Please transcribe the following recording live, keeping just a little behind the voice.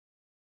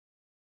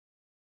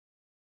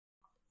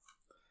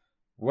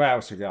What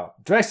else we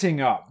got? Dressing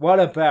up. What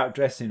about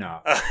dressing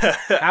up?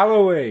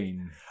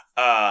 Halloween.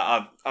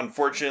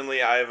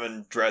 Unfortunately, I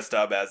haven't dressed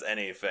up as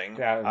anything.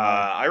 Yeah,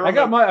 I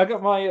got my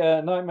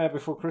Nightmare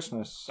Before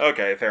Christmas.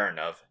 Okay, fair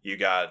enough. You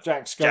got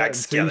Jack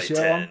Skellington.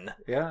 T-shirt.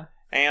 Yeah.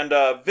 And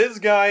this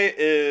guy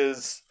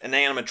is an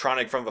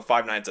animatronic from the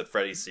Five Nights at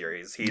Freddy's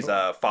series. He's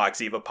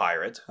Foxy the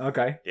Pirate.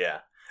 Okay. Yeah.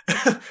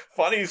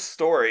 Funny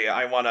story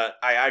I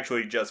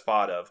actually just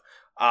thought of.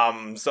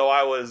 So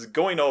I was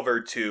going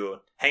over to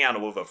hang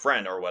out with a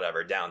friend or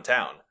whatever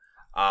downtown.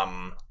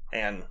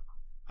 And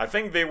I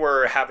think they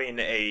were having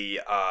a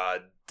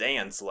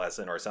dance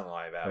lesson or something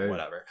like that,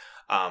 whatever.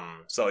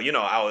 So,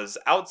 I was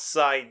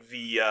outside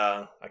the,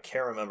 I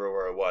can't remember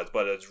where it was,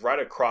 but it's right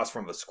across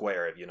from the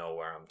square, if you know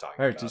where I'm talking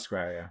about. Heritage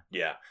Square, yeah.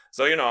 Yeah.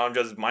 So, I'm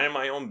just minding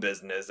my own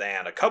business,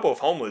 and a couple of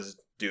homeless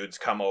dudes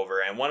come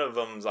over, and one of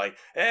them's like,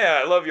 "Hey,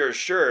 I love your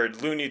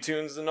shirt, Looney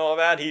Tunes and all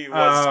that." He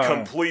was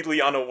completely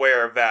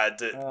unaware that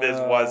this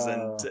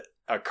wasn't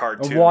a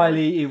cartoon.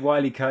 A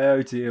Wile E.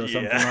 Coyote or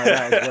something like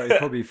that is what he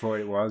probably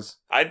thought it was.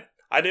 I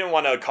didn't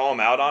want to call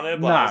him out on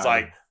it, but I was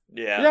like,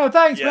 yeah. Yo,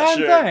 thanks, man.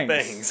 Sure,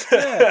 thanks.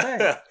 Yeah,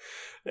 thanks.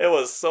 It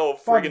was so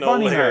freaking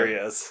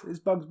hilarious. It's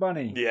Bugs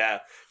Bunny. Yeah.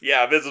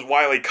 Yeah, this is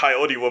Wile E.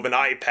 Coyote with an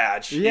eye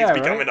patch. Yeah,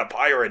 he's becoming a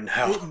pirate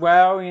now.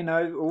 Well,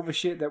 all the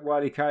shit that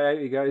Wile E.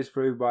 Coyote goes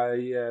through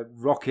by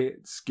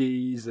rocket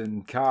skis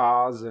and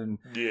cars and,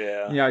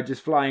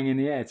 just flying in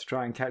the air to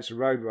try and catch a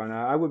roadrunner.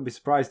 I wouldn't be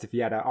surprised if he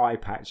had an eye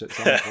patch at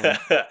some point.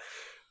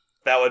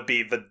 That would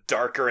be the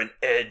darker and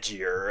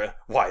edgier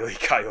Wile E.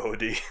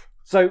 Coyote.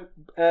 So,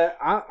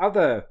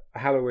 other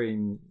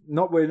Halloween,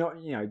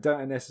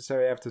 don't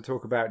necessarily have to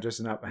talk about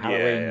dressing up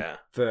Halloween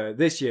for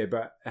this year,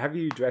 but have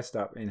you dressed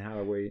up in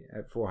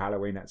for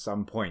Halloween at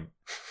some point?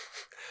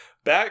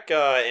 Back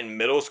in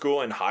middle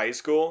school and high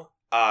school,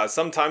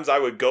 sometimes I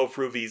would go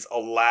through these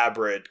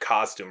elaborate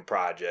costume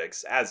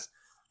projects. As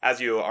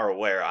you are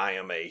aware, I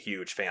am a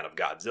huge fan of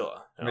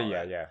Godzilla.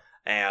 Yeah.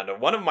 And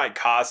one of my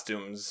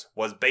costumes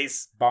was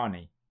based...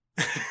 Barney.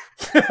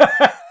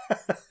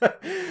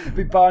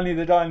 Be Barney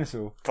the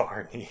dinosaur.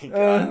 Barney.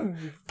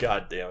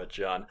 God damn it,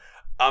 John.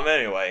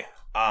 Anyway,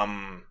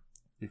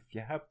 if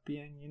you're happy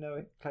and you know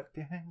it, clap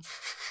your hands.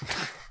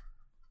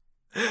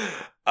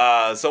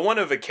 So one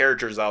of the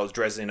characters I was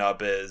dressing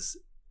up is,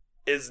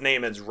 his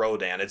name is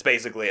Rodan. It's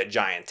basically a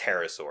giant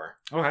pterosaur.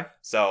 Okay.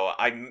 So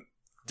I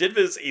did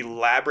this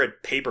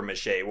elaborate paper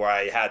mache where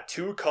I had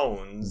two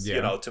cones,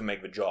 to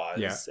make the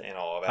jaws and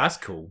all of that. That's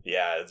cool.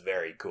 Yeah, it's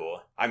very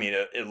cool. I mean,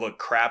 it looked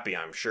crappy,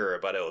 I'm sure,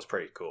 but it was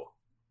pretty cool.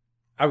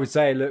 I would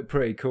say it looked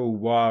pretty cool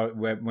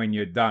when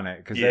you'd done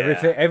it, because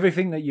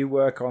everything that you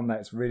work on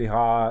that's really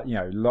hard,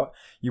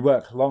 you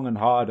work long and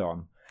hard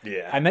on.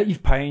 Yeah. And that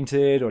you've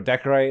painted or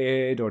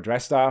decorated or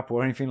dressed up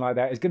or anything like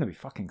that is going to be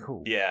fucking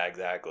cool. Yeah,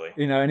 exactly.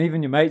 And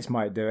even your mates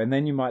might do. And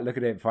then you might look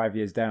at it 5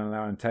 years down the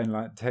line,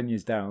 10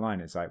 years down the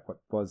line. It's like, what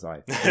was I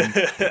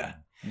thinking?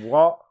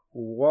 What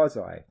was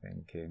I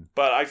thinking?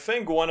 But I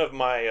think one of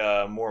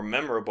my more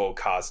memorable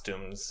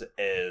costumes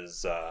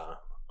is...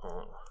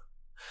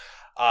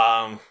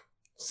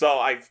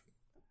 So I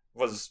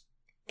was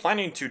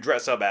planning to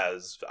dress up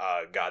as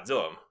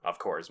Godzilla, of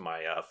course,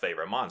 my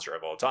favorite monster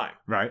of all time.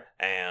 Right.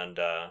 And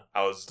I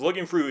was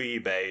looking through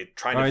eBay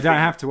trying to... I don't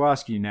have to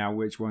ask you now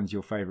which one's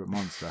your favorite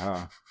monster,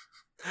 huh?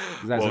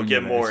 We'll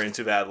get more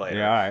into that later.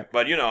 Yeah, all right.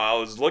 But, I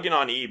was looking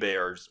on eBay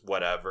or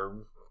whatever,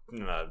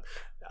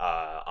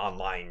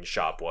 online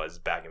shop was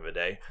back in the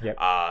day,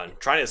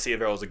 trying to see if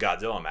there was a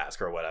Godzilla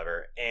mask or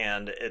whatever.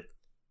 And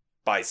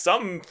by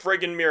some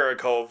friggin'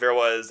 miracle, there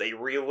was a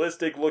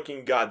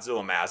realistic-looking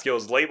Godzilla mask. It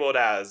was labeled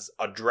as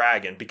a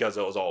dragon because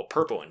it was all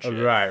purple and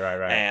shit.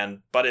 Right.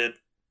 But it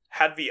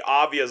had the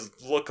obvious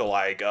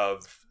look-alike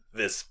of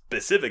this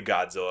specific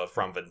Godzilla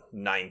from the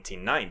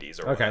 1990s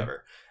or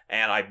whatever.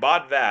 And I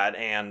bought that,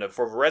 and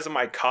for the rest of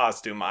my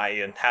costume,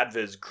 I had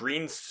this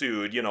green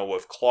suit,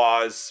 with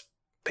claws,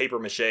 paper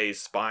mache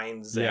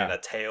spines, and a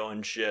tail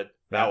and shit.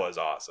 That was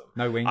awesome.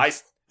 No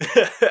wings.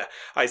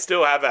 I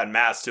still have that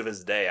mask to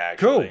this day,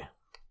 actually. Cool.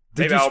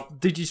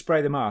 Did you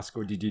spray the mask,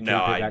 or did you keep it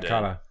that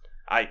colour?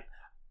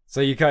 So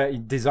you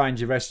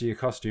designed your rest of your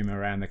costume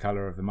around the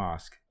colour of the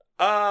mask?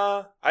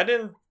 I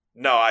didn't.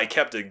 No, I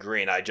kept it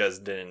green. I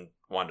just didn't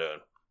want to,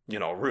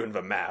 ruin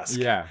the mask.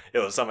 Yeah. It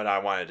was something I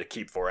wanted to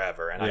keep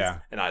forever, and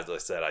as I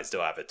said, I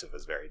still have it to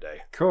this very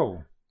day.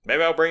 Cool.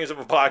 Maybe I'll bring it to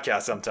a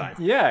podcast sometime.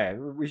 Yeah,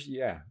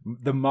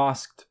 the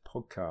Masked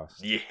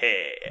Podcast. Yeah.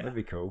 That'd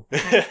be cool.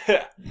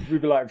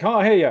 We'd be like,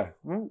 can't hear you.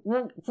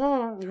 Yeah.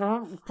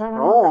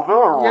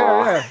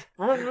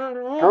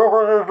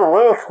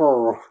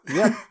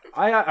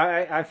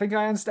 I think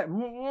I understand.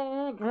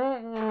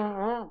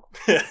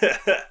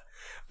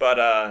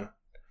 But,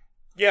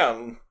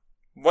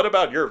 what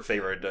about your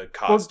favorite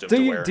costume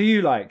to wear? Do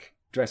you like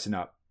dressing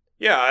up?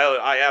 Yeah,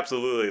 I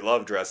absolutely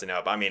love dressing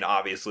up. I mean,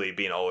 obviously,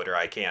 being older,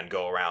 I can't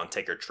go around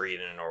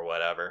trick-or-treating or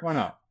whatever. Why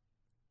not?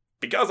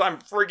 Because I'm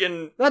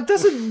friggin'...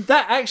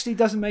 That actually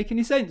doesn't make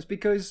any sense,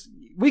 because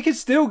we could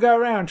still go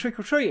around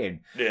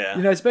trick-or-treating. Yeah.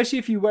 Especially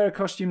if you wear a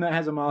costume that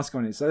has a mask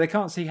on it, so they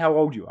can't see how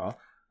old you are.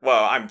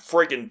 Well, I'm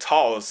freaking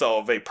tall,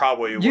 so they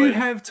probably would. You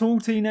have tall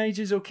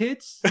teenagers or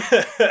kids?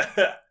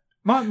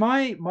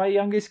 My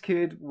youngest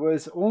kid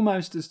was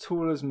almost as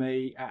tall as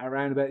me at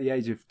around about the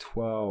age of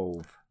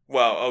 12.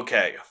 Well,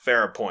 okay,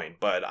 fair point,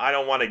 but I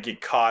don't want to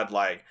get caught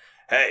like,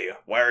 hey,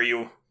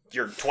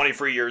 you're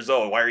 23 years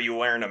old, why are you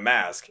wearing a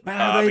mask?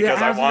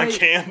 Because I want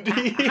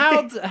candy.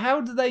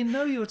 How do they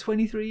know you're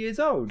 23 years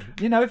old?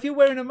 You know, if you're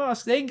wearing a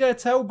mask, they ain't going to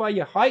tell by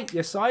your height,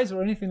 your size,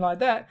 or anything like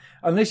that,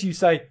 unless you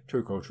say,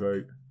 trick or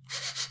treat.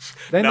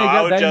 Then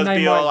I would just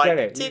be all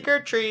like, trick or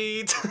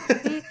treat.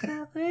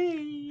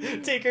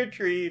 Trick or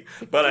treat.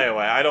 But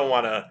anyway, I don't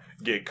want to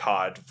get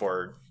caught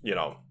for,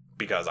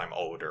 because I'm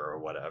older or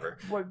whatever.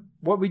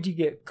 What would you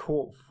get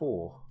caught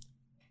for?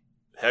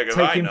 Heck if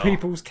Taking I know.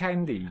 people's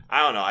candy.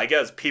 I don't know. I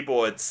guess people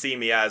would see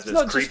me as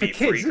this creepy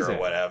freak or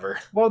whatever.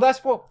 Well,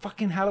 that's what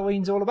fucking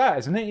Halloween's all about,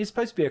 isn't it? You're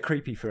supposed to be a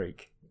creepy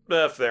freak.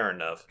 Fair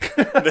enough.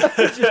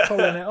 Just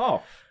pulling it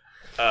off.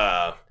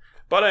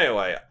 But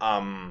anyway,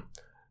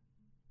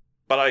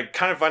 but I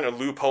kind of find a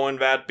loophole in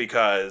that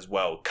because,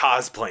 well,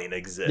 cosplaying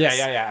exists.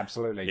 Yeah,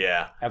 absolutely.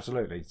 Yeah.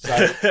 Absolutely. So,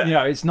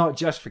 it's not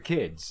just for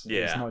kids.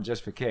 Yeah. It's not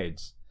just for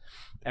kids.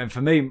 And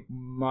for me,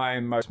 my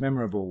most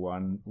memorable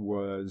one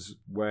was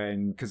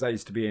because I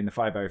used to be in the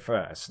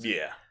 501st.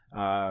 Yeah.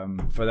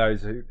 For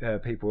those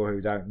people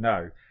who don't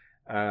know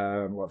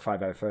what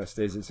 501st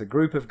is, it's a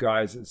group of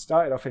guys that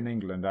started off in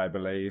England, I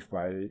believe,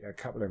 by a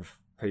couple of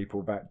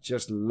people that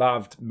just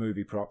loved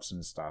movie props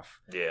and stuff.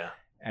 Yeah.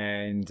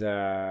 And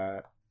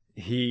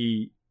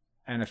he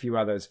and a few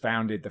others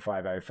founded the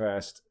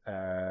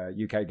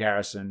 501st UK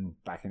Garrison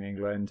back in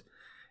England.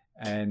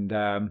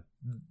 And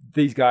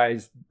these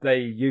guys, they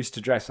used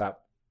to dress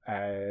up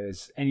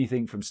as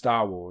anything from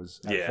Star Wars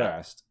at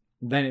first.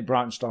 Then it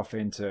branched off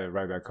into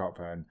RoboCop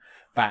and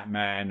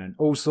Batman and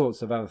all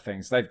sorts of other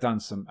things. They've done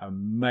some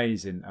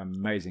amazing,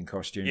 amazing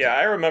costumes. Yeah,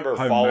 I remember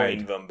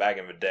following them back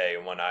in the day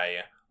when I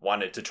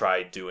wanted to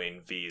try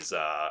doing these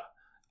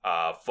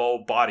full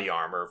body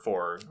armor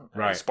for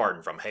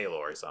Spartan from Halo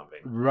or something.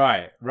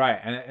 Right.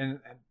 And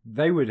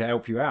they would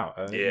help you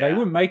out. They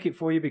wouldn't make it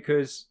for you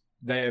because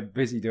they're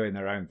busy doing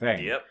their own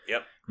thing.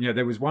 Yep.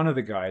 There was one of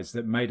the guys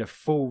that made a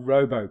full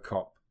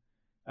RoboCop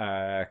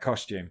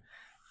costume.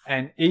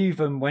 And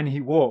even when he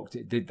walked,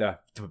 it did the...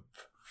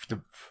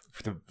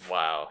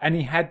 Wow. And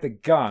he had the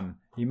gun.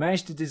 He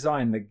managed to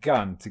design the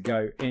gun to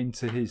go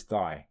into his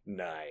thigh.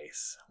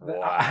 Nice.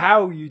 Wow.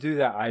 How you do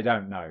that, I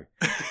don't know.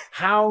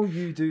 How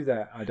you do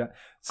that, I don't...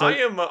 So, I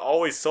am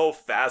always so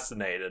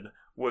fascinated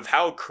with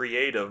how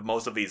creative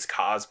most of these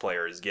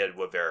cosplayers get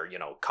with their,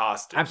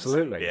 costumes.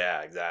 Absolutely.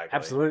 Yeah, exactly.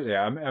 Absolutely.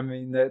 I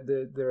mean,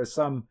 there are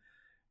some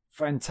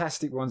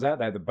fantastic ones out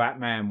there. The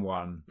Batman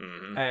one,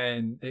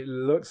 and it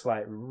looks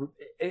like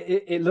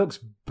it looks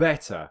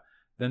better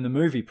than the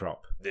movie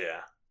prop.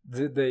 Yeah.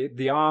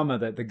 The armor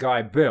that the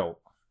guy built,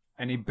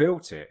 and he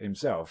built it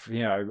himself.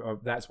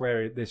 That's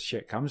where this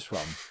shit comes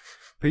from.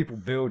 People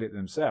build it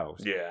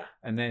themselves. Yeah.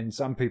 And then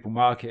some people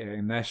market it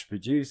and mass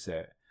produce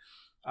it.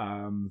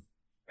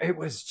 It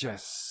was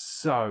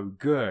just so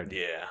good.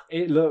 Yeah.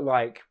 It looked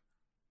like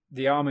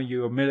the armor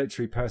your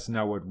military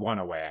personnel would want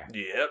to wear.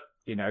 Yep.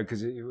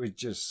 Because it was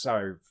just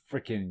so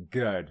freaking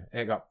good.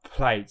 It got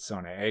plates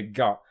on it. It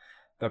got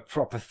the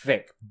proper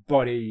thick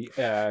body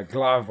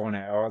glove on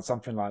it or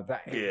something like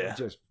that. It was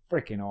just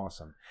freaking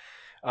awesome.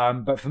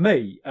 But for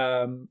me,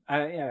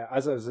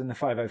 as I was in the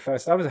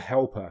 501st, I was a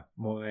helper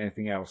more than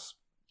anything else.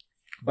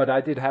 But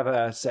I did have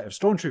a set of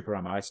Stormtrooper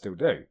armor. I still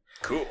do.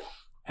 Cool.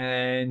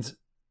 And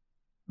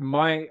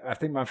I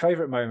think my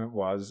favorite moment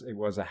was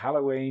a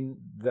Halloween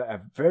that I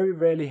very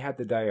rarely had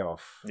the day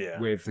off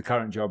with the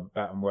current job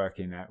that I'm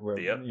working at.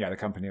 The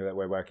company that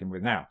we're working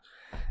with now.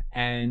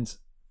 And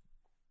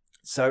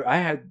so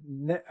I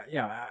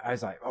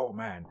was like, oh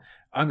man,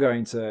 I'm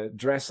going to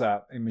dress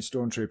up in my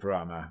Stormtrooper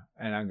armor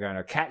and I'm going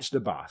to catch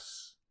the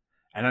bus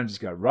and I'm just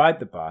going to ride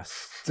the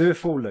bus, do a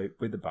full loop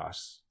with the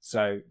bus.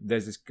 So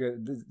there's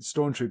the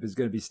Stormtrooper's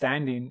going to be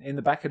standing in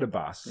the back of the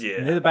bus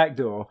near the back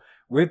door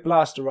with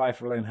blaster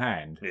rifle in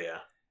hand. Yeah.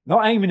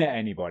 Not aiming at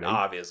anybody.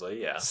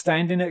 Obviously, yeah.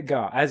 Standing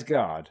as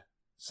guard.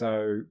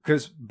 So,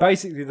 because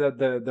basically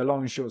the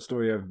long and short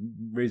story of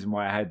reason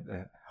why I had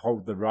to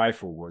hold the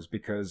rifle was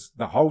because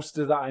the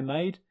holster that I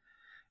made,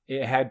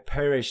 it had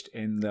perished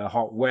in the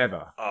hot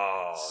weather.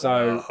 Oh,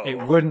 so no.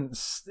 it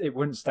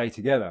wouldn't stay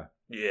together.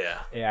 Yeah.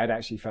 It had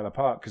actually fell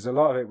apart because a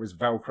lot of it was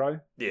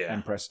Velcro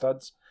and press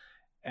studs.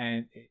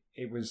 And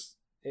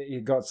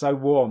it got so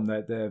warm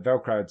that the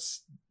Velcro,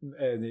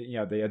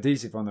 the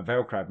adhesive on the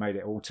Velcro made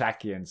it all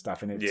tacky and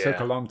stuff. And it took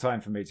a long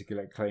time for me to get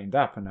it cleaned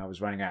up and I was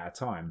running out of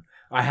time.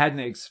 I hadn't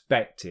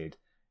expected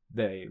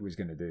that it was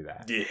going to do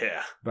that.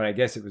 Yeah. But I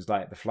guess it was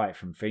like the flight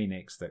from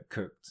Phoenix that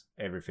cooked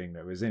everything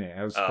that was in it.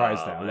 I was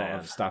surprised that a lot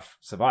of stuff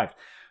survived.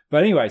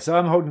 But anyway, so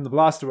I'm holding the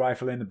blaster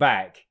rifle in the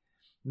back.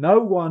 No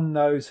one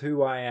knows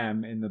who I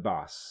am in the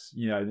bus.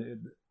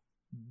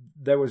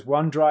 There was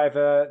one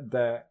driver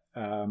that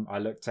I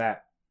looked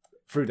at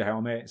through the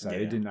helmet, so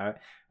he didn't know it.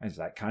 And he's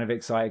like kind of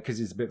excited because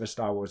he's a bit of a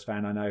Star Wars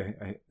fan. I know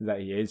that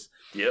he is.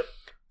 Yep.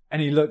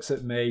 And he looks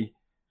at me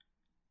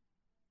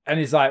And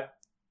he's like,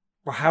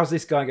 well, how's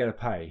this guy going to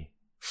pay?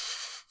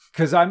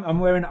 Because I'm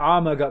wearing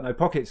armor, got no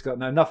pockets, got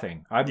no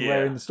nothing. I'm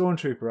wearing the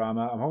stormtrooper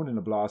armor. I'm holding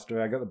a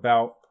blaster. I got the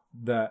belt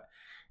that,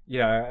 you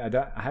know,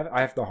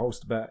 I have the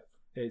holster, but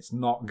it's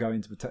not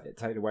going to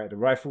take away the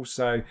rifle.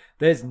 So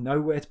there's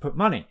nowhere to put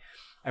money.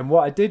 And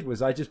what I did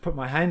was I just put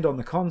my hand on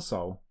the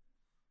console,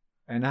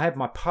 and I had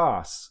my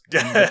pass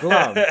in the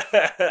glove.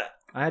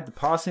 I had the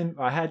pass in.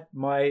 I had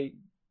my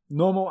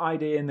normal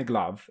ID in the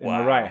glove in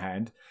the right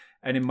hand,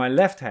 and in my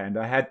left hand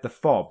I had the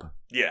fob.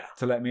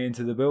 To let me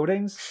into the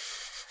buildings.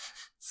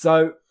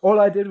 So all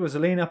I did was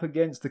lean up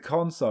against the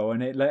console,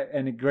 and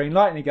it green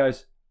light, and he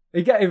goes,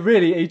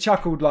 he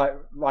chuckled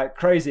like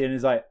crazy, and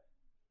he's like,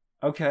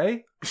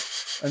 okay.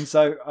 And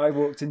so I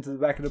walked into the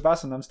back of the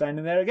bus, and I'm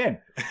standing there again.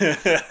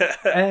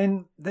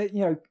 And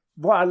you know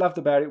what I loved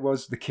about it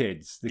was the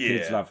kids. The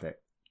kids loved it,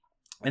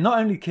 and not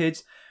only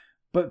kids,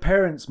 but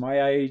parents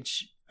my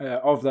age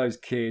of those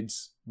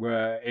kids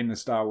were in the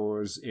Star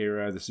Wars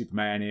era, the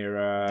Superman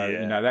era,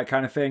 you know, that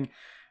kind of thing.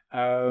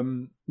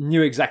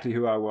 Knew exactly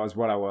who I was,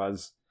 what I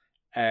was,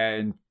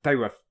 and they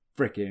were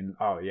freaking.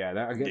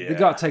 They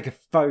got to take a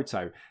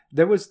photo.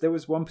 There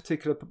was one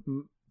particular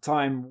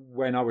time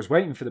when I was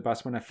waiting for the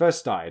bus when I first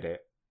started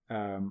it.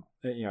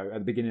 You know, at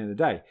the beginning of the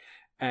day,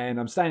 and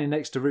I'm standing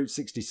next to Route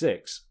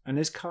 66, and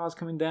there's cars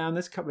coming down.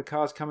 There's a couple of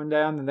cars coming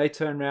down, and they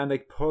turn around, they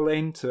pull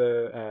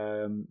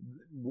into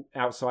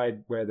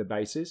outside where the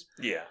base is.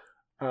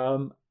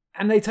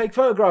 And they take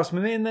photographs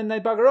of me, and then they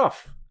bugger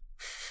off.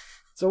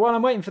 So while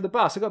I'm waiting for the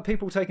bus, I've got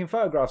people taking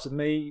photographs of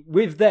me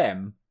with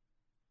them,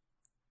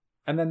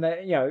 and then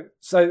they, you know,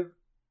 so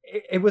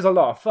it was a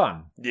lot of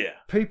fun.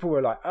 People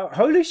were like, "Oh,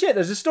 holy shit!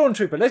 There's a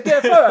stormtrooper. Let's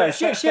get a photo.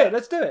 shit!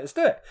 Let's do it."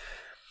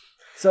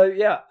 So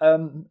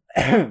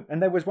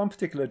and there was one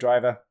particular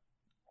driver,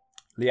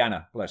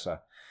 Leanna, bless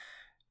her,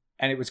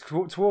 and it was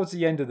towards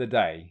the end of the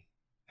day,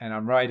 and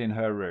I'm riding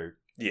her route.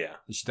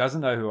 She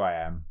doesn't know who I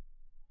am,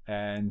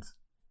 and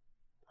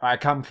I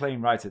come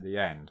clean right at the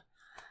end.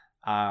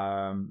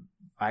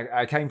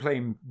 I came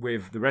clean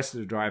with the rest of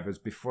the drivers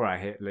before I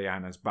hit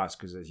Leanna's bus,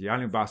 because it's the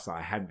only bus that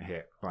I hadn't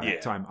hit by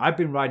that time. I've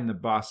been riding the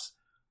bus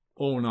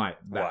all night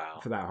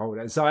for that whole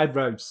day. So I'd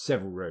rode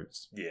several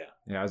routes.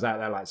 I was out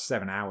there like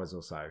 7 hours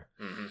or so.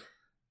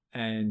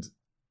 And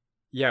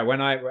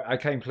when I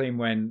came clean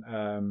when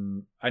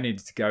I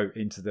needed to go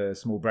into the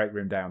small break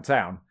room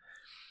downtown.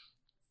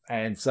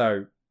 And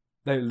so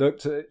they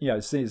looked at,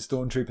 see the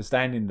stormtrooper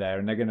standing there,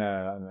 and they're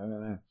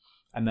gonna,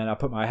 and then I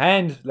put my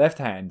left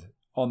hand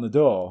on the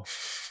door,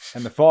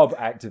 and the fob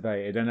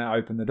activated, and I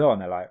opened the door,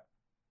 and they're like,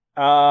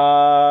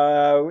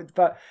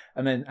 but,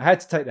 and then I had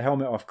to take the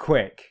helmet off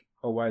quick,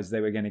 otherwise they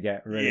were going to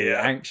get really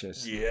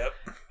anxious.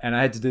 And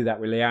I had to do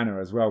that with Leanna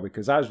as well,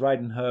 because I was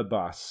riding her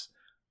bus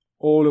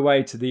all the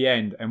way to the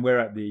end, and we're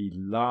at the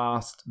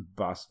last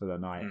bus for the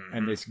night,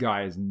 and this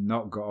guy has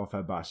not got off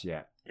her bus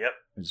yet.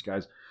 And she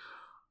goes,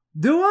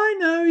 "Do I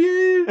know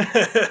you?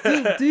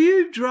 do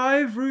you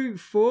drive Route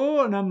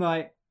 4? And I'm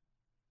like,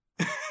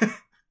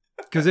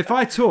 because if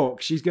I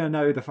talk, she's going to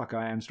know who the fuck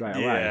I am straight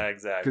away. Yeah,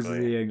 exactly. Because of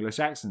the English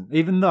accent.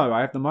 Even though I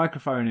have the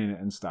microphone in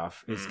it and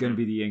stuff, it's going to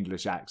be the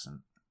English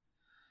accent.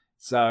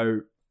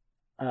 So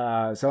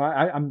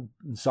I'm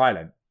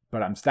silent,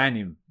 but I'm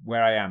standing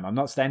where I am. I'm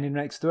not standing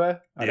next to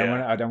her. I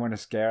don't want to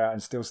scare her. I'm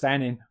still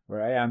standing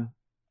where I am.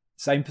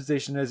 Same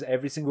position as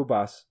every single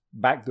bus.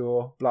 Back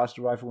door,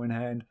 blaster rifle in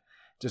hand,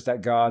 just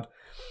that guard.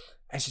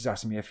 And she's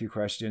asking me a few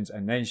questions,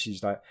 and then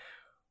she's like,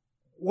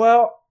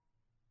 "Well,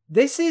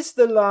 this is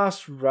the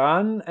last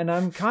run, and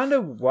I'm kind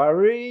of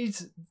worried,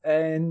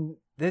 and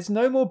there's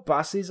no more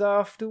buses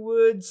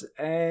afterwards,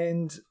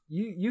 and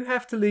you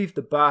have to leave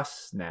the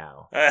bus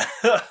now."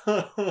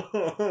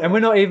 And we're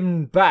not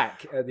even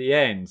back at the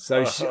end,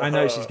 so I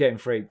know she's getting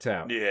freaked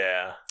out.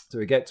 So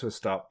we get to a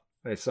stop.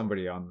 There's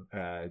somebody on.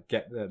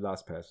 The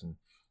last person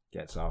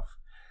gets off,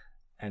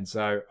 and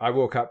so I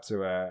walk up to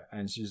her,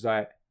 and she's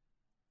like,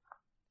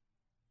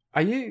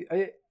 "Are you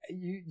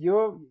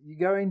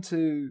going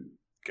to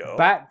go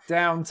back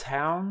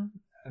downtown?"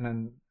 And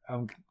then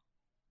I'm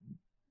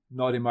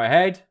nodding my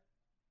head,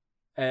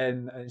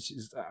 and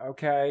she's like,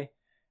 "Okay."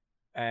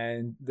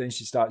 And then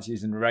she starts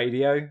using the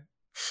radio,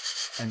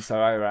 and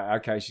so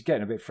okay, she's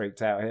getting a bit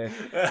freaked out here.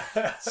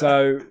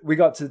 So we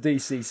got to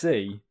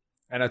DCC,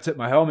 and I took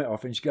my helmet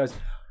off, and she goes,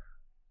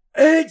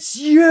 "It's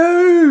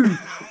you!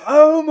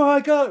 Oh my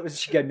god!"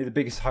 She gave me the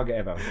biggest hug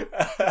ever.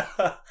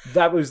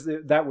 That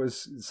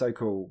was so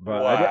cool,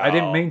 but I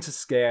didn't mean to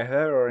scare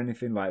her or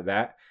anything like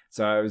that.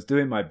 So I was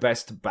doing my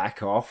best to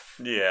back off,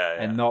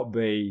 and not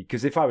be,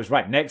 because if I was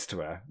right next to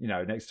her,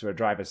 next to her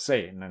driver's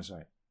seat, and I was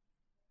like,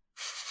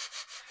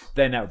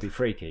 then that would be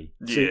freaky,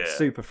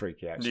 super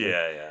freaky actually.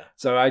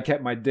 So I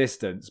kept my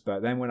distance,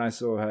 but then when I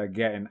saw her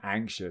getting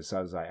anxious,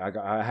 I was like,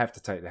 I have to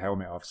take the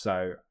helmet off.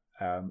 So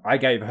I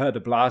gave her the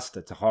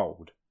blaster to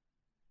hold,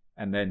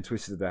 and then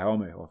twisted the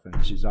helmet off,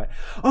 and she's like,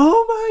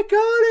 "Oh my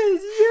god,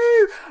 it's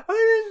you! I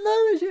didn't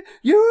know it was you.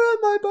 You were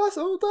on my bus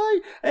all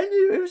day, and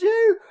it was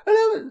you,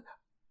 and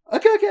I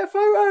can't get a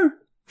photo."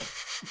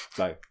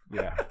 So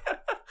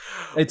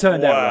It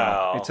turned out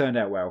well. It turned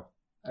out well.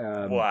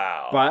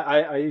 Wow. But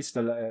I used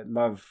to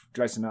love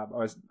dressing up.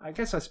 I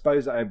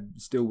suppose I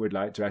still would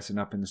like dressing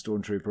up in the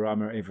Stormtrooper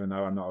armor, even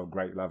though I'm not a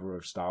great lover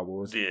of Star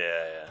Wars.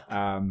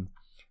 Yeah.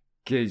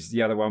 Because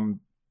the other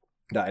one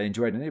that I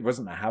enjoyed, and it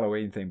wasn't a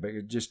Halloween thing,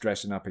 but just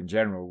dressing up in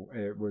general,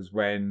 it was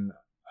when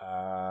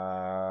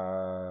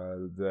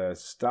the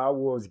Star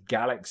Wars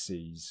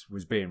Galaxies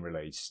was being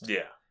released.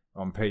 Yeah.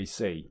 On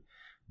PC.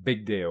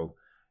 Big deal.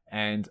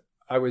 And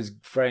I was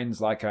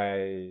friends like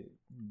I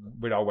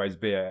would always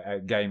be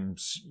at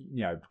games,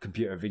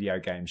 computer video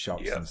game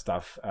shops and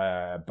stuff.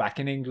 Back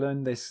in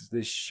England, this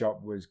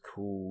shop was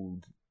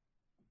called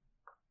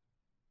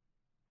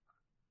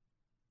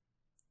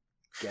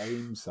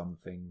Game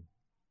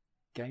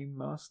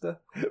Master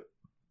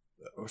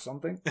or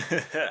something.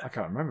 I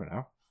can't remember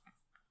now.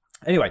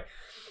 Anyway,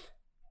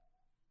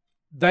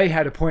 they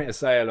had a point of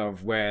sale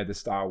of where the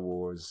Star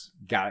Wars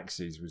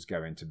Galaxies was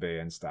going to be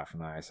and stuff,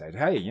 and I said,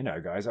 "Hey,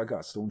 guys, I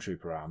got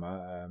Stormtrooper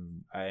armor,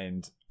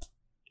 and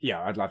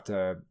I'd love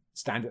to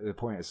stand at the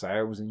point of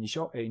sales in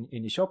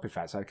your shop if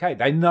that's okay."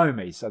 They know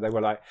me, so they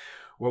were like,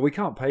 "Well, we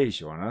can't pay you,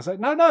 Sean." And I was like,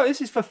 "No,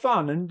 this is for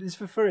fun and it's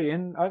for free,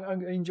 and I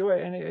enjoy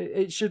it, and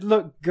it should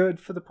look good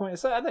for the point of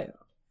sale."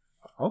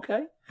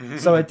 Okay,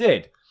 so I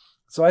did.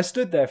 So I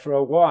stood there for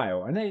a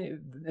while, and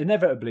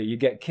inevitably you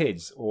get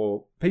kids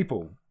or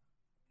people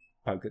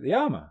poke at the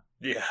armor,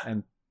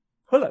 and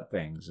pull at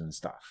things and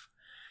stuff.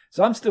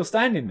 So I'm still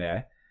standing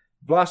there.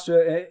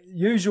 Blaster,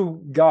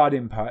 usual guard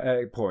in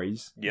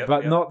poise,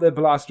 but not the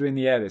blaster in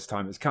the air this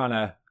time. It's kind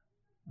of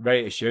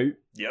ready to shoot.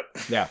 Yep.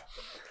 Yeah.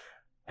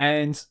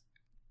 And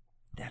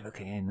they're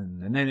looking in,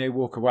 and then they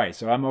walk away.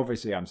 So I'm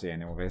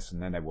seeing all this,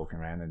 and then they're walking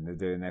around and they're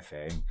doing their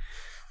thing.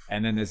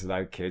 And then there's a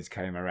load of kids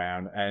came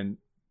around, and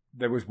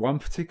there was one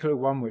particular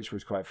one which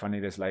was quite funny.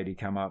 This lady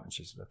come up and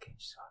she's looking,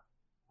 she's like,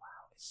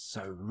 "Wow, it's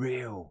so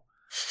real."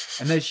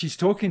 And then she's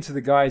talking to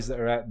the guys that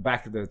are at the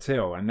back of the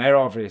till, and they're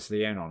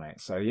obviously in on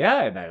it. So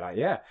they're like,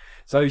 yeah.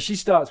 So she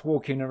starts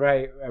walking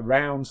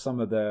around some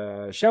of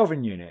the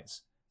shelving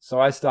units. So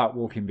I start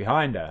walking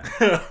behind her.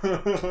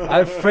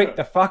 I freaked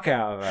the fuck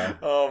out of her.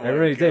 Oh my I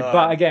really God. did.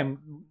 But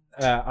again,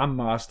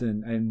 unmasked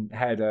and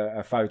had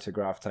a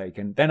photograph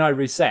taken. Then I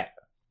reset.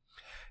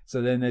 So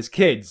then there's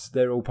kids,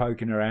 they're all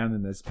poking around,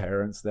 and there's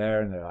parents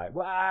there, and they're like,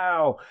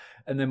 "Wow."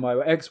 And then my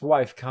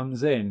ex-wife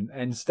comes in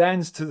and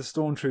stands to the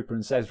Stormtrooper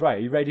and says, "Right,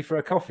 are you ready for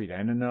a coffee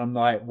then?" And then I'm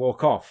like,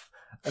 "Walk off."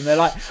 And they're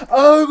like,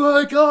 "Oh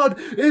my God,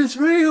 it's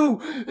real.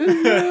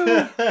 It's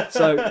real."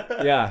 So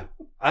yeah,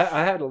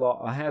 I had an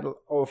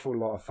awful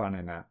lot of fun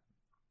in that.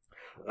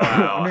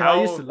 Wow.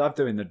 I used to love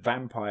doing the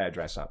vampire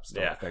dress-up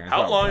stuff thing.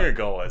 How long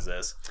ago was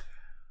this?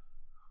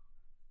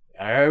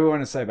 I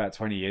want to say about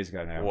 20 years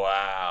ago now.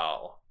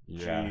 Wow.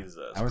 Yeah. Jesus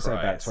I would say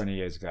about Christ. 20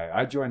 years ago.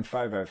 I joined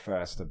FOVO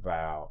first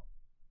about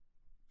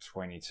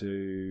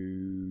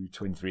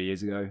 23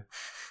 years ago.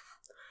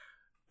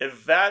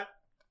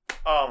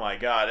 Oh my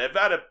God, if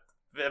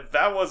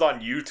that was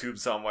on YouTube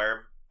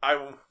somewhere,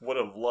 I would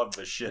have loved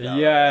the shit out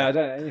of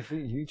it. I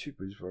think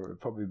YouTubers were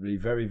probably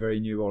very, very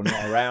new or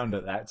not around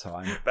at that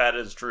time. That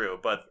is true,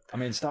 but I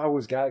mean, Star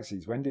Wars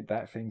Galaxies, when did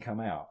that thing come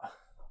out?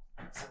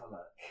 Let's have a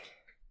look.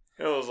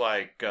 it was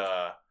like,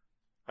 I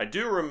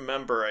do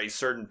remember a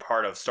certain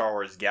part of Star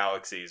Wars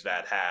Galaxies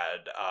that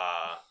had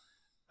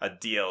a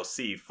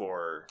DLC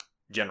for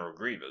General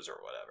Grievous or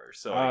whatever,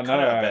 so it could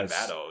have been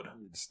that old.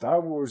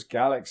 Star Wars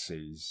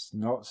Galaxies,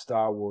 not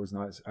Star Wars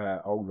Knights,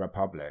 Old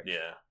Republic.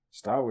 Yeah.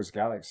 Star Wars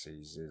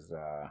Galaxies is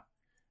a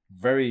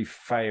very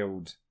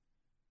failed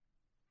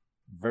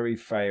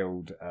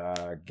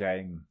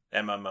game.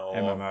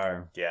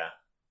 MMO. Yeah.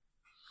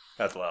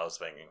 That's what I was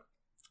thinking.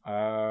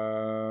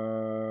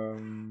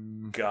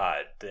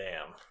 God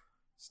damn.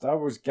 Star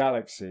Wars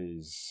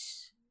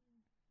Galaxies.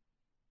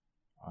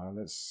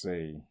 Let's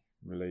see.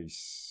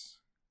 Release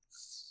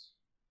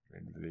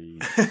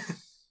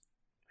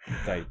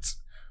date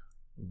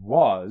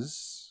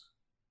was.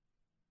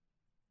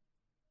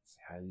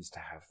 I used to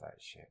have that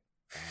shit.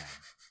 Damn.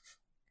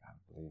 Can't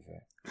believe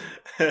it.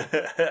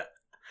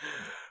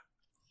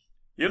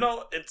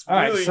 It's all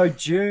really... right. So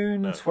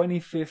June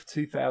 25th,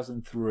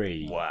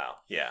 2003. Wow.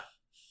 Yeah.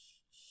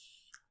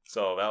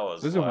 So that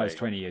was. It was almost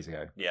 20 years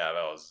ago. Yeah,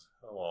 that was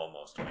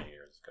almost 20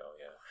 years ago.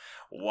 Yeah.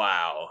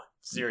 Wow.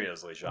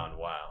 Seriously, Sean.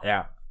 Wow.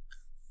 Yeah.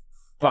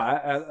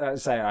 But I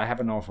say I have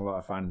an awful lot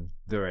of fun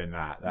doing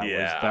that.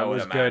 That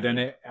was good,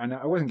 and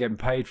I wasn't getting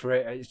paid for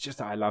it. It's just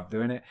that I love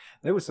doing it.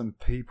 There were some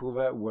people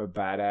that were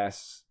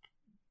badass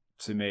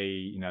to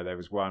me. There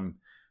was one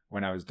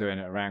when I was doing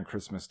it around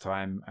Christmas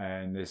time,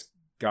 and this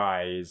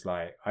guy is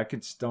like, "I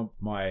could stomp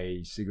my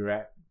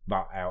cigarette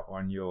butt out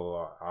on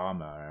your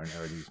armor and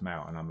his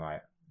mount," and I'm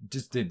like,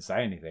 just didn't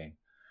say anything.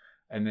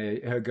 And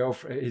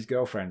his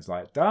girlfriend's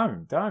like,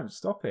 don't,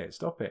 stop it.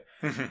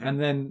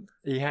 And then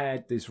he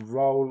had this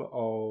roll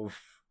of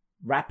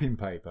wrapping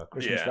paper,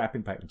 Christmas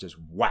wrapping paper, and just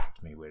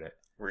whacked me with it.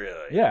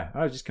 Really? Yeah,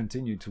 I just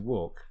continued to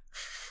walk.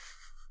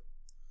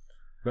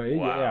 But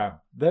yeah,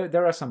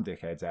 there are some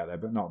dickheads out there,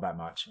 but not that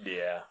much.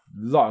 Yeah. A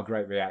lot of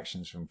great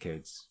reactions from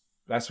kids.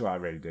 That's what I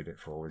really did it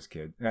for as a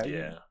kid.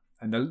 Yeah.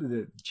 And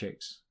the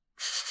chicks.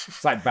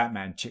 It's like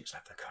Batman. Chicks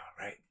love the car,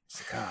 right? It's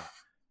the car.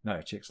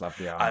 No, chicks love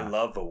the armor. I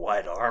love the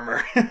white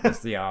armor. It's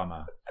the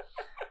armor.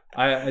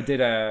 I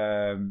did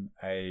a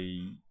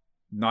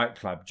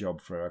nightclub job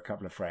for a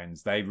couple of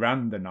friends. They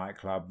ran the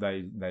nightclub.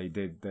 They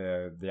did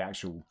the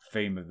actual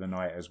theme of the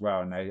night as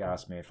well, and they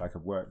asked me if I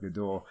could work the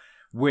door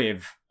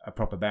with a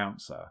proper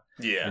bouncer.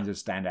 Yeah. And just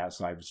stand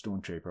outside with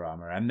stormtrooper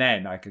armor, and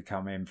then I could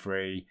come in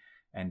free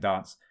and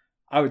dance.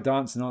 I would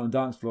dancing on the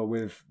dance floor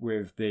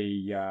with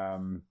the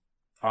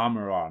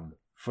armor on,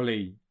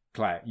 fully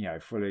clad,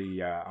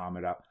 fully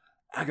armored up.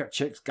 I got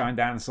chicks going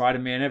down the side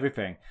of me and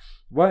everything.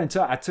 Well,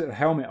 until I took the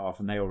helmet off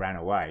and they all ran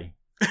away.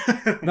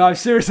 No,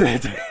 seriously,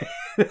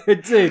 they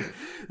did.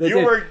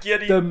 You were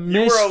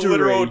a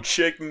literal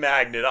chick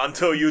magnet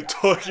until you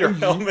took your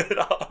helmet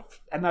off.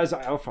 And I was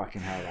like, oh,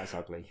 fucking hell, that's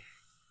ugly.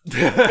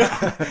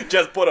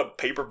 Just put a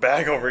paper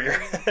bag over your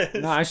head.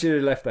 No, I should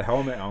have left the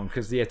helmet on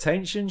because the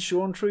attention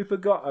Sean Trooper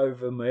got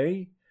over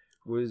me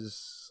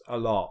was a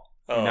lot.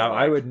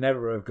 I would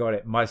never have got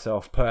it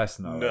myself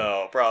personally.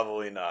 No,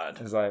 probably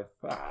not. It's like,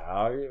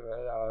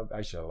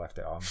 I should have left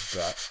it on.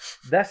 But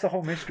that's the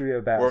whole mystery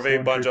about. Were they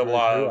a bunch of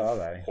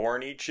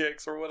horny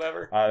chicks or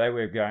whatever? Oh, they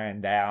were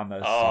going down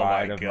the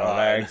side of my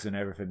legs and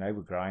everything. They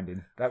were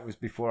grinding. That was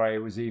before I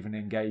was even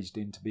engaged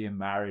into being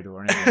married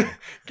or anything.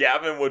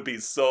 Gavin would be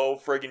so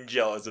friggin'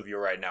 jealous of you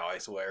right now, I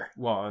swear.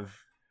 What, of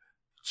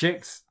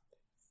chicks?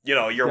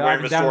 You're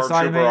wearing the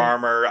stormtrooper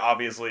armor,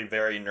 obviously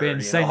very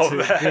nerdy and all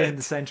that. Being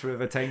the center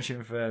of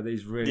attention for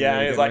these really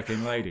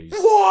good-looking ladies.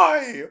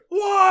 Why?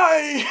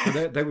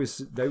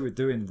 They were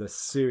doing the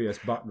serious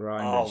butt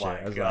grind and shit.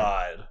 Oh my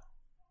god.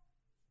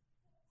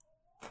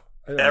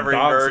 Every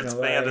nerd's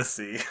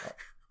fantasy.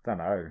 I don't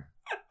know.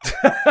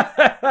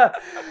 I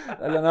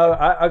don't know.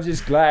 I'm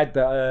just glad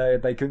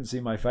that they couldn't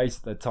see my face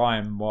at the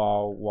time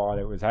while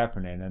it was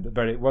happening,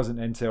 but it wasn't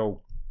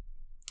until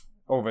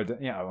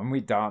and we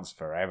danced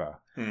forever.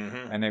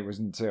 Mm-hmm. And it was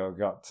until I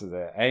got to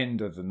the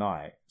end of the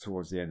night,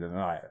 towards the end of the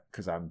night,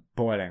 because I'm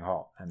boiling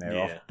hot, and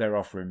they're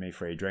offering me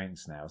free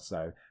drinks now.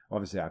 So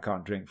obviously I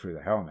can't drink through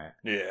the helmet.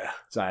 Yeah.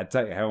 So I'd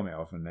take the helmet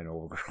off, and then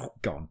all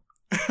gone.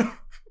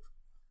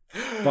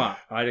 But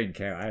I didn't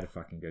care. I had a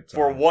fucking good time.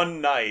 For one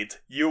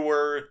night, you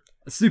were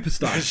a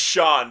superstar.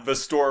 Sean, the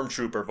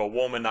stormtrooper, the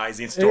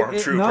womanizing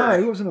stormtrooper. No,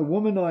 he wasn't a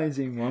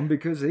womanizing one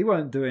because he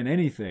wasn't doing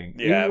anything.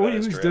 Yeah, all he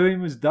was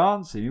doing was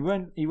dancing. He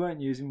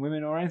weren't using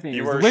women or anything.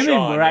 The women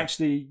Sean. were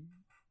actually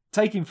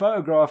taking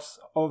photographs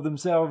of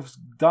themselves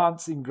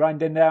dancing,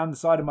 grinding down the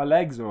side of my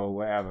legs or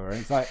whatever. And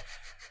it's like,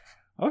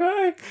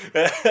 okay,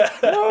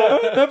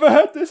 I've never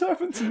had this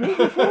happen to me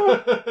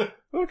before.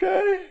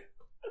 Okay.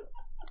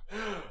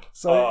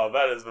 So,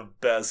 that is the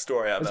best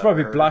story I've ever heard. It's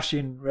probably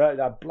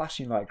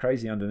blushing like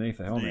crazy underneath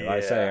the helmet.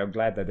 Like I say, I'm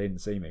glad they didn't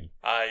see me.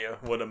 I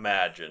would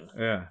imagine.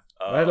 Yeah.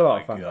 Oh, I had a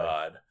lot of fun.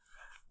 God.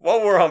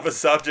 Well, we're on the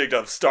subject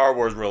of Star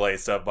Wars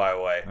related stuff, by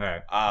the way.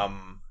 Right.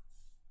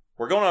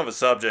 We're going on the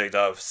subject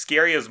of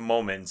scariest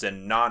moments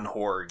in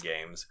non-horror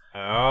games.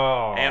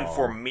 Oh. And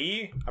for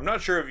me, I'm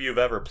not sure if you've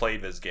ever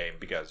played this game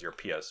because you're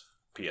PS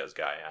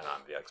guy and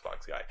I'm the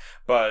Xbox guy.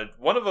 But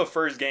one of the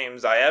first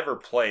games I ever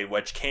played,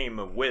 which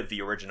came with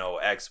the original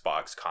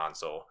Xbox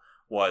console,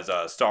 was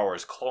Star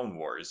Wars Clone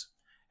Wars.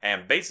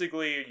 And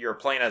basically, you're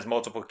playing as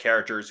multiple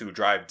characters who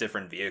drive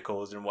different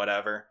vehicles and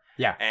whatever.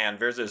 Yeah. And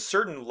there's a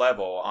certain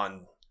level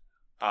on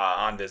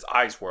this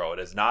ice world.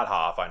 It's not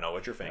Hoth, I know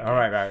what you're thinking. All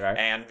right.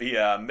 And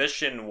the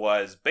mission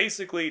was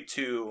basically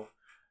to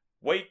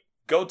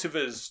go to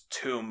this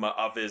tomb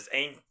of his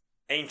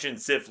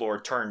ancient Sith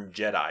Lord turned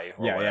Jedi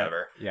or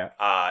whatever. Yeah.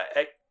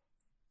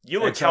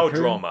 Eula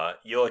Kaldroma.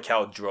 Eula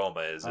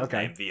Kaldroma is his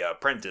name, the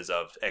apprentice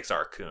of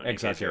Exar Kun. In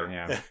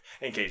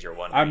case you're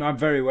wondering. I'm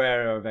very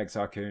aware of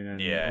Exar Kun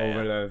and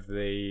all of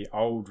the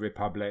old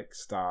Republic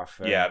stuff.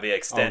 The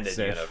extended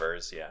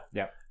universe. Yeah.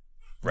 Yep.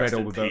 Rest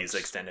in peace,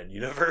 extended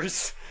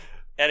universe.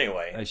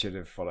 Anyway. They should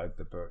have followed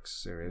the books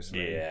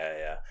seriously.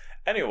 Yeah.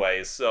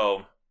 Anyway,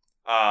 so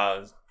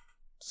I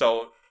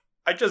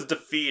just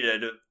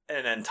defeated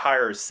an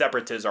entire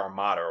Separatist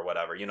armada or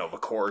whatever, the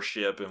core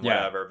ship and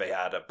whatever. They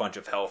had a bunch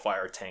of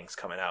Hellfire tanks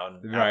coming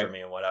out after me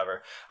and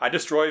whatever. I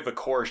destroyed the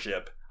core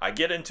ship. I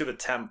get into the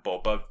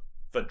temple, but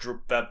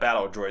the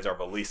battle droids are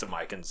the least of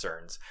my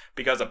concerns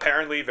because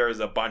apparently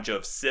there's a bunch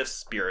of Sith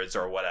spirits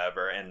or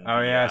whatever in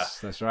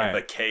that's right. in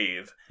the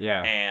cave.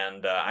 Yeah.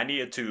 And I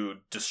needed to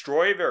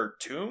destroy their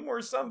tomb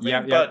or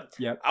something. But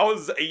I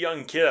was a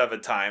young kid at the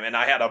time and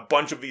I had a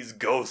bunch of these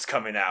ghosts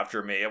coming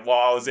after me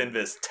while I was in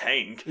this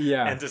tank.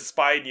 Yeah. And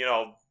despite,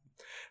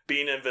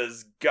 being in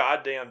this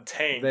goddamn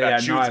tank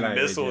that shoots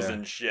missiles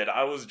and shit,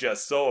 I was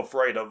just so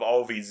afraid of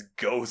all these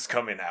ghosts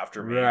coming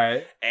after me.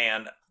 Right.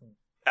 And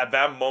at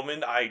that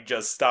moment, I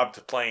just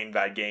stopped playing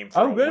that game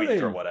for a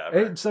week or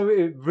whatever. So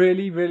it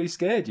really, really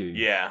scared you?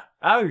 Yeah.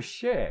 Oh,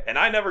 shit. And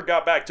I never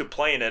got back to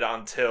playing it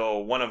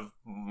until one of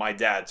my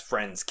dad's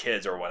friend's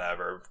kids or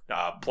whatever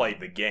played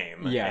the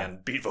game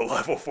and beat the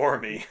level for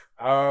me.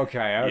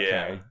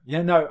 Okay.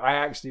 Yeah, no, I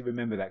actually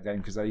remember that game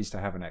because I used to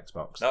have an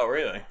Xbox. Oh,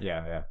 really?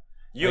 Yeah.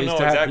 You know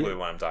exactly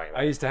what I'm talking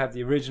about. I used to have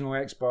the original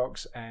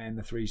Xbox and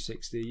the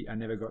 360. I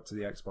never got to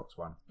the Xbox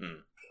One.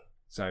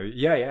 So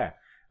yeah.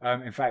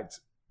 In fact,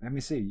 let me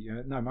see.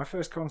 No, my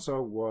first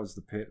console was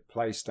the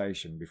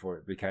PlayStation before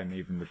it became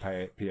even the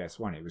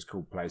PS1. It was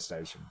called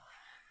PlayStation.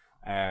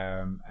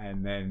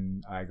 And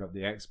then I got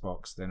the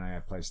Xbox. Then I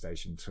had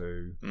PlayStation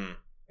 2.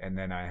 And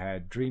then I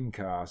had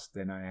Dreamcast.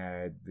 Then I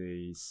had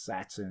the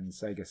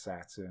Sega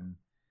Saturn.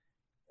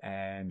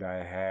 And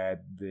I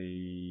had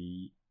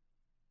the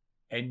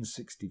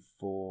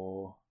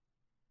N64,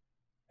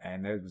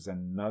 and there was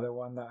another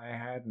one that I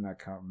had, and I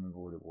can't remember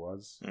what it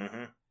was.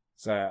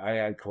 So I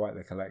had quite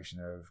the collection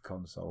of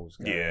consoles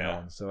going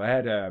on. So I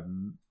had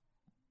an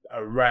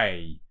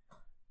array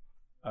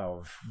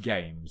of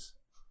games.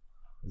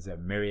 Is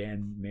it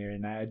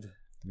Myriad?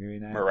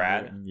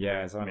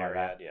 Yeah, something like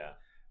that. Yeah.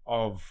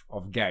 Of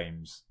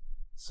games.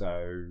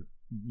 So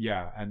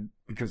yeah, and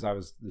because I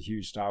was the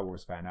huge Star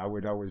Wars fan, I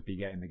would always be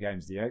getting the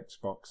games. The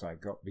Xbox I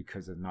got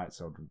because of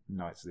Knights of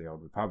the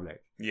Old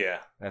Republic. Yeah.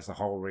 That's the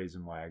whole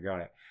reason why I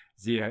got it.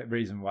 The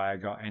reason why I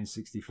got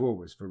N64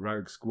 was for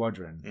Rogue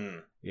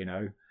Squadron,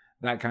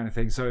 that kind of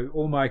thing. So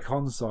all my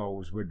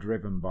consoles were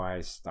driven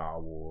by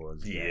Star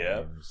Wars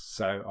games.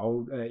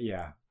 So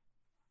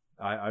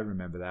I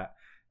remember that.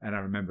 And I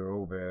remember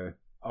all the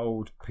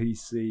old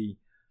PC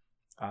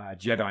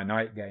Jedi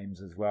Knight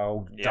games as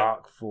well.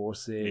 Dark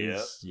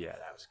Forces. Yeah,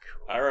 that was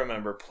cool. I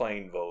remember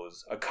playing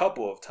those a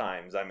couple of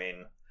times. I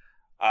mean,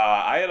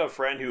 I had a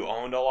friend who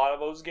owned a lot of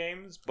those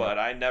games, but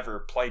I never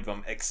played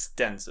them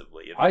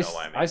extensively, if you know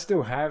what I mean. I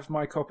still have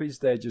my copies.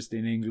 They're just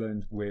in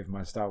England with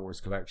my Star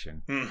Wars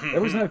collection. There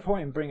was no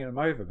point in bringing them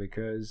over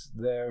because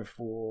they're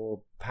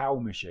for PAL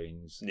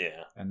machines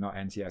and not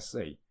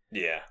NTSC.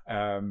 Yeah.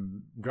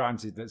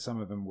 Granted that some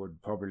of them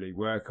would probably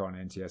work on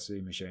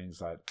NTSC machines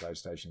like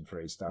PlayStation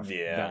 3 stuff.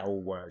 Yeah. That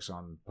all works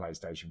on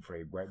PlayStation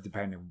 3,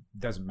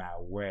 doesn't matter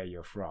where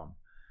you're from.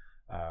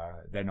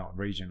 They're not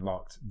region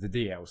locked. The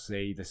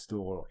DLC, the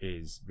store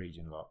is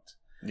region locked.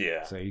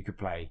 Yeah. So you could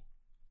play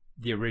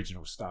the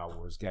original Star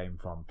Wars game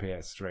from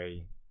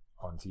PS3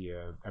 onto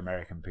your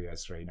American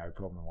PS3, no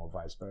problem, or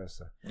vice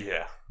versa.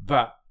 Yeah.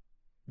 But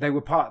they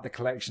were part of the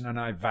collection and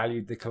I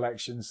valued the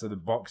collection, so the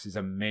boxes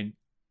are mint.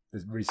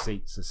 The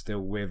receipts are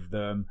still with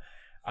them.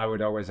 I would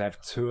always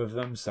have two of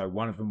them, so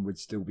one of them would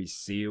still be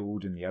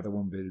sealed and the other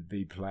one would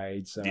be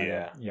played. So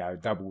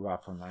double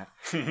up on that.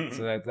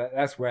 So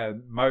that's where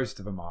most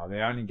of them are.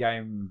 The only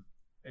game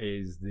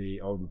is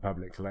the Old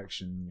Republic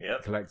collection,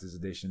 collector's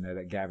edition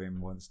that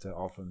Gavin wants to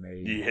offer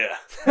me. Yeah.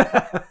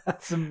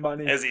 Some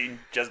money. Is he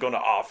just going to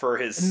offer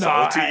his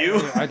soul to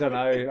you? I don't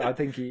know. I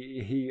think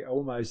he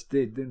almost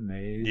did, didn't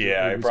he?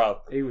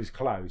 He was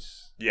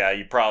close. Yeah,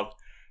 he probably...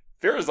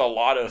 There's a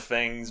lot of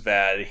things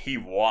that he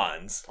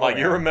wants. Like,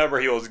 you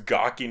remember he was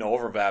gawking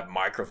over that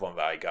microphone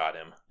that I got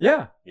him.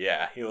 Yeah.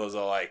 Yeah, he was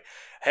like,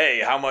 hey,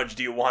 how much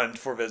do you want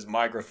for this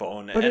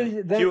microphone? But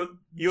and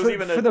he was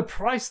even... For the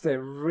price, they're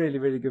really,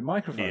 really good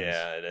microphones.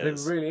 Yeah, it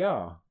is. They really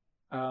are.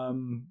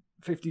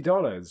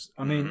 $50.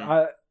 I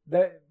mean,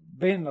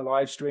 being the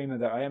live streamer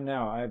that I am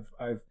now,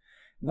 I've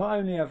not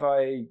only have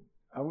I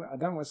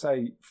don't want to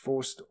say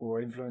forced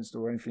or influenced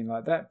or anything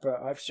like that,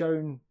 but I've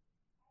shown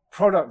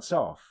products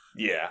off.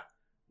 Yeah.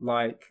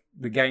 Like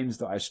the games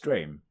that I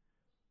stream,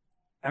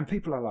 and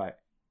people are like,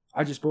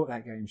 "I just bought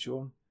that game,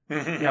 Sean."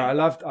 Yeah,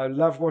 I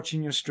love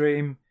watching your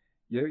stream.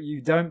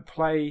 You don't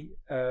play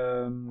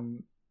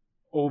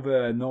all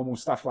the normal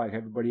stuff like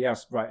everybody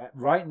else.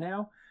 Right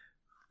now,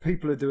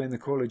 people are doing the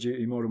Call of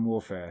Duty Modern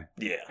Warfare.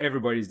 Yeah,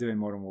 everybody's doing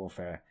Modern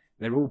Warfare.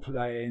 They're all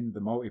playing the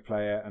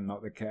multiplayer and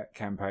not the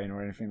campaign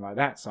or anything like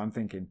that. So I'm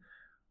thinking,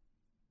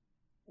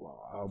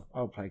 well,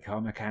 I'll play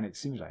Car Mechanic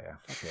Simulator.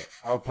 Fuck it.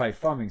 I'll play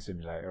Farming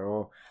Simulator.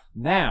 Or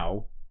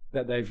now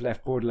that they've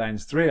left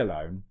Borderlands 3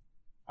 alone,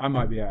 I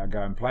might be able to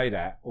go and play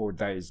that, or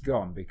Days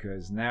Gone,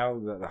 because now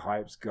that the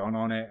hype's gone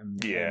on it,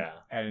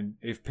 and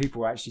if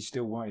people actually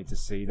still wanted to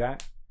see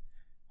that,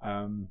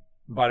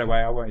 by the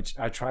way,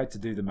 I tried to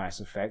do the Mass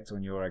Effect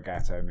on your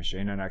Elgato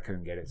machine, and I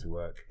couldn't get it to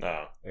work.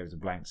 No, it was a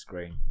blank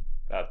screen.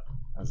 I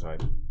was like,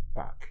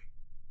 fuck.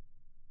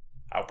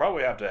 I'll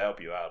probably have to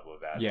help you out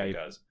with that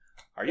because.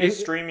 Are you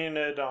streaming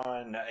it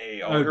on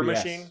a older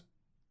machine?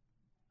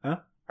 Huh?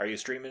 Are you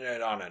streaming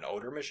it on an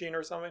older machine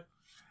or something?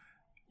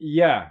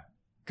 Yeah,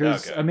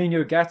 because I mean,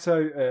 your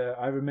Elgato.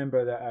 I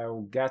remember that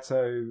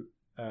Elgato,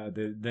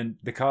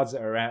 the cards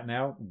that are out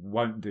now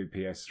won't do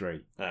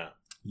PS3.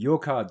 Your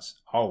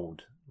card's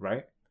old,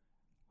 right?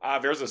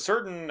 There's a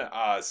certain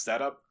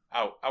setup.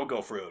 I'll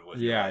go through it with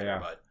you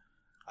later, but.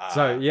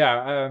 So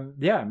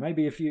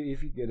maybe if you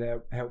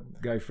could help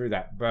go through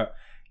that, but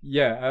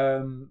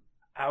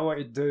I want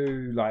to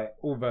do like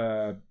all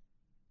the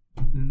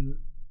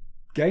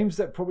games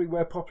that probably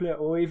were popular,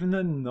 or even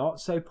the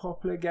not so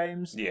popular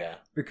games. Yeah.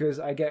 Because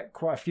I get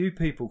quite a few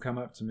people come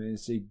up to me and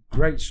say,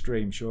 "Great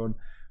stream, Sean.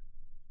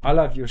 I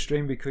love your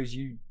stream because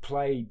you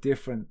play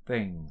different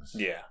things."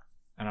 Yeah.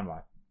 And I'm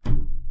like,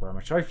 well, I'm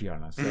a trophy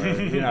hunter, so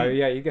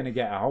you're going to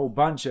get a whole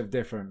bunch of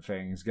different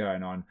things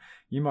going on.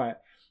 You might.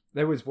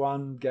 There was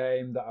one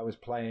game that I was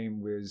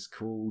playing was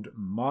called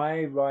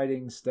My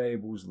Riding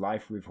Stables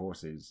Life with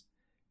Horses.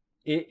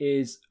 It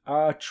is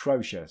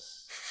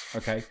atrocious.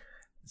 Okay.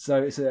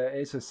 So it's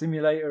a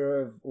simulator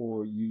of,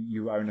 or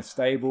you own a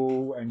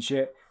stable and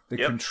shit. The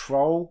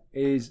control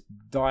is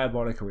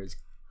diabolical.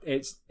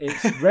 It's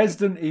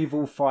Resident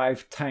Evil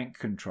 5 tank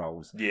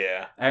controls.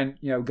 Yeah. And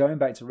going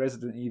back to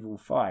Resident Evil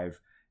 5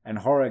 and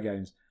horror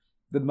games,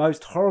 the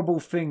most horrible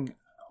thing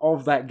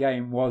of that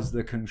game was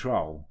the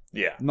control.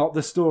 Yeah. Not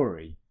the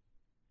story.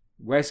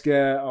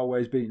 Wesker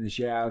always beating the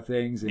shit out of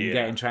things and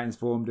getting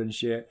transformed and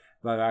shit.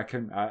 But I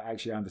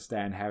actually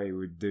understand how he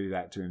would do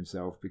that to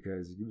himself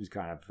because he was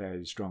kind of a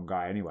fairly strong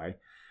guy anyway.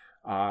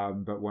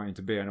 But wanting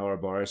to be an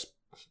Ouroboros,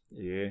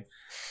 yeah.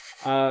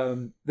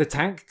 The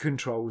tank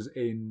controls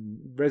in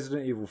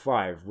Resident Evil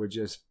 5 were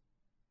just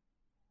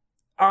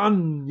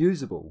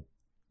unusable.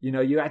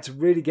 You had to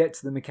really get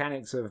to the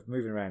mechanics of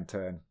moving around,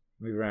 turn.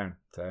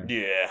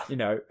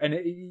 Yeah. And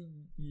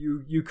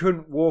you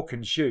couldn't walk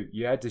and shoot.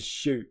 You had to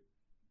shoot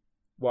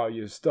while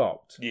you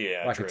stopped.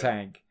 Yeah, like a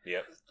tank.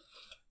 Yep.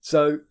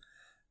 So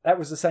that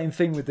was the same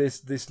thing with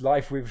this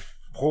life with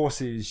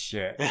horses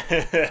shit.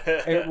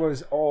 It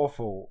was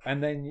awful.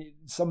 And then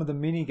some of the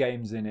mini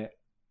games in it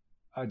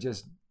are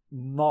just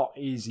not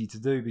easy to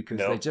do because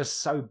they're just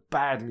so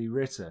badly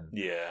written.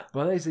 Yeah.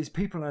 But there's these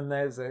people in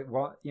there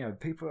that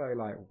people are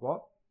like,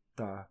 what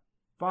the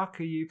fuck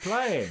are you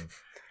playing?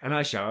 And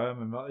I show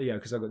them,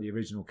 because I've got the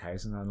original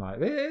case, and I'm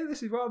like,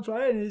 this is what I'm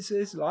playing.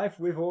 It's Life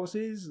with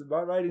Horses,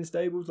 My Riding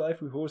Stables,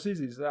 Life with Horses.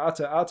 It's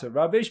utter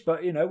rubbish,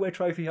 but we're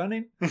trophy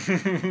hunting.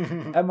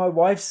 And my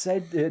wife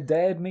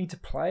dared me to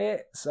play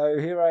it, so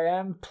here I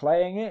am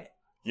playing it.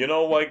 You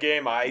know what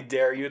game I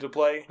dare you to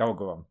play? Oh,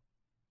 go on.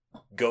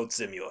 Goat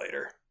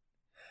Simulator.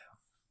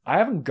 I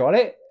haven't got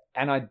it,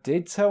 and I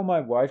did tell my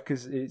wife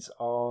because it's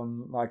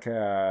on like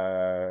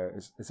a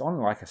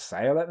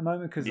sale at the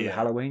moment because of the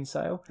Halloween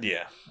sale.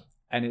 Yeah.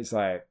 And it's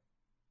like,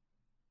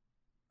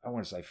 I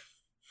want to say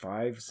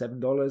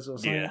 $5-7 or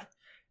something. Yeah.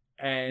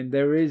 And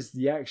there is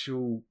the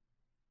actual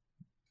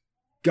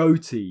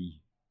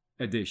Goatee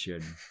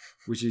edition,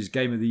 which is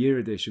Game of the Year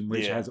edition,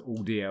 which has all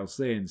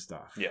DLC and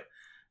stuff. Yeah.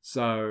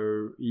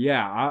 So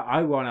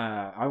I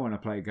wanna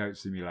play Goat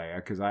Simulator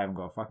because I haven't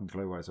got a fucking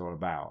clue what it's all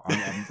about.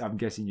 I'm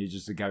guessing you're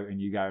just a goat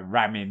and you go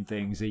ramming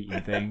things,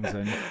 eating things,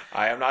 and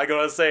I am not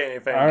gonna say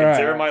anything. All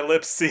Consider right. my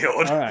lips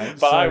sealed. All right,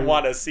 but so, I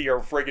want to see your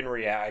friggin'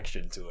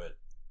 reaction to it.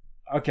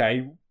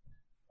 Okay.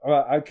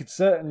 Well, I could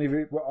certainly.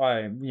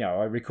 I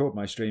record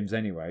my streams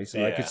anyway,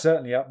 so I could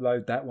certainly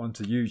upload that one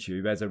to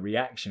YouTube as a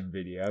reaction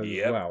video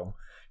as well,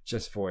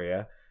 just for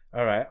you.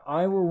 All right,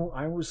 I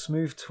will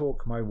smooth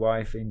talk my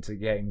wife into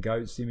getting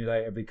Goat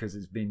Simulator because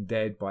it's been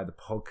dead by the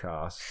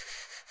podcast,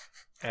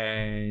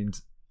 and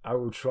I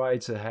will try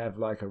to have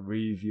like a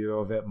review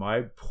of it,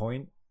 my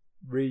point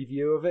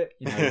review of it,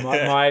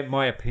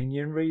 my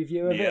opinion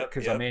review of it,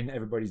 because I mean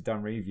everybody's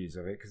done reviews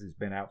of it because it's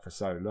been out for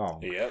so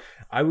long. Yep.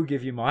 I will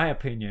give you my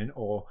opinion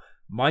or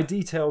my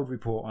detailed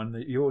report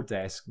on your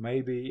desk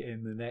maybe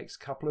in the next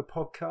couple of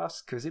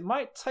podcasts because it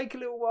might take a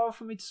little while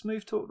for me to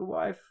smooth talk the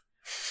wife.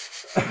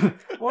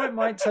 Or it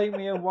might take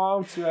me a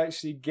while to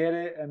actually get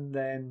it and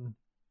then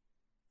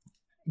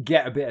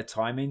get a bit of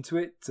time into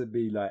it to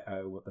be like,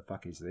 oh, what the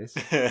fuck is this?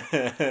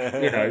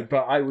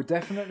 But I would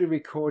definitely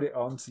record it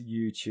onto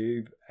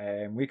YouTube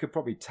and we could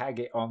probably tag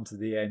it onto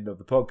the end of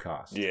the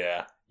podcast.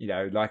 Yeah.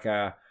 Like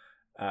a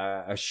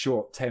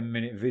short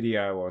 10-minute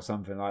video or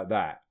something like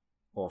that.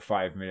 Or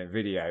 5-minute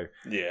video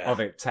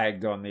of it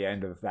tagged on the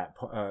end of that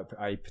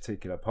a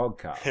particular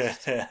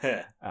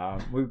podcast.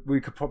 We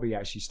could probably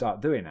actually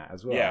start doing that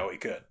as well. Yeah, we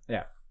could.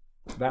 Yeah,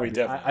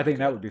 I think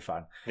that would be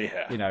fun.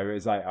 Yeah,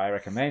 it's like I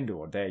recommend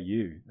or dare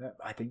you.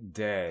 I think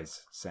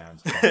dares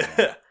sounds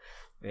fun.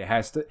 It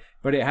has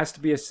to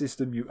be a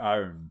system you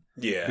own.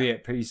 Yeah, be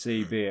it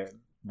PC, be it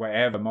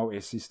whatever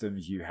multi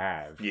systems you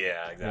have.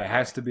 Yeah, exactly. It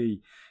has to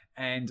be,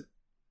 and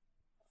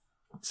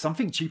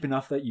something cheap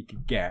enough that you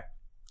could get.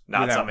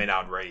 Not something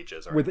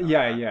outrageous. Or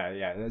yeah.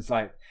 It's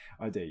like,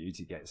 I dare you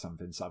to get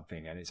something,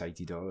 and it's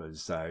 $80.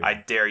 So I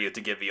dare you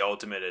to get the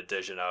Ultimate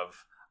Edition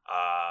of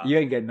you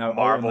ain't getting no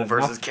Marvel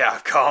versus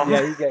Capcom.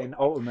 Yeah, you're getting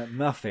Ultimate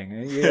nothing.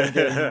 You ain't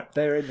getting,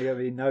 there ain't gonna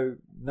be no.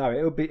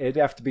 It'd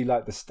have to be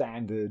like the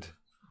standard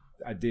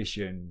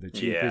edition, the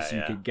cheapest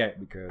you could get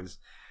because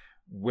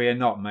we're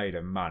not made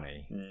of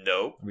money.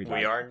 Nope, we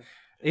aren't.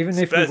 Even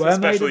if we were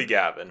especially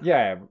Gavin.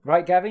 Yeah,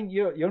 right, Gavin?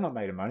 You're not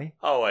made of money.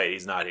 Oh, wait,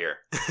 he's not here.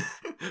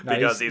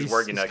 Because he's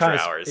working extra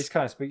hours. He's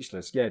kind of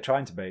speechless. Yeah,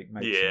 trying to make some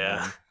money.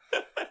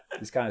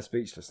 He's kind of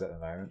speechless at the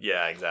moment.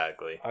 Yeah,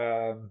 exactly.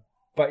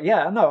 But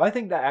yeah, no, I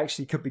think that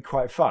actually could be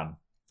quite fun.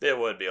 It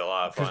would be a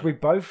lot of fun.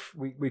 Because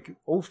we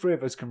all three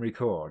of us can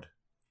record.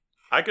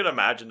 I could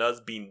imagine us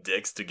being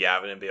dicks to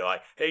Gavin and be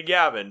like, hey,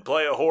 Gavin,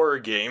 play a horror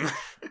game.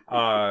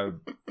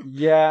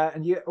 Yeah,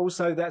 and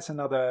also that's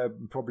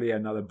probably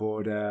another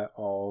border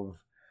of,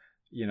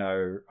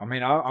 I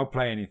mean, I'll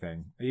play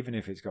anything, even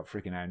if it's got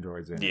freaking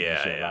androids in it and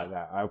shit like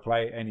that. I'll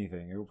play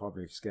anything. It'll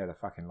probably scare the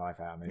fucking life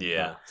out of me.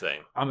 Yeah,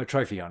 same. I'm a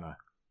trophy hunter.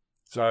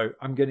 So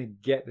I'm going to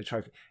get the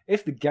trophy.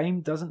 If the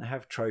game doesn't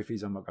have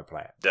trophies, I'm not going to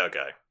play it.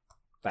 Okay.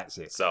 That's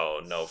it.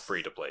 So no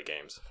free-to-play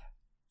games.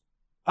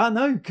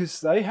 No, because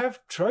they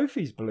have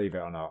trophies, believe it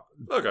or not.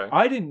 Okay.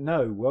 I didn't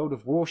know World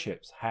of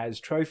Warships has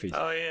trophies.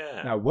 Oh,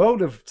 yeah. Now,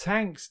 World of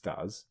Tanks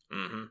does.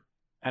 Mm-hmm.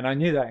 And I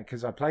knew that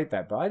because I played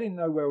that, but I didn't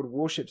know World of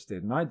Warships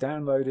did. And I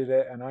downloaded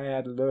it and I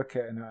had a look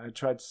at it and I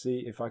tried to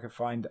see if I could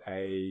find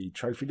a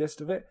trophy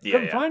list of it.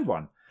 Couldn't find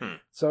one.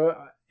 So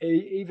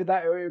either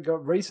that or it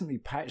got recently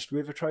patched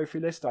with a trophy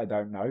list. I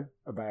don't know.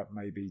 About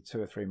maybe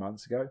 2 or 3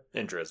 months ago.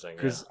 Interesting.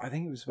 Because I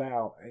think it was it's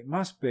going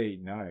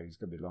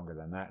to be longer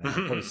than that now.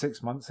 Probably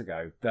 6 months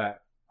ago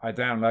that I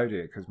downloaded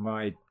it because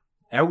my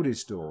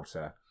eldest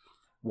daughter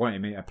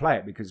wanted me to play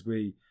it because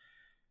we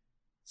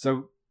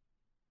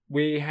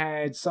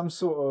had some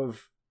sort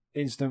of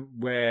incident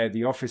where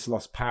the office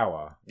lost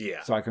power.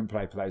 Yeah. So I couldn't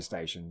play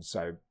PlayStation.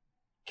 So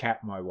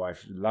Kat, my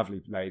wife,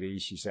 lovely lady,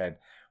 she said,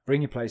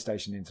 bring your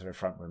PlayStation into the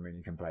front room and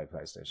you can play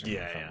PlayStation in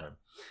the front room.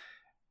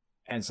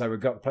 And so we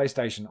got the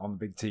PlayStation on the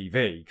big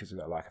TV because we've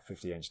got like a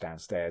 50-inch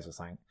downstairs or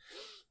something.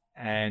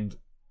 And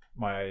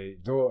my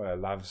daughter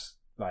loves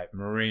like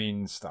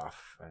marine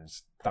stuff and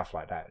stuff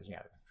like that,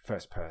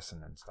 first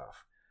person and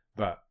stuff.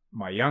 But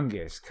my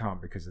youngest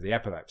can't because of the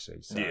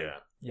epilepsy. So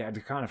you had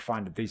to kind of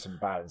find a decent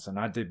balance. And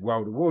I did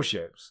World of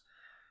Warships.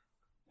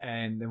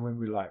 And then when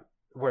we were like,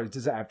 well,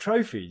 does it have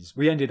trophies?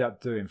 We ended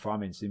up doing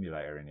Farming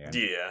Simulator in the end.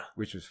 Yeah.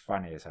 Which was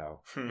funny as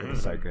hell. It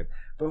was so good.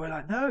 But we're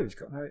like, no, it's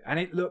got no... And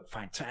it looked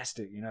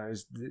fantastic, it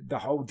was the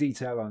whole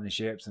detail on the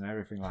ships and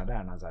everything like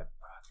that. And I was like,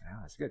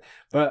 that's good.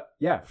 But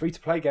yeah,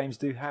 free-to-play games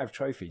do have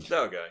trophies.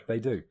 Okay. They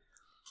do.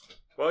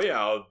 Well, yeah,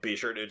 I'll be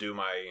sure to do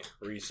my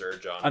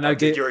research on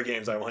particular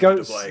games I want you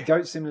to play.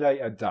 Goat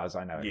Simulator does,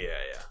 I know.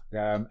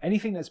 Yeah.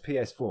 Anything that's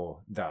PS4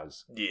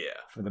 does. Yeah.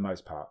 For the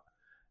most part.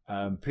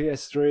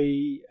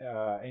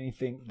 PS3,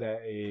 anything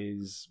that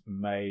is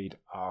made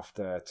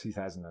after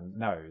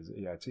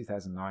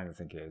 2009, I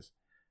think it is.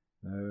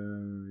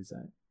 No, is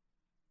that?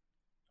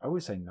 I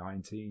would say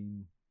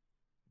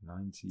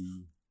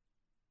 1990.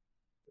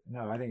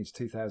 No, I think it's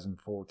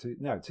 2004.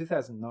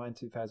 2009,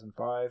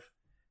 2005.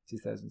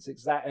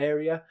 2006, that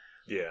area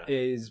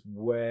is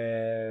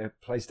where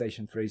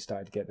PlayStation 3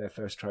 started to get their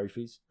first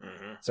trophies.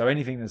 Mm-hmm. So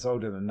anything that's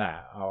older than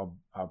that,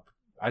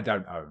 I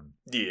don't own.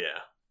 Yeah,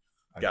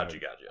 gotcha.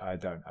 I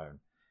don't own.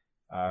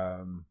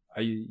 I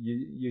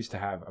used to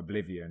have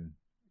Oblivion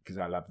because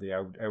I love the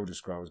Elder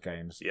Scrolls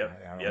games.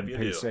 On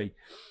PC. Do.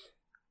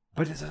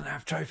 But it doesn't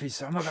have trophies,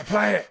 so I'm not going to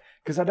play it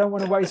because I don't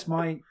want to waste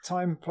my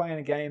time playing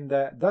a game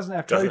that doesn't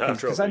have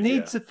trophies because I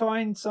need to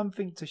find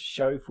something to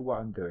show for what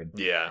I'm doing.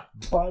 Yeah.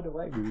 By the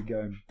way, we were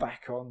going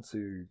back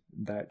onto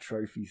that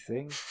trophy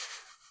thing.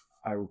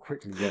 I will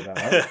quickly get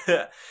that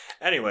up.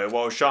 Anyway,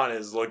 while Sean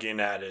is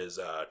looking at his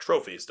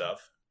trophy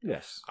stuff.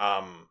 Yes.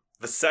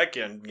 The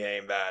second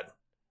game that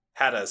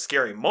had a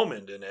scary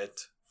moment in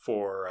it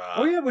for...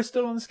 we're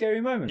still on the scary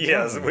moments.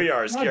 Yes, we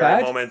are.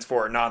 Scary moments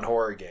for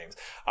non-horror games.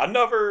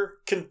 Another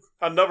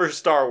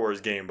Star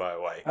Wars game, by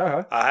the way.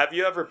 Uh-huh. Have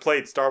you ever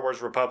played Star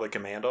Wars Republic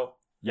Commando?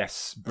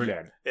 Yes,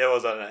 brilliant. It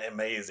was an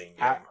amazing game.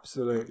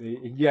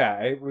 Absolutely.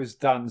 Yeah, it was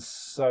done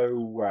so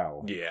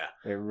well. Yeah.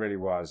 It really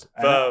was.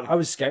 I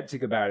was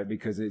skeptic about it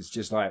because it's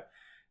just like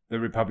the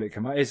Republic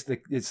Commando. It's the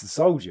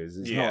soldiers.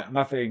 It's not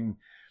nothing...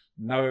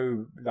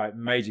 No, like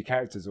major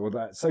characters or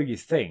that. So you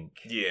think.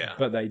 Yeah.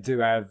 But they do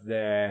have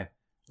their...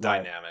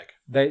 dynamic.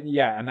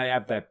 And they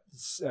have their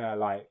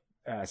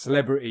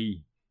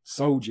celebrity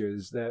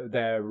soldiers.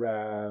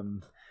 They're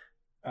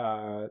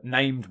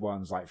named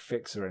ones like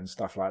Fixer and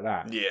stuff like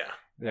that. Yeah.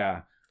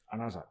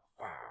 And I was like,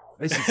 wow,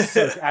 this is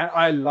so.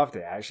 I loved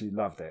it. I actually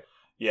loved it.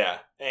 Yeah,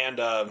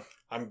 and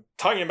I'm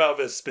talking about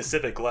this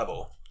specific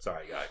level.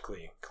 Sorry, I gotta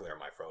clear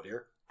my throat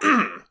here.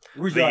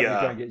 Would you like to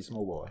go and get your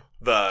small water?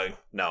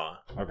 No.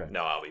 Okay.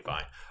 No, I'll be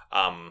fine.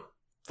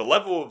 The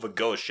level of a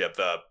ghost ship,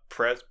 the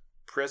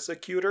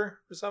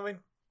Persecutor or something?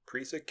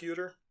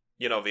 Persecutor?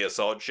 The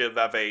assault ship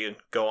that they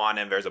go on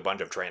and there's a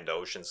bunch of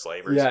Trandoshan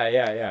slavers.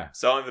 Yeah.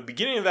 So in the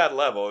beginning of that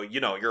level,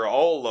 you're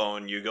all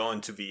alone. You go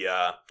into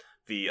the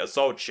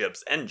assault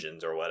ship's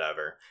engines or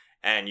whatever,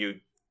 and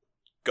you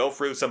go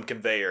through some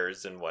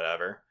conveyors and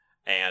whatever,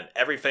 and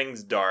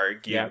everything's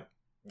dark.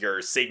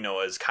 Your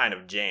signal is kind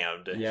of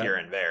jammed here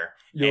and there.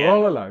 You're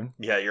all alone.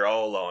 Yeah, you're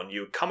all alone.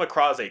 You come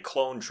across a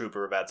clone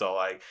trooper that's all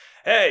like,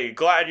 hey,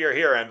 glad you're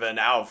here. And then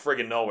out of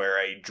friggin' nowhere,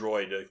 a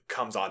droid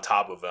comes on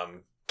top of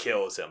him,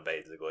 kills him,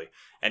 basically.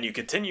 And you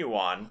continue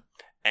on,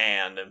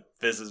 and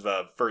this is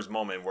the first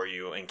moment where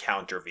you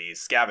encounter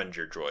these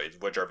scavenger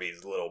droids, which are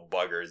these little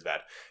buggers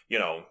that,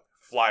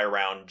 fly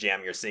around,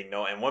 jam your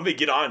signal, and when they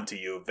get onto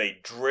you, they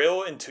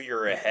drill into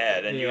your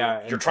head, and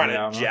you're trying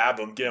to jab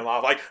them, get them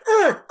off, like,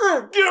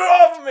 get it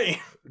off of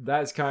me!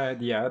 That's kind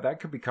of,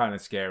 that could be kind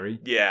of scary.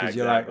 Yeah, because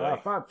you're like, oh,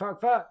 fuck.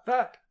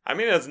 I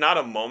mean, it's not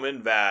a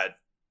moment that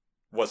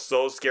was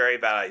so scary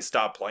that I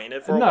stopped playing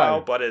it for a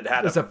while, but it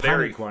had a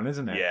panic one,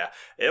 isn't it? Yeah,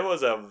 it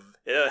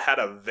had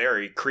a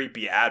very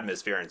creepy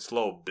atmosphere and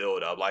slow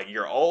build up. Like,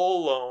 you're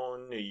all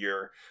alone,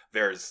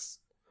 there's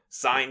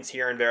signs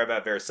here and there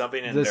that there's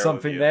something in there. There's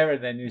something there,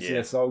 and then you see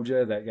a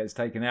soldier that gets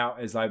taken out.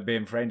 It's like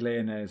being friendly,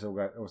 and then it's all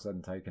of a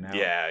sudden taken out.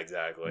 Yeah,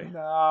 exactly.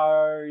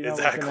 No, you know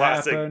it's what's that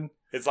classic. Happen?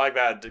 It's like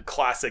that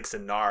classic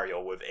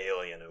scenario with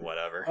Alien and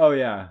whatever. Oh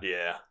yeah,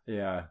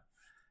 yeah.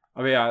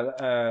 I mean,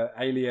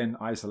 Alien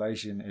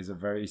Isolation is a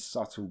very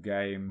subtle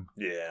game.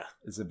 Yeah,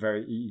 it's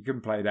you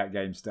can play that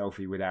game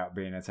stealthy without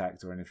being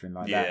attacked or anything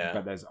like that.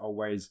 But there's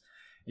always,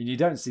 and you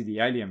don't see the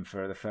alien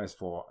for the first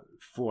four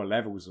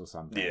levels or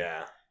something.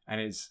 Yeah, and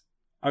it's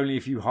only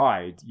if you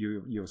hide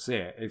you'll see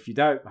it. If you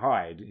don't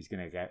hide, he's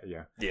gonna get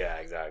you. Yeah,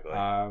 exactly.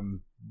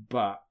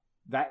 But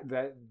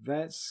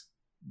that's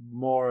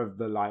more of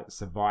the like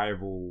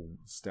survival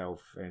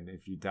stealth, and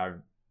if you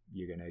don't,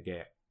 you're gonna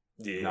get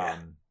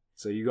done.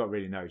 So you got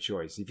really no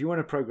choice. If you want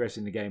to progress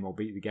in the game or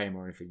beat the game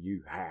or anything,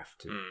 you have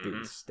to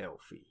be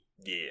stealthy.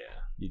 Yeah,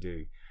 you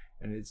do.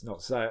 And it's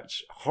not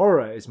such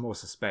horror; it's more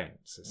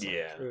suspense. It's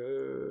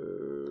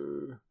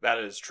that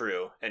is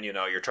true. And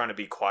you're trying to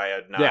be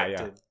quiet, not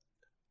to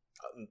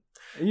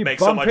you make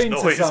so much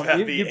noise.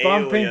 You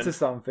bump into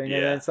something,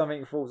 and then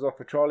something falls off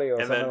a trolley or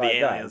something like that. And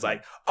then the alien's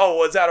like, "Oh,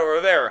 what's that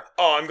over there?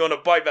 Oh, I'm going to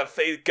bite that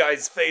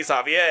guy's face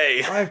off!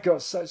 Yay!" I've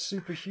got such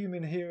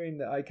superhuman hearing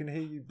that I can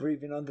hear you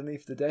breathing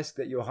underneath the desk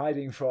that you're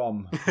hiding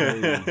from.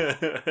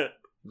 It's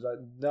like,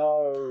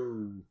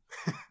 no.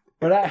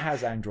 But that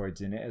has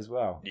androids in it as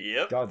well.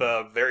 Yep,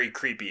 the very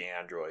creepy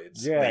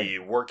androids. Yeah. The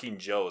Working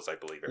Joes, I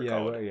believe they're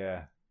called. Well,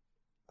 yeah.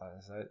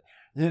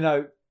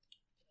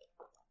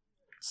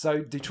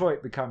 So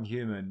Detroit Become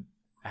Human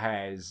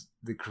has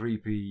the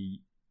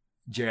creepy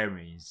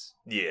Jerrys.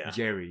 Yeah.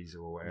 Jerrys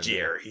or whatever.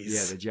 Jerrys.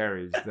 Yeah, the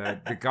Jerrys.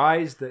 the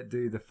guys that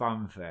do the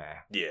fun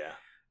fair. Yeah.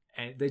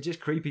 And they're just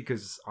creepy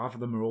because half of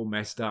them are all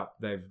messed up.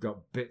 They've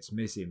got bits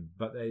missing,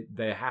 but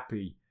they're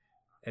happy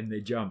and they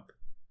jump.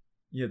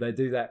 They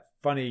do that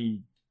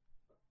funny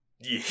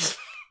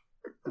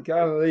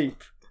kind of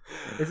leap.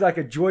 It's like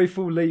a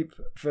joyful leap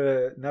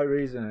for no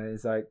reason.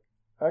 It's like,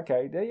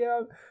 okay,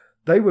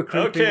 they were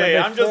creepy. Okay,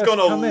 I'm just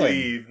gonna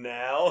leave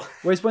now.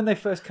 Whereas when they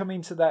first come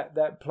into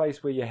that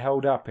place where you're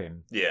held up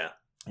in,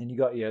 and you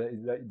got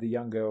the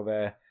young girl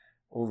there,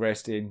 all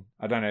resting.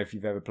 I don't know if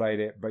you've ever played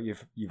it, but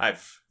you've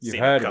seen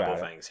heard a couple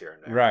about things here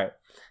and there, right?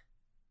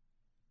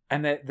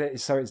 And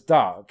so it's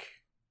dark,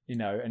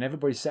 and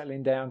everybody's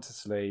settling down to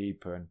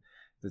sleep, and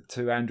the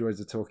two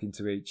androids are talking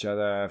to each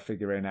other,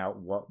 figuring out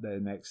what their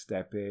next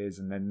step is,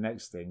 and then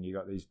next thing you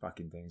got these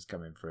fucking things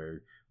coming through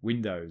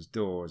windows,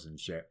 doors, and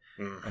shit,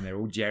 and they're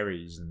all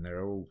Jerrys, and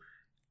they're all.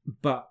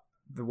 But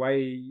the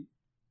way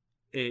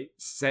it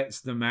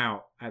sets them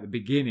out at the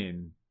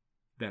beginning,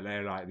 that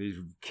they're like these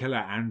killer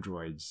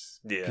androids,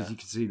 because you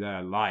can see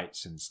their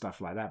lights and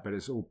stuff like that, but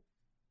it's all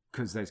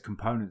because there's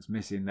components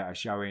missing that are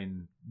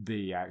showing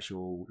the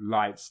actual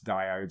lights,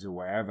 diodes, or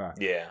whatever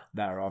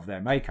that are of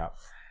their makeup.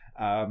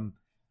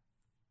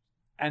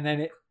 And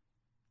then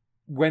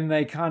when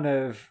they kind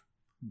of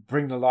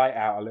bring the light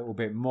out a little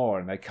bit more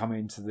and they come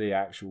into the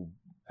actual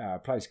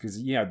place,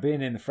 because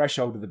being in the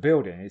threshold of the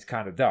building, it's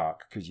kind of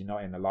dark because you're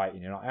not in the light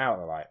and you're not out of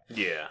the light.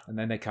 And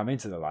then they come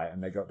into the light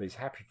and they got these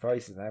happy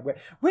faces there.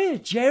 We're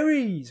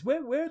Jerrys.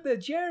 We're the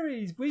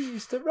Jerrys. We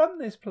used to run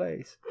this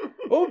place.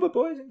 All the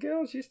boys and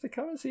girls used to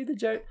come and see the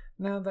Jerrys.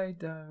 Now they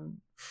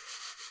don't.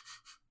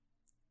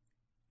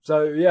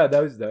 So yeah,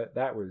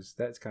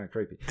 that's kind of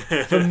creepy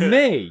for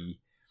me.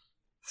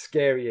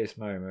 Scariest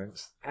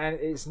moments, and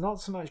it's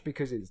not so much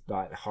because it's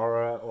like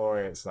horror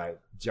or it's like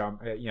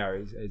jump,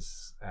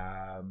 it's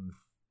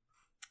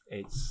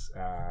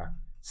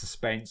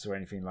suspense or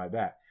anything like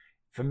that.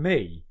 For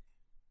me,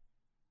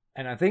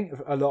 and I think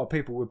a lot of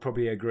people would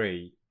probably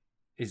agree,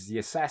 is the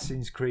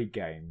Assassin's Creed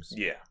games.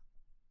 Yeah.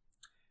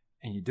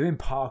 And you're doing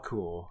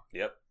parkour.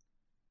 Yep.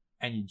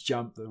 And you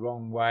jump the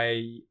wrong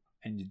way,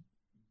 and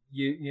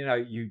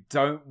you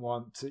don't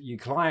want to. You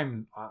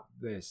climb up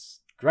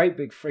this great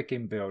big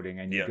freaking building,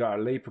 and you've got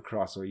to leap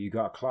across, or you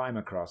got to climb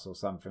across, or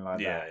something like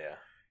that.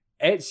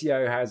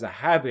 Ezio has a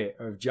habit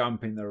of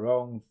jumping the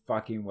wrong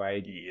fucking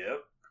way.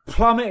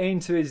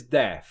 Plummeting to his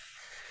death.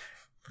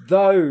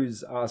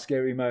 Those are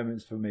scary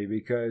moments for me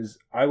because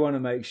I want to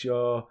make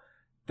sure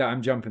that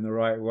I'm jumping the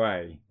right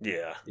way.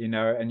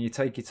 And you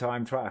take your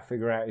time, try to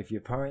figure out if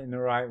you're pointing the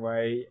right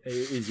way.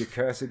 Is your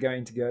cursor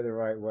going to go the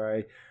right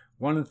way?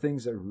 One of the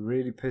things that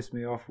really pissed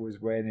me off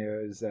was when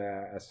it was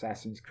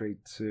Assassin's Creed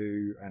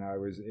 2, and I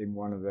was in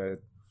one of the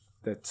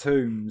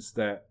tombs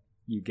that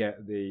you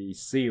get the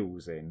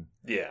seals in.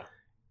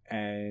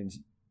 And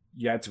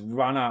you had to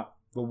run up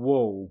the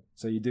wall.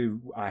 So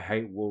I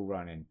hate wall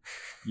running.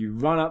 You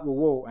run up the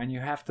wall and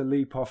you have to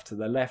leap off to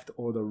the left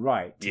or the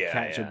right to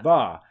catch a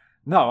bar.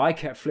 No, I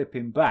kept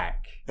flipping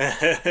back.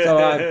 So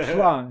I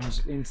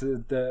plunged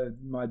into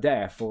my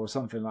death or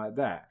something like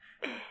that.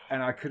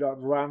 And I could not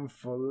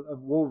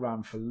wall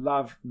run for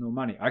love nor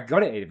money. I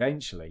got it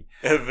eventually.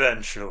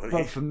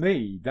 But for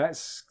me,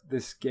 that's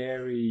the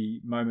scary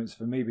moments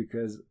for me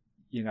because,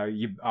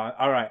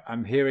 all right,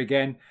 I'm here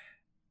again.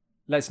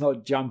 Let's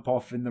not jump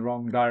off in the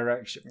wrong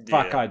direction.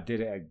 Fuck, I did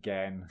it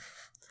again.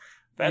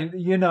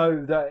 You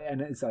know that,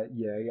 and it's like,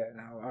 yeah,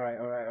 no, all right.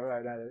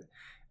 No.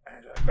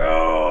 And like,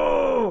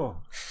 oh!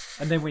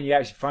 And then when you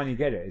actually finally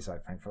get it, it's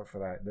like, thank God for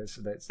that. Let's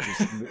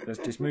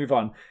just move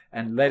on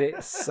and let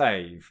it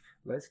save.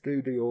 Let's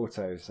do the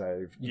auto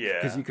save.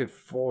 Because you could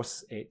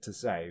force it to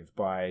save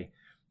by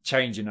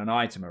changing an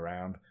item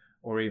around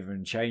or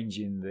even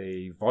changing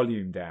the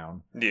volume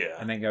down. Yeah.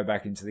 And then go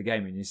back into the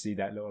game and you see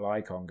that little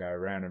icon go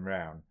round and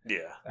round.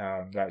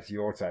 Yeah. That's the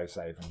auto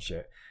save and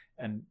shit.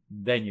 And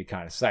then you're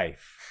kind of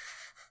safe.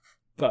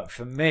 But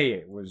for me,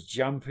 it was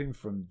jumping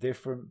from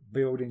different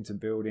building to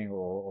building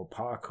or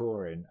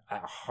parkouring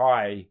at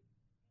high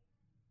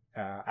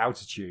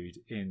altitude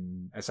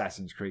in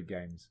Assassin's Creed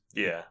games.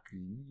 Yeah.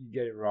 You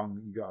get it wrong,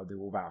 you got to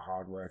do all that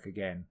hard work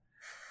again.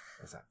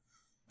 It's like,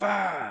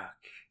 fuck!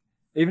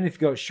 Even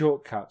if you got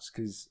shortcuts,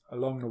 because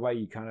along the way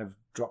you kind of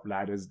drop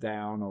ladders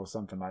down or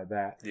something like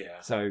that. Yeah.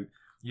 So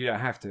you don't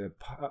have to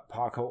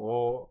parkour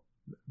or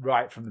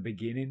right from the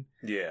beginning.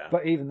 Yeah.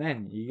 But even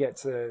then, you get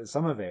to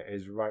some of it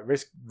is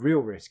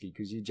real risky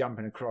because you're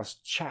jumping across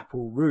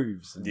chapel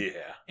roofs and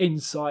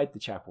inside the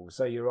chapel.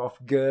 So you're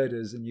off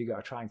girders and you got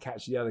to try and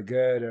catch the other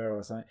girder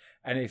or something.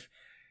 And if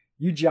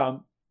you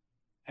jump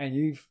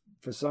and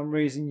for some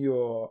reason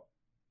your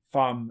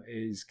thumb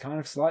is kind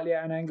of slightly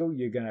at an angle,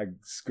 you're going to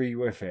screw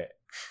with it.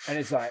 And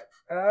it's like,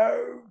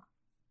 oh,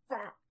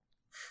 fuck.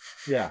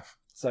 Yeah.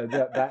 So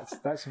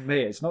that's for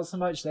me. It's not so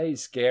much that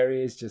it's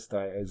scary. It's just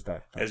that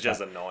it's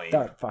just annoying.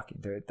 Don't fucking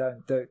do it.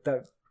 Don't.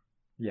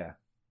 Yeah.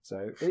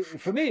 So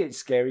for me, it's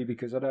scary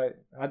because I don't.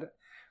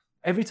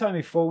 Every time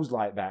he falls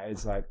like that,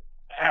 it's like,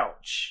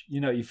 ouch.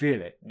 You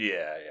feel it.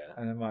 Yeah.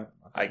 And I'm like,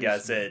 I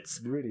guess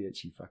it's really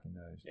itchy fucking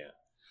nose. Yeah.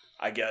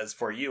 I guess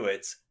for you,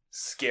 it's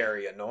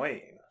scary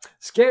annoying.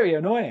 Scary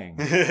annoying.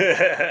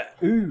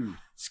 Ooh,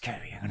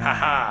 scary annoying.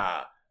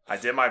 Haha. I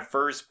did my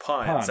first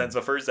pun since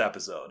the first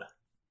episode.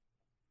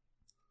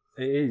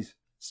 It is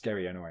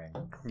scary annoying.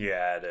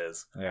 Yeah, it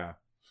is. Yeah.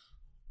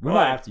 We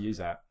might have to use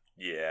that.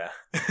 Yeah.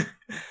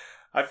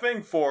 I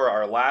think for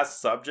our last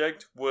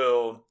subject,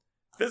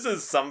 this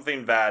is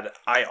something that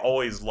I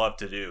always love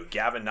to do.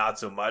 Gavin, not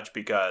so much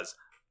because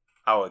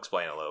I'll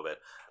explain a little bit.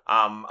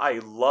 I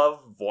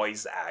love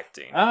voice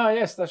acting. Ah,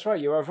 yes, that's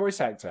right. You are a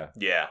voice actor.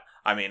 Yeah.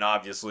 I mean,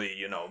 obviously,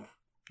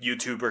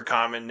 YouTuber,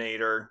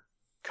 commentator.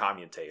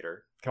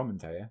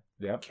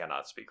 Yeah.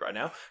 Cannot speak right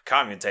now.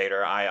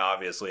 Commentator, I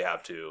obviously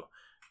have to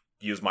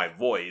use my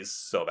voice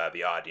so that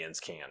the audience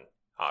can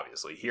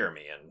obviously hear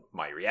me and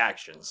my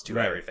reactions to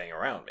everything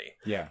around me.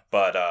 Yeah.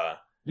 But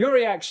your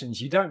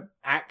reactions, you don't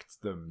act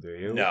them, do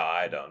you? No,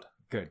 I don't.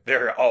 Good.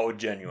 They're all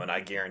genuine, I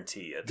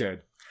guarantee it.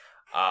 Good.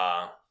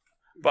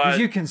 But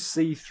you can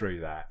see through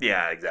that.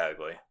 Yeah,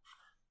 exactly.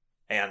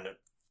 And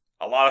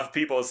a lot of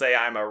people say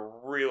I'm a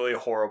really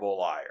horrible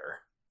liar.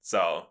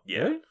 So,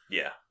 yeah. Really?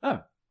 Yeah.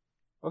 Oh.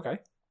 Okay.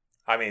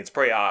 I mean, it's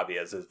pretty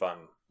obvious if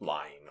I'm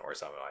lying or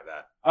something like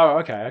that. Oh,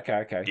 okay.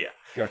 Yeah.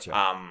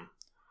 Gotcha.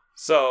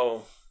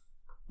 So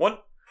one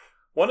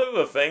of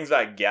the things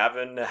that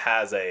Gavin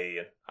has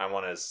I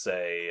want to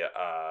say,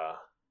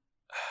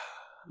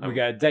 we're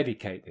going to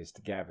dedicate this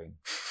to Gavin.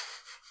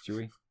 Should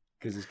we?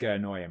 Because it's going to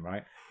annoy him,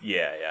 right?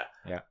 Yeah.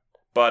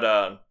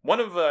 But one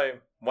of the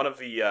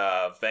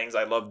things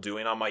I love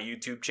doing on my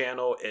YouTube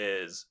channel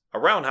is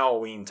around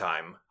Halloween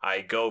time, I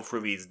go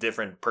through these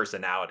different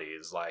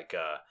personalities, like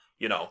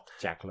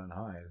Jacqueline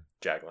Hyde,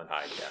 yeah.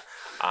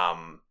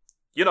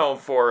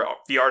 For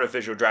the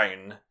artificial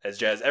dragon, it's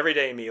just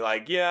everyday me,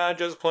 like, yeah,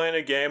 just playing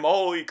a game,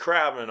 holy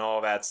crap, and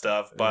all that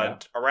stuff.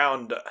 But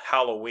around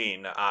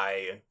Halloween,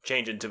 I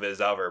change into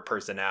this other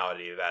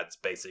personality that's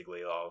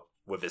basically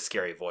with his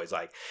scary voice,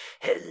 like,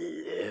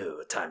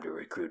 hello, time to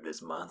recruit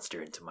this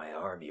monster into my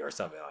army, or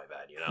something like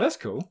that, That's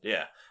cool.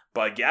 Yeah.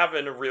 But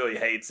Gavin really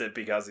hates it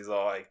because he's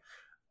all like,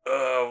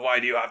 why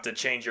do you have to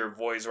change your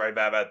voice right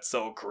back? That's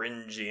so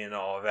cringy and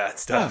all of that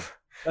stuff.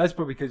 That's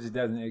probably because he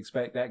doesn't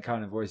expect that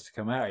kind of voice to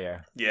come out of you.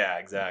 Yeah,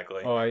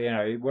 exactly. Or,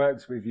 it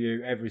works with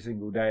you every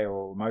single day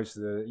or most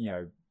of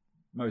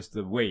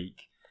the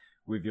week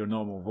with your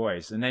normal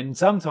voice. And then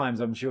sometimes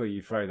I'm sure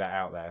you throw that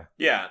out there.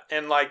 Yeah,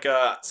 and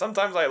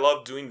sometimes I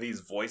love doing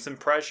these voice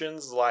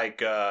impressions.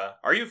 Like,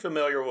 are you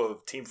familiar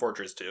with Team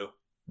Fortress 2?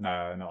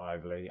 No, not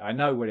overly. I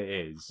know what it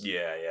is.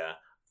 Yeah.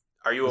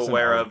 Are you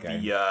aware of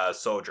the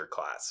soldier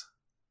class?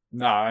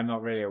 No, I'm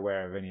not really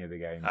aware of any of the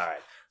games. All right.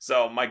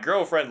 So my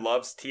girlfriend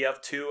loves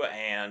TF2,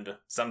 and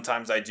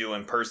sometimes I do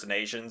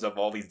impersonations of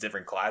all these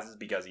different classes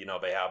because,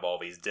 they have all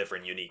these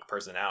different unique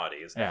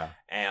personalities. Yeah.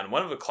 And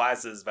one of the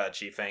classes that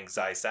she thinks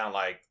I sound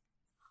like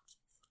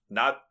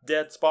not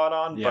dead spot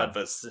on, but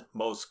the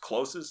most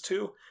closest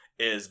to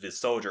is the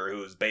soldier,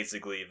 who's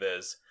basically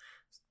this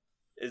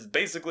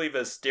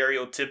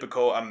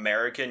stereotypical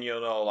American,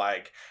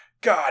 like,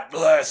 God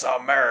bless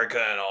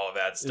America and all of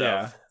that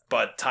stuff. Yeah.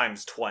 But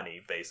times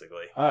 20,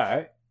 basically. All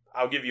right.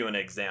 I'll give you an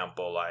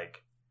example,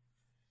 like,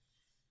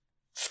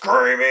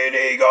 Screaming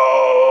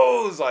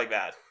Eagles! Like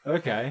that.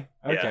 Okay.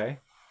 Yeah.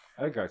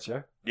 I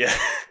gotcha. Yeah.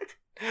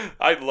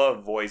 I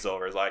love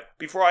voiceovers. Like,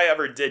 before I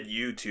ever did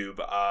YouTube,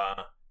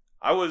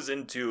 I was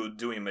into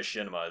doing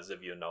machinimas,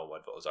 if you know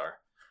what those are.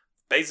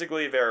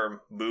 Basically,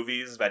 they're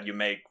movies that you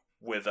make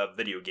with a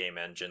video game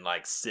engine,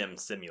 like Sim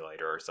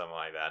Simulator or something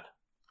like that.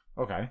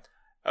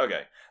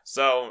 Okay.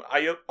 So,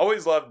 I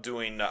always loved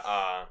doing,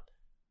 I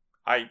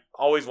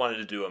always wanted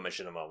to do a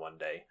machinima one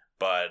day,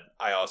 but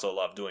I also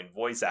loved doing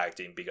voice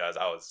acting because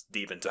I was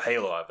deep into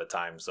Halo at the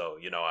time, so,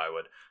 I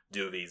would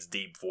do these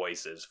deep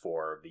voices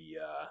for the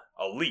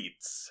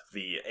elites,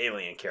 the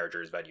alien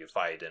characters that you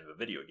fight in the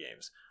video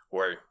games,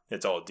 where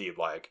it's all deep,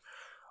 like,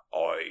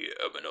 I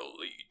am an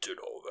elite and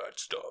all that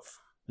stuff.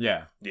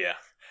 Yeah. Yeah.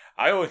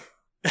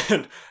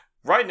 And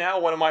right now,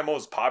 one of my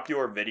most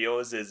popular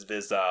videos is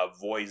this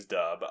voice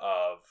dub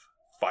of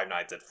Five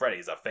Nights at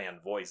Freddy's, a fan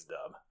voice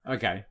dub.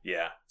 Okay.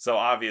 Yeah. So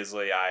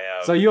obviously I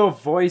have... So you're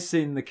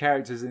voicing the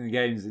characters in the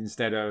games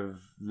instead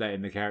of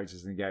letting the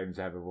characters in the games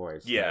have a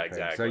voice. Yeah,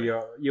 exactly. So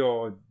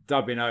you're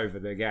dubbing over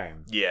the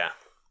game. Yeah.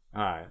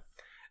 Alright.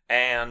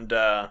 And,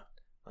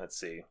 let's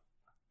see.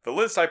 The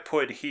list I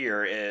put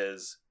here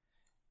is,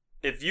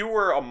 if you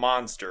were a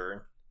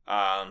monster,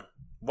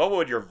 what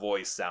would your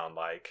voice sound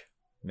like?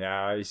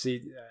 Yeah, you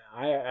see,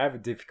 I have a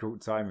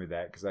difficult time with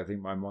that because I think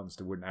my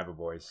monster wouldn't have a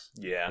voice.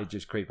 Yeah. It'd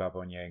just creep up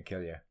on you and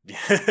kill you.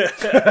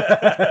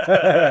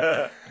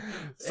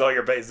 So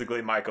you're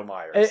basically Michael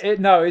Myers.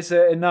 No.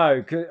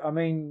 I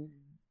mean,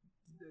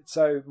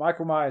 so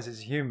Michael Myers is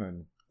a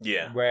human.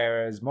 Yeah.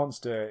 Whereas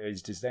monster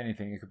is just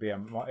anything. It could be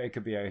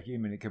a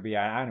human. It could be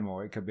an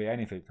animal. It could be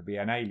anything. It could be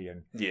an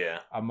alien. Yeah.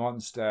 A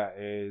monster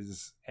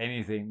is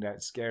anything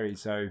that's scary.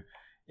 So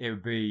it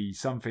would be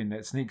something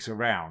that sneaks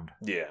around.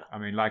 Yeah. I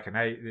mean, like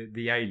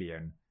the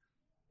alien,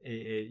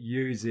 it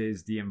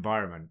uses the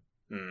environment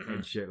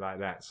and shit like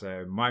that.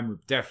 So mine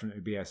would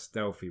definitely be a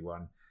stealthy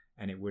one,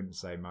 and it wouldn't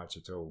say much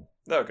at all.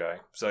 Okay,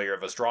 so you're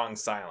of a strong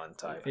silent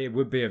type. It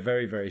would be a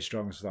very, very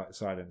strong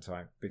silent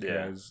type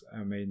because,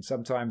 I mean,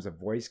 sometimes a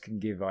voice can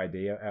give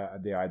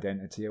the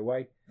identity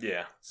away.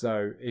 Yeah.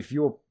 So if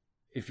you're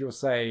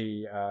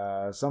say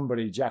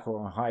somebody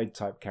Jekyll and Hyde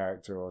type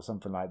character or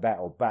something like that,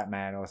 or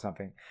Batman or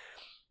something,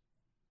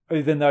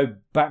 even though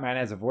Batman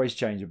has a voice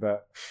changer,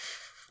 but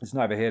it's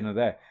neither here nor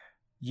there,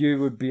 you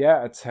would be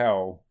able to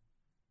tell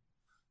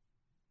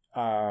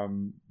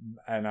an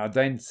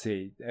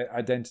identity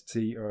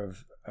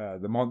of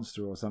the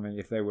monster or something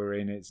if they were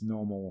in its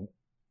normal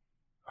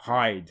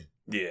Hyde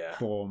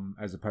form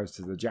as opposed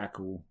to the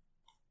Jackal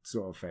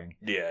sort of thing.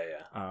 Yeah.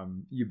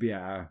 You'd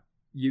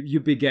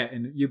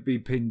be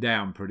pinned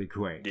down pretty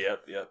quick.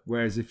 Yep.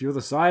 Whereas if you're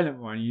the silent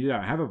one, you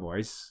don't have a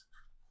voice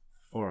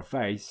or a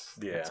face.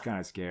 Yeah. It's kind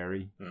of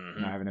scary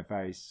not having a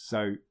face.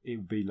 So it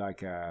would be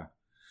like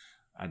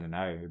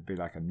it'd be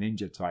like a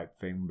ninja type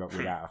thing, but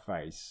without a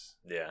face.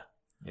 Yeah.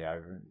 Yeah.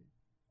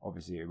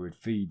 Obviously, it would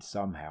feed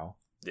somehow.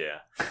 Yeah.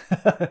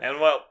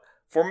 And well,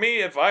 for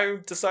me, if I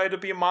decide to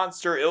be a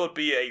monster, it would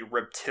be a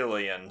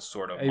reptilian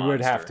sort of monster. It would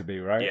have to be,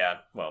 right? Yeah.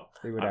 Well,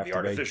 it would I'm have the to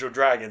artificial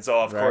dragon,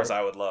 so of course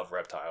I would love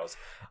reptiles.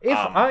 If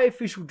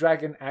artificial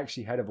dragon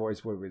actually had a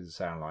voice, what would it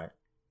sound like?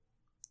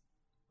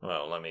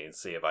 Well, let me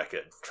see if I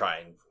could try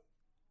and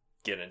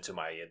get into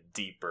my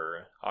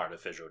deeper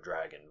artificial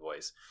dragon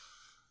voice.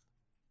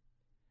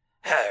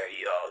 How are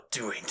you all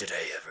doing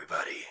today,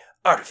 everybody?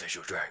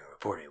 Artificial Dragon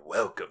reporting.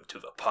 Welcome to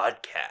the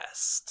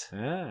podcast.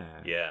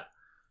 Yeah.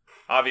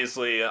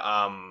 Obviously,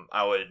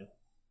 I would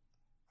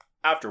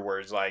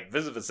afterwards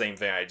this is the same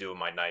thing I do with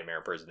my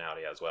nightmare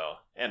personality as well.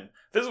 And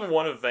this is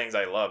one of the things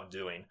I love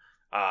doing.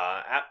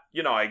 I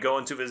go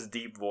into this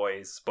deep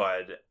voice,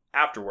 but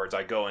afterwards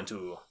I go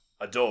into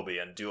Adobe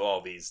and do all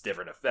these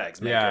different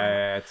effects. Make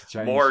them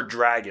more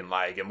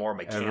dragon-like and more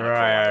mechanical.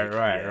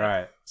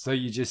 Right. So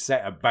you just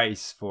set a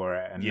base for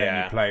it and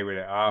then you play with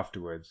it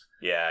afterwards.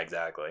 Yeah,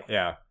 exactly.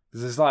 Yeah.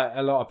 Because there's like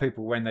a lot of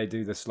people when they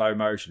do the slow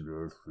motion.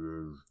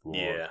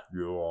 Yeah.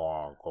 You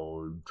are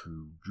going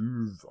to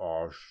give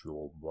us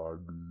your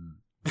money.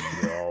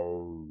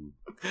 No.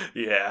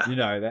 Yeah.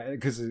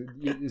 Because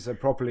it's a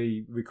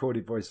properly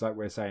recorded voice like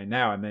we're saying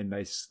now, and then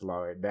they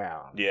slow it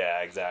down.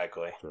 Yeah,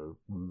 exactly. So,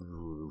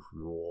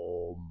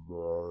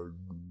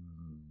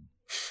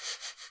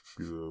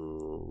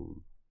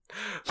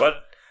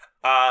 but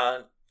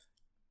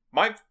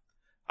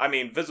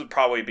this is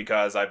probably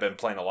because I've been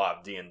playing a lot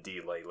of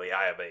D&D lately.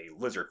 I have a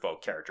lizard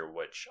folk character,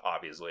 which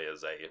obviously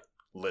is a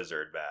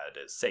lizard that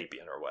is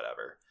sapient or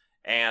whatever.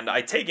 And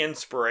I take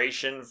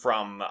inspiration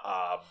from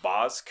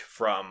Bosk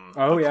from the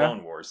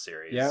Clone Wars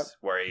series. Yep.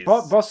 Where he's...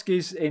 Bosk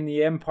is in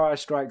the Empire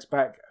Strikes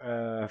Back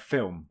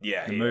film.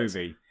 Yeah, the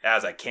movie.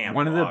 As a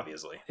cameo,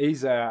 obviously.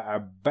 He's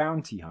a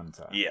bounty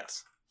hunter.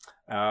 Yes.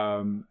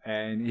 And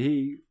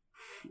he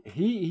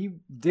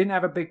didn't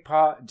have a big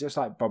part, just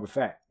like Boba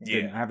Fett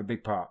didn't have a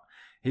big part.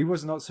 He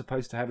was not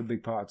supposed to have a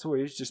big part at all.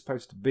 He was just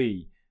supposed to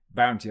be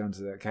bounty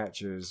hunter that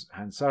catches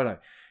Han Solo.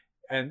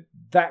 And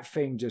that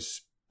thing just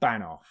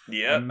span off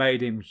and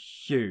made him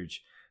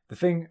huge. The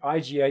thing,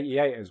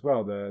 IG-88 as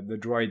well, the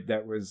droid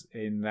that was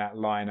in that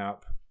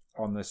lineup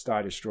on the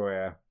Star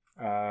Destroyer,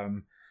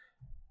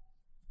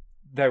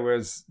 there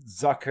was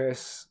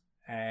Zuckuss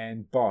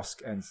and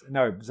Bosk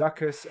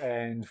Zuckuss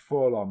and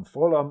Forlom.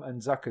 Forlom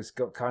and Zuckuss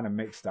got kind of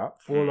mixed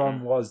up.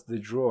 Forlom was the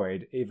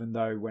droid, even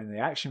though when the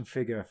action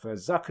figure for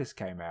Zuckuss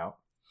came out,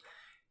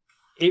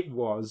 it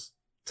was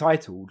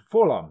titled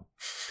Forlom.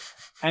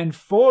 And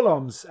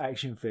Forlom's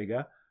action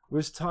figure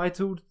was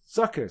titled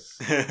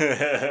Zuckuss.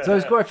 So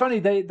it's quite funny.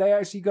 They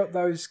actually got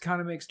those kind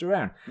of mixed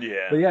around.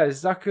 Yeah. But yeah,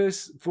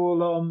 Zuckuss,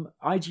 Forlom,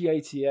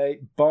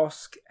 IG-88,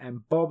 Bosk,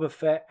 and Boba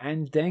Fett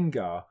and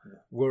Dengar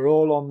were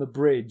all on the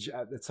bridge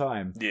at the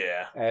time.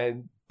 Yeah.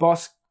 And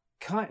Bosk,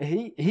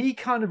 he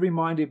kind of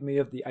reminded me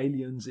of the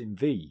aliens in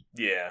V.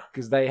 Yeah.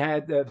 Because they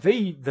had the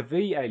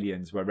V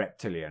aliens were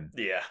reptilian.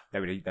 Yeah.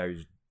 They would eat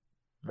those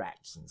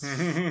rats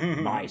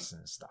and mice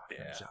and stuff.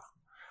 Yeah. And so,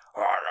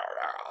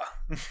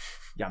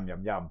 yum,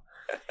 yum, yum.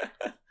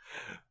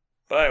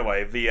 But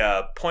anyway,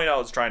 the point I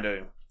was trying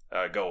to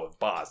go with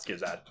Bosk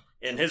is that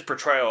in his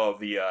portrayal of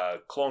the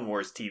Clone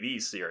Wars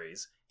TV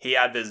series, he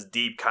had this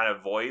deep kind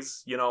of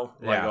voice,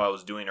 like what I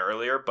was doing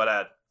earlier, but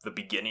at the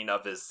beginning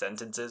of his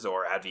sentences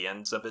or at the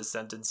ends of his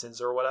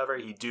sentences or whatever,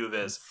 he'd do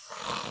this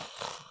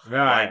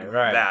right.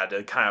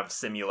 that, kind of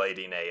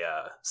simulating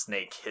a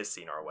snake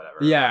hissing or whatever.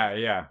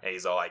 Yeah. And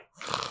he's all like,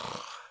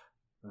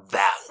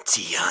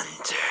 bounty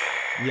hunter.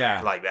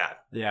 Yeah. Like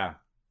that. Yeah.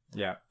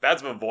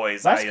 That's the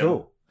voice. That's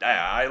cool.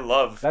 I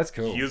love That's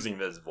cool. using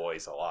this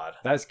voice a lot.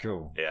 That's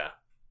cool. Yeah.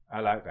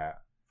 I like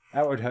that.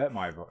 That would hurt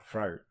my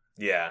throat.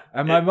 Yeah.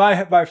 And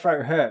my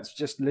throat hurts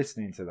just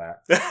listening to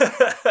that.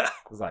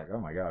 It's like, oh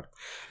my God.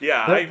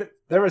 Yeah.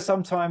 There are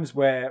some times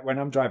when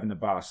I'm driving the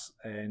bus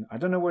and I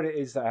don't know what it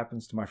is that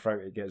happens to my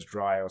throat. It gets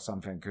dry or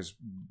something because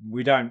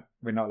we're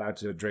not allowed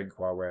to drink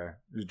while we're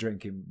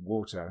drinking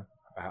water,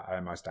 I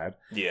must add.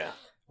 Yeah.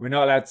 We're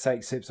not allowed to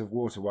take sips of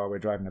water while we're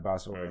driving the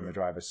bus or in the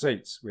driver's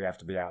seats. We have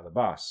to be out of the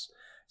bus.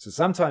 So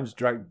sometimes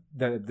the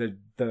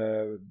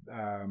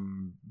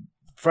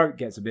throat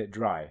gets a bit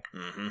dry.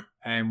 Mm-hmm.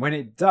 And when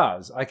it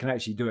does, I can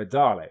actually do a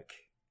Dalek.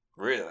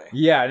 Really?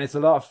 Yeah, and it's a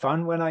lot of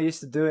fun when I used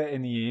to do it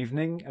in the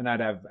evening and I'd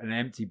have an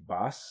empty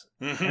bus.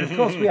 And of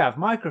course we have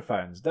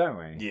microphones, don't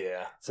we?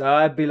 Yeah. So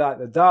I'd be like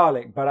the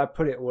Dalek, but I'd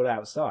put it all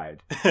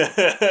outside.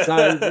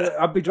 So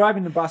I'd be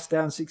driving the bus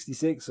down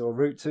 66 or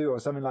Route 2 or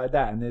something like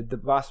that, and the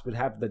bus would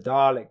have the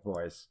Dalek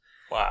voice.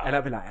 Wow. And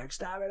I'd be like,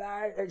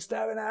 exterminate,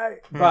 exterminate.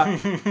 But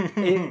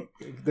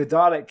the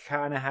Dalek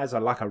kind of has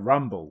like a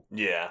rumble.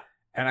 Yeah.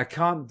 And I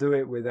can't do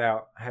it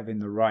without having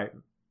the right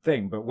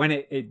thing. But when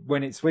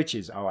it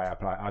switches, I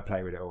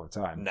play with it all the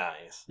time.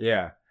 Nice.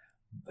 Yeah.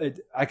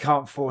 I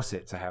can't force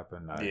it to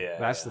happen though. Yeah.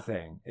 That's the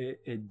thing.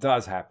 It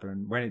does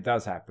happen. When it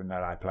does happen,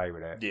 then I play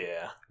with it.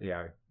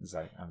 Yeah. It's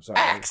like, I'm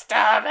sorry.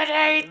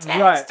 Exterminate!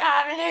 Right.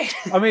 Exterminate!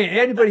 I mean,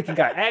 anybody can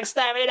go,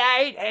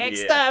 exterminate!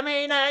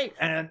 Exterminate!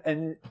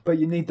 Yeah. But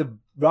you need the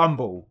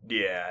rumble.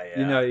 Yeah.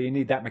 You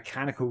need that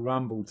mechanical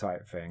rumble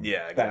type thing.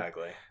 Yeah,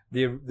 exactly.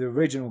 The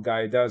original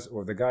guy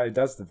the guy who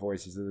does the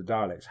voices of the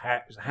Daleks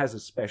has a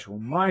special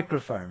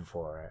microphone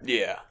for it.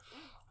 Yeah.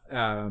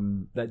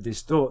 That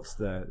distorts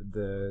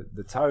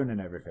the tone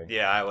and everything.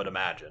 Yeah, I would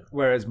imagine.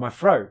 Whereas my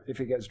throat, if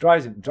it gets dry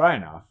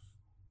enough,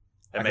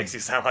 it makes you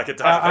sound like a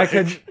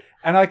Dalek.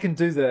 I can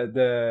do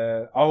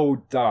the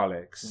old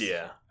Daleks.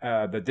 Yeah.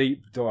 The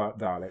deep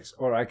Daleks,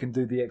 or I can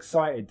do the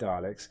excited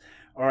Daleks,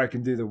 or I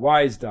can do the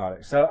wise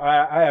Daleks. So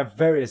I have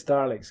various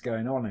Daleks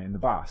going on in the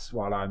bus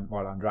while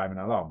I'm driving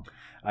along.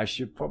 I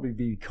should probably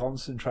be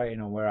concentrating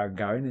on where I'm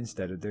going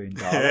instead of doing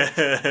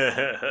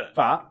Daleks.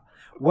 But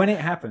when it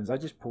happens, I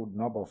just pulled the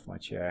knob off my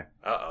chair.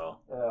 Uh-oh.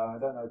 I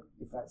don't know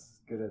if that's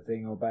a good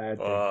thing or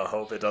bad. I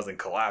hope it doesn't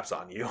collapse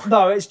on you.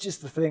 No, it's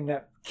just the thing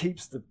that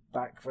keeps the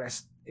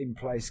backrest in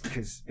place,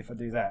 because if I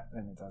do that,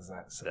 then it does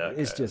that. So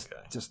okay, it's just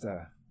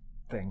a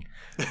thing.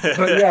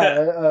 But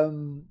yeah,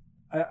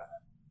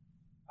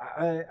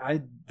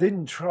 I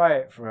didn't try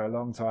it for a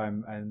long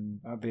time, and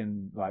I've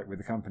been like with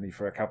the company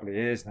for a couple of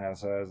years now,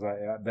 so I was like,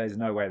 there's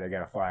no way they're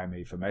going to fire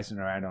me for messing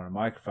around on a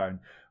microphone.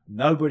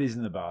 Nobody's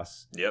in the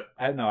bus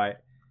at night,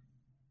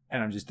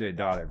 and I'm just doing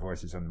Dalek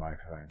voices on the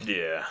microphone.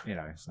 Yeah.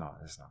 It's not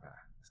gonna happen.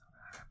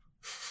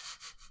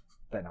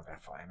 They're not going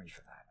to fire me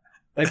for that.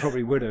 They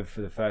probably would have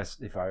for the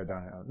first, if I had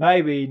done it.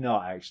 Maybe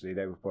not, actually.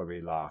 They would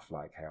probably laugh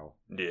like hell.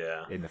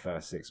 Yeah. In the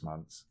first 6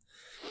 months.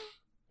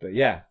 But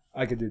yeah,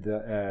 I could do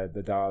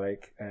the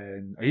Dalek,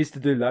 and I used to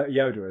do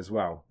Yoda as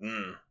well.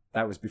 Mm.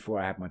 That was before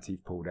I had my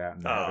teeth pulled out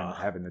and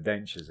having the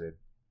dentures in.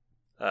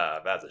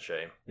 That's a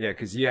shame. Yeah,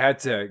 because you had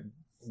to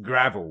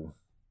gravel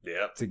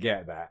to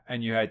get that,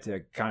 and you had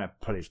to kind of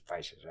pull his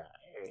face out.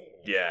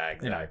 Yeah,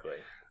 exactly.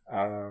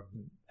 And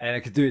I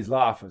could do his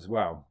laugh as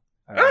well.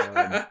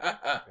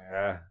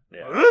 Yeah.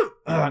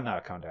 No,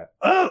 I can't do it.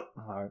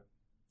 I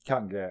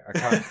can't get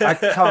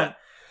it.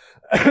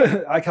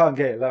 I can't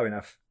get it low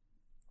enough.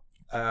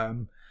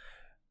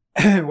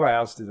 What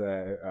else did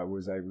I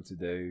was able to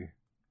do?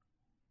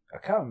 I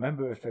can't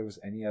remember if there was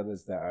any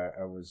others that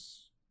I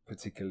was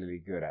particularly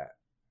good at.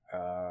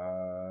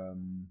 No,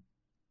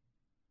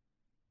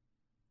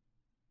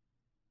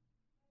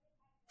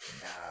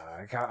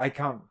 I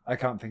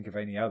can't think of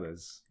any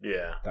others.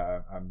 Yeah.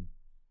 That I'm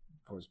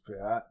was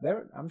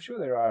I'm sure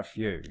there are a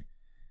few,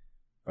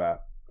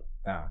 but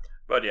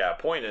But yeah,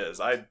 point is,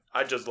 I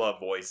just love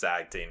voice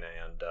acting,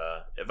 and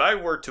if I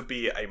were to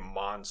be a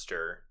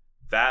monster,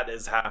 that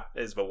is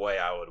the way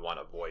I would want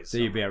to voice. So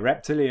you'd be a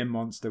reptilian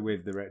monster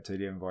with the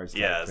reptilian voice.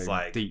 Yeah, it's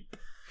like deep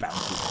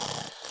bounty.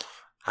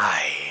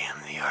 I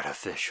am the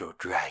artificial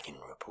dragon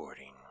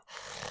reporting.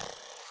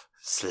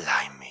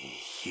 Slimy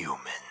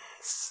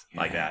humans.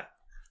 Like that.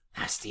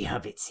 Nasty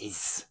hobbits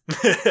is.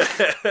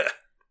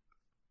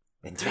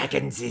 And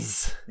dragons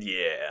is.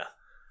 Yeah.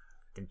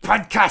 The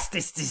podcast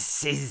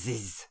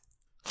is.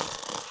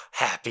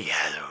 Happy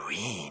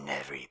Halloween,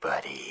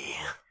 everybody.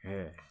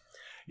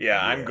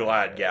 Yeah, I'm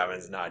glad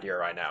Gavin's not here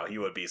right now. He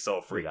would be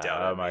so freaked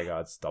out. Oh my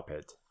god, stop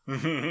it.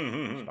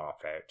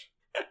 Stop it.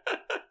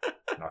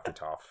 Knock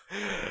it off.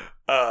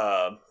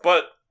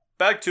 But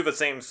back to the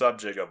same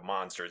subject of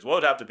monsters. What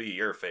would have to be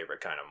your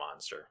favorite kind of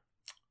monster?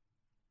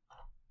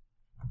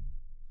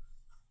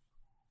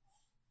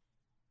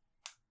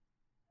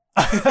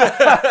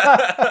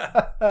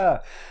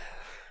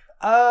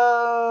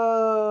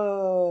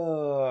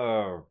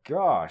 Oh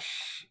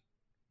gosh.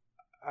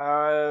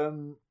 I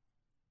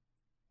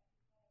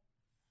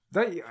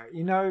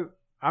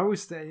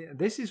was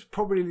this is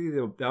probably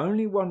the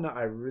only one that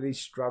I really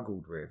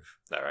struggled with.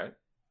 All right.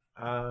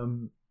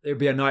 It would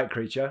be a night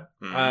creature.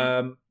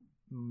 Mm-hmm.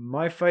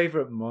 My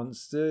favorite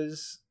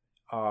monsters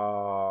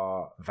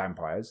are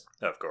vampires.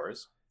 Of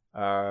course.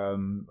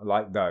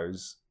 Like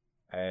those.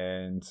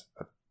 And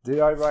did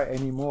I write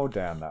any more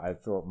down that I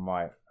thought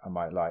I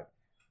might like?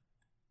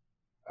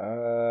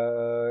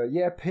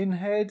 Yeah,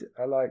 Pinhead.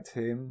 I liked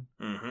him.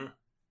 Mm-hmm.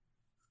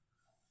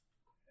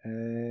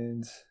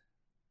 And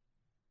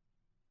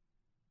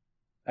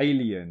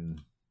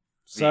Alien.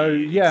 So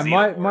yeah,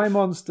 my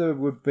monster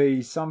would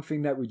be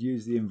something that would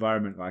use the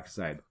environment, like I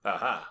said.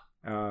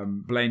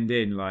 Blend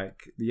in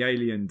like the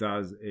Alien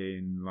does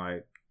in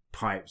like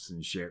pipes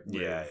and shit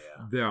with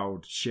the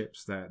old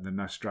ships, that the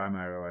Nostromo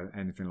or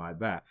anything like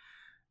that.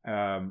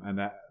 And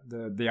that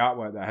the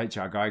artwork that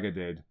H.R. Geiger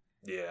did,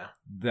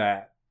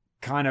 that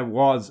kind of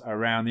was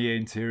around the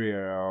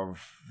interior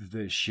of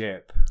the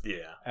ship.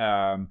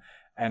 And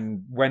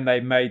when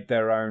they made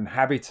their own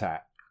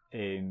habitat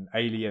in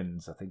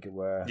Aliens, I think it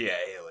were. Yeah,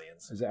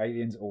 Aliens. Was it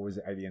Aliens or was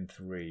it Alien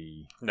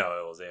 3? No,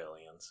 it was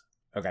Aliens.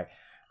 Okay.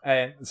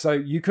 And so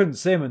you couldn't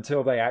see them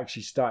until they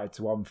actually started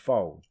to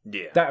unfold.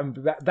 Yeah.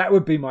 That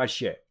would be my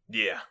shit.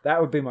 Yeah. That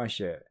would be my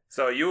shit.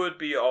 So you would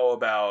be all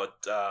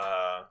about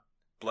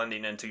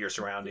blending into your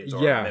surroundings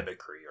or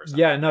mimicry or something.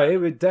 Yeah, no, it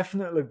would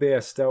definitely be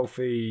a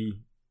stealthy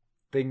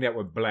thing that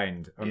would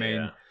blend. I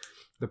mean,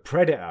 the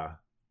Predator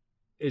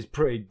is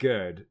pretty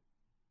good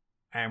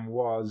and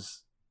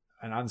was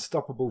an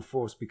unstoppable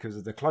force because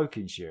of the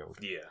cloaking shield.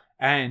 Yeah.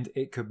 And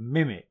it could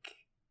mimic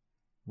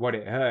what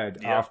it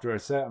heard after a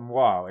certain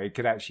while. It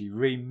could actually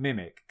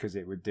re-mimic because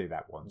it would do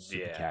that once.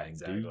 Yeah,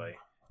 exactly.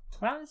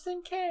 Want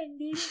some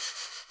candy?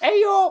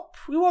 Hey up!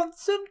 We want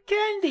some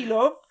candy,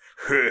 love.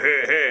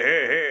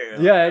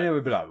 Yeah, and it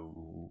would be like,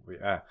 ooh,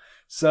 yeah.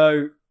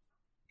 So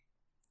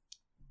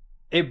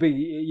it'd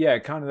be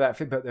kind of that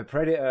thing. But the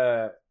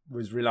Predator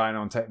was relying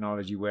on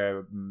technology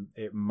where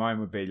mine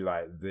would be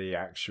like the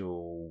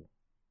actual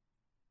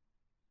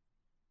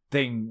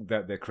thing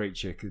that the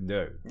creature can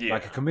do,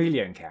 like a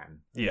chameleon can.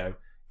 You know,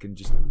 can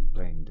just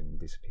blend and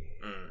disappear.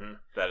 Mm-hmm.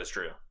 That is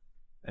true.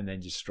 And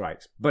then just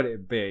strikes. But it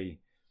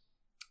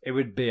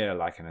would be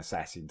like an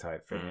assassin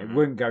type thing. Mm-hmm. It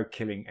wouldn't go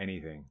killing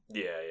anything.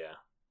 Yeah.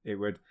 It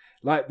would,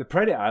 like the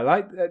Predator. I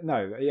like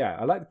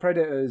the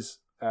Predator's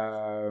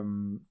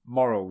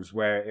morals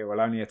where it will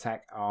only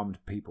attack armed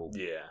people.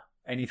 Yeah.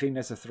 Anything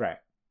that's a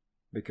threat,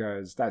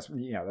 because that's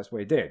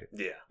what it did.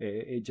 Yeah.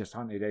 It just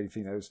hunted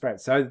anything that was a threat.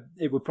 So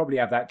it would probably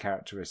have that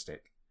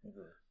characteristic.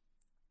 Mm-hmm.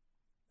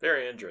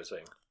 Very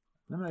interesting.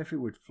 I don't know if it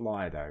would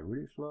fly though. Would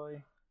it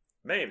fly?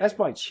 Maybe. That's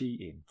by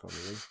cheating,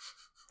 probably.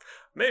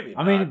 Maybe.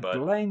 I mean, it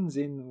blends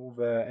in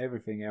over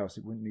everything else.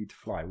 It wouldn't need to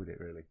fly, would it?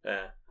 Really?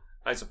 Yeah,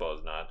 I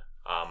suppose not.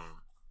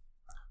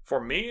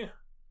 For me,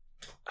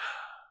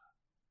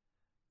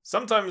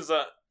 sometimes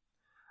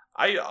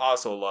I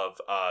also love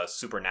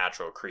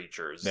supernatural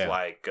creatures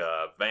like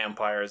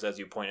vampires, as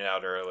you pointed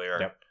out earlier.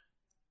 Yep.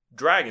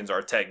 Dragons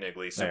are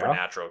technically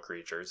supernatural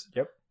creatures.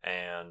 Yep.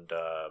 And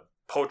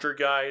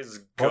poltergeists,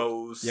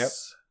 ghosts. Yep.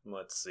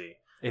 Let's see.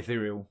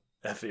 Ethereal,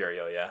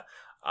 yeah.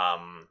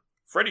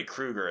 Freddy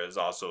Krueger is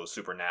also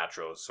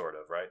supernatural, sort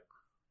of, right?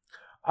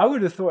 I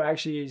would have thought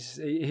actually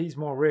he's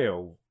more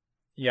real.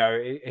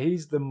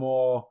 He's the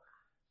more.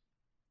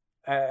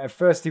 At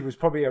first, he was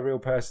probably a real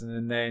person,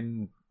 and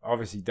then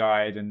obviously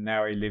died, and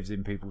now he lives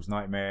in people's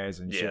nightmares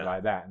and shit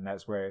like that, and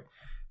that's where.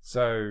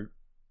 So,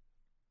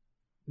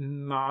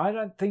 no, I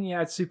don't think he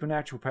had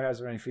supernatural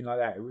powers or anything like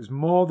that. It was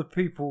more the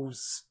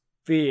people's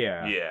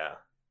fear. Yeah.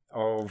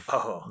 Of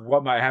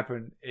what might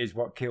happen is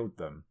what killed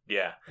them.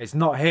 Yeah. It's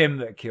not him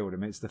that killed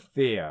him. It's the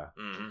fear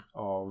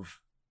of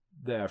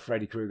the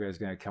Freddy Krueger is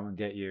going to come and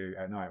get you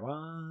at night.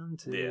 1,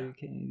 2,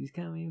 he's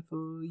coming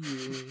for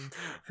you.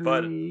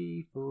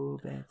 3, 4,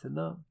 better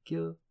lock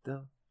your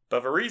door.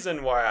 But the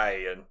reason why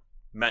I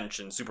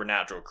mention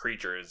supernatural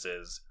creatures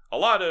is a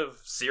lot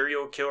of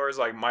serial killers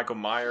like Michael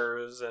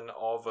Myers and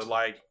all the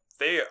like.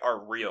 They are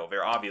real.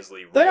 They're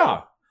obviously real. They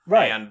are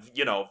right, and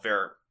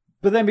they're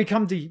but then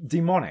become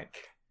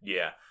demonic.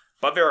 Yeah,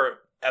 but they're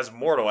as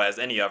mortal as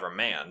any other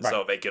man, right.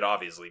 So they could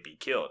obviously be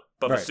killed.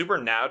 But the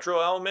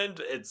supernatural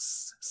element,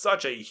 it's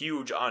such a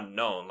huge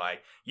unknown.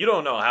 Like, you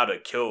don't know how to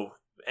kill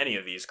any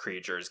of these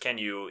creatures. Can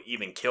you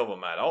even kill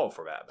them at all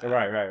for that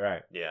matter?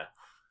 Right. Yeah.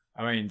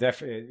 I mean,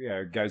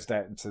 definitely, goes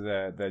down to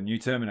the new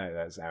Terminator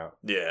that's out.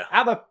 Yeah.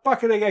 How the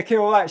fuck are they gonna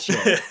kill all that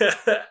shit?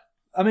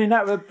 I mean,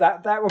 that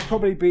would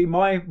probably be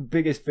my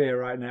biggest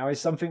fear right now, is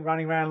something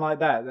running around like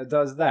that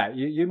does that.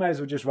 You may as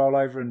well just roll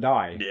over and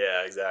die.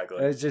 Yeah, exactly.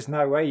 There's just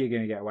no way you're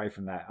going to get away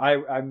from that.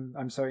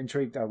 I'm so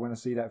intrigued. I want to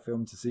see that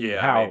film to see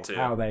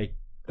how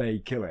they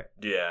kill it.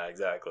 Yeah,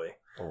 exactly.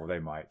 Or they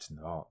might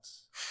not.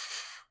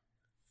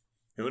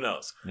 Who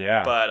knows?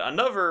 Yeah. But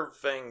another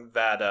thing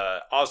that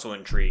also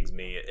intrigues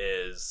me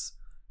is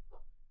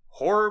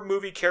horror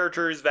movie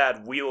characters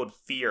that wield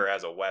fear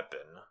as a weapon.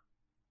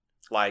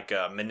 Like,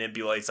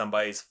 manipulate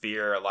somebody's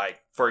fear.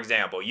 Like, for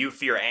example, you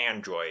fear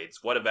androids.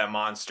 What if that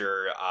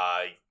monster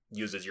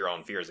uses your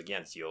own fears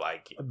against you?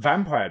 Like, a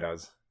vampire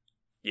does.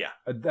 Yeah.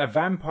 A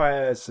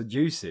vampire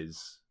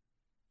seduces.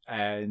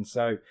 And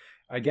so,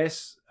 I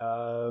guess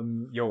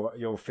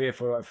you're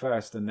fearful at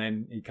first, and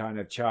then he kind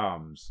of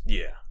charms.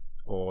 Yeah.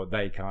 Or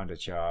they kind of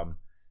charm.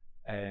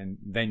 And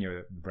then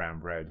you're brown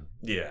bread.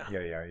 Yeah.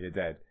 Yeah, you're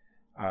dead.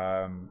 But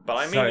I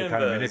mean, so it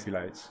kind of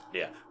manipulates.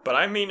 Yeah. But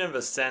I mean in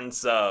the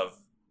sense of,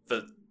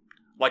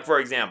 like,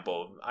 for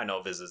example, I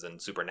know this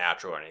isn't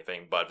supernatural or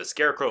anything, but the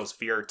Scarecrow's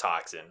fear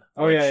toxin,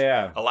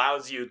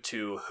 allows you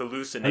to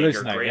hallucinate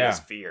your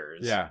greatest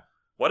fears. Yeah.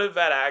 What if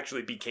that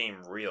actually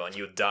became real and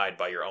you died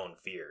by your own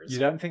fears? You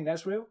don't think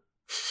that's real?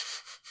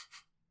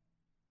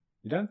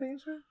 You don't think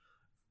it's real?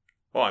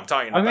 Well, I'm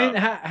talking about... I mean,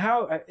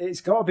 how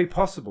it's got to be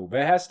possible.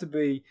 There has to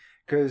be,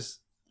 because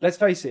let's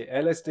face it,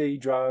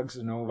 LSD, drugs,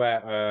 and all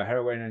that,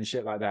 heroin and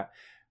shit like that,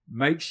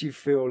 makes you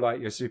feel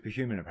like you're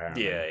superhuman,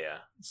 apparently. Yeah.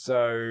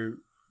 So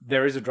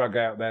there is a drug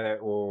out there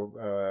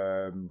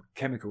or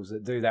chemicals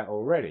that do that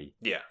already.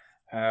 Yeah.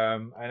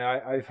 And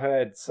I've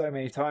heard so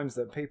many times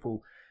that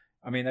people,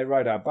 I mean, they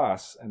ride our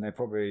bus and they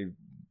probably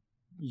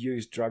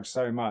use drugs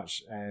so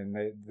much and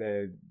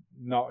they're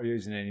not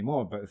using it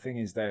anymore. But the thing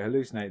is, they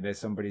hallucinate there's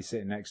somebody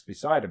sitting next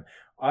beside them.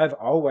 I've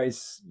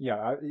always,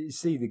 you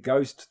see the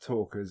ghost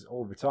talkers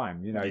all the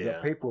time. You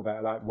get people that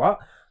are like, what?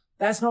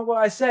 That's not what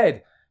I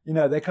said.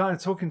 They're kind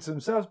of talking to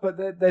themselves, but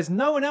there's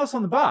no one else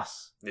on the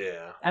bus.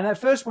 Yeah. And at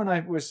first when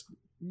I was,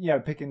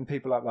 picking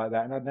people up like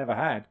that, and I'd never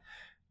had,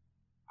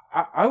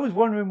 I was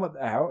wondering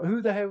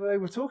who the hell they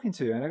were talking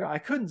to. And I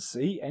couldn't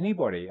see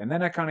anybody. And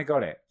then I kind of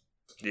got it.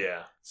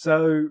 Yeah.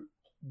 So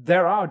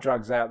there are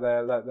drugs out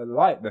there that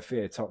like the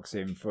fear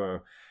toxin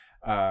for,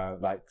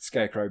 like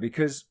Scarecrow,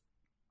 because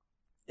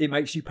it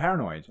makes you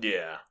paranoid.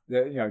 Yeah.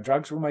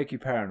 Drugs will make you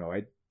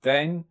paranoid.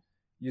 Then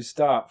you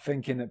start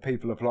thinking that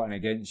people are plotting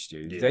against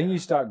you. Yeah. Then you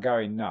start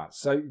going nuts.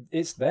 So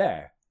it's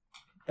there.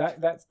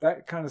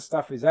 That kind of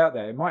stuff is out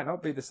there. It might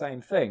not be the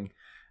same thing,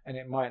 and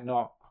it might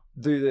not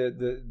do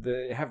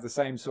the have the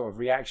same sort of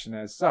reaction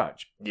as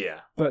such.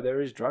 Yeah. But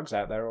there is drugs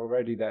out there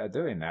already that are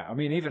doing that. I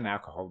mean, even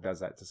alcohol does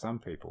that to some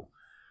people.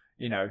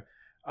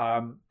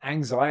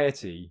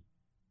 Anxiety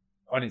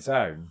on its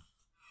own,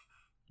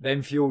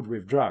 then fueled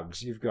with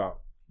drugs, you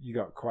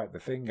got quite the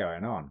thing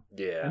going on.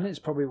 Yeah. And it's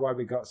probably why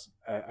we got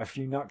a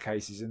few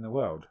nutcases in the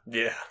world.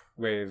 Yeah.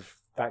 With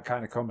that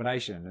kind of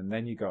combination. And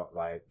then you got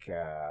like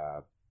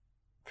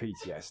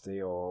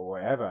PTSD or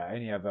whatever,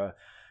 any other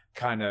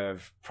kind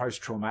of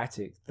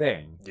post-traumatic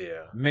thing.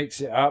 Yeah. Mix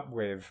it up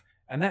with,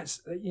 and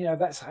that's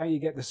how you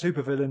get the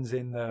supervillains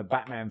in the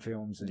Batman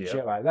films and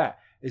shit like that,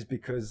 is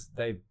because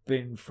they've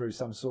been through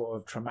some sort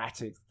of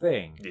traumatic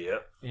thing. Yeah.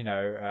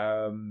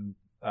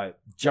 Like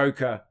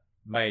Joker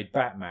made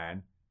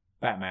Batman.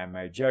 Batman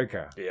made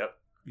Joker. Yep.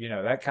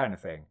 That kind of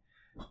thing.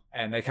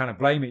 And they kind of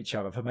blame each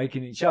other for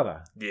making each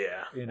other.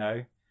 Yeah.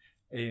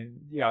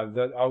 In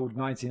the old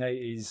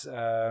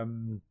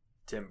 1980s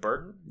Tim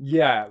Burton?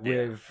 Yeah,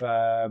 with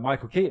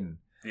Michael Keaton.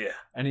 Yeah.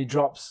 And he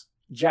drops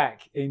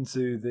Jack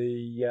into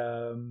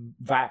the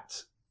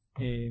vat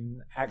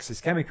in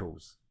Axis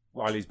Chemicals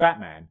while he's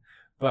Batman.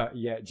 But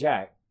yet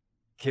Jack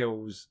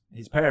kills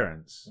his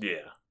parents.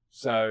 Yeah.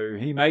 So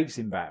he makes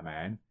him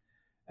Batman.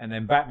 And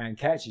then Batman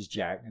catches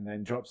Jack and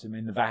then drops him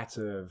in the vat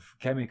of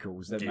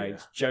chemicals that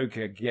makes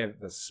Joker give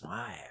the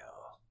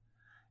smile.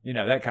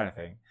 That kind of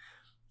thing.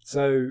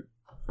 So,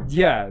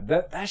 yeah,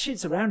 that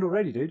shit's around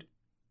already, dude.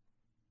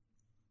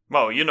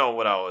 Well, you know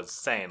what I was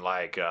saying,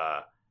 like,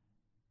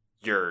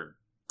 your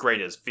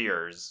greatest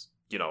fears,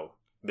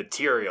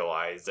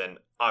 materialize and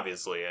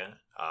obviously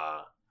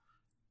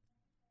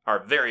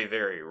are very,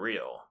 very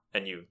real.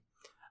 And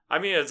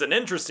it's an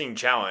interesting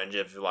challenge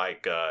if,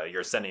 like,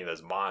 you're sending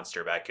this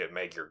monster that could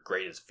make your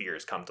greatest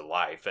fears come to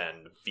life,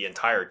 and the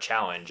entire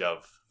challenge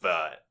of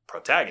the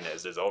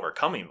protagonist is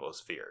overcoming those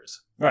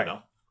fears. Right.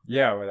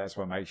 Yeah, well, that's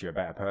what makes you a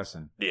better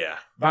person. Yeah.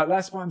 But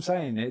that's what I'm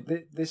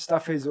saying. This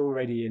stuff is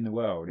already in the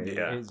world.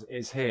 Yeah.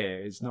 It's here.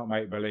 It's not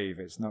make-believe.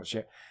 It's not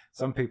shit.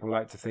 Some people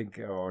like to think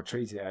or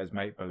treat it as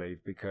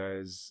make-believe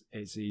because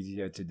it's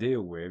easier to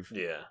deal with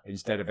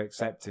instead of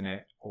accepting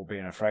it or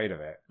being afraid of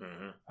it.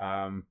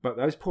 Mm-hmm. But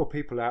those poor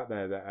people out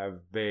there that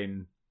have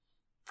been...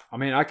 I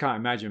mean, I can't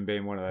imagine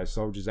being one of those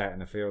soldiers out in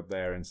the field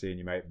there and seeing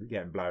your mate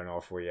getting blown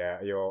off, or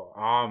your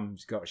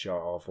arms got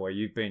shot off, or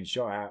you've been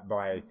shot at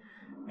by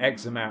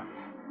X amount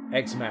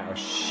of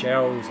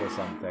shells or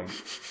something.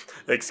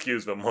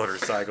 Excuse the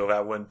motorcycle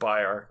that went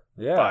by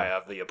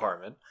the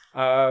apartment.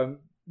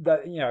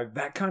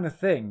 That kind of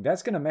thing,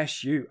 that's going to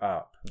mess you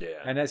up.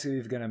 Yeah. And that's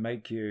either going to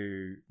make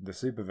you the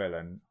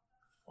supervillain,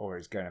 or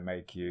it's going to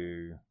make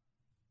you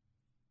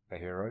the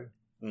hero.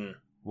 Mm.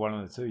 One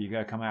of the two. You got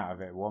to come out of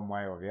it one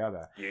way or the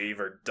other. You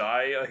either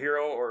die a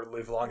hero or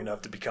live long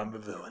enough to become a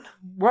villain.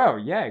 Well,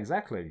 yeah,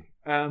 exactly.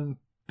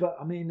 But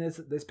I mean,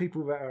 there's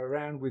people that are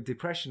around with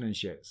depression and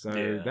shit, so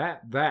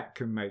that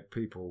can make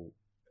people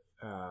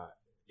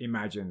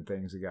imagine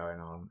things are going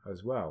on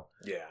as well.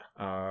 Yeah.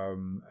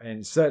 And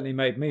it certainly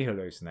made me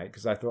hallucinate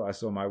because I thought I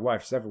saw my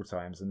wife several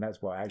times, and that's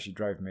what actually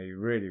drove me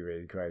really,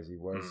 really crazy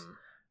was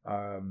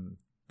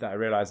that I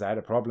realized I had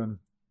a problem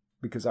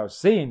because I was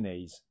seeing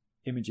these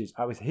images.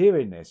 I was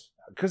hearing this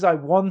because I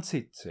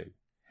wanted to.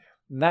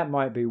 And that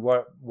might be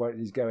what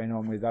is going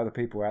on with other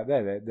people out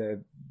there.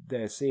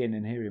 They're seeing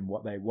and hearing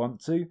what they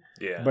want to,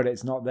 but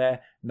it's not there.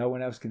 No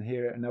one else can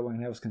hear it, and no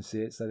one else can see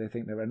it, so they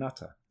think they're a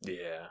nutter.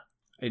 Yeah.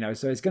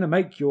 So it's going to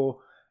make your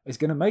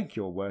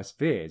worst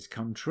fears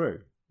come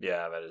true.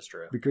 Yeah, that is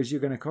true. Because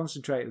you're going to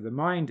concentrate. The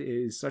mind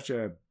is such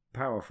a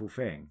powerful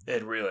thing.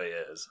 It really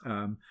is.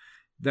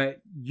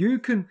 That you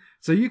can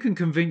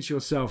convince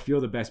yourself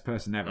you're the best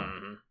person ever.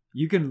 Mm-hmm.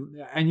 You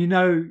can, and you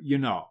know you're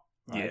not.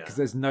 Right? Because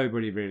there's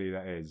nobody really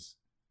that is.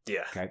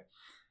 Yeah. Okay.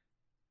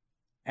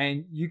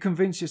 And you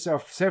convince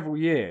yourself several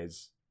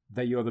years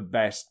that you're the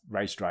best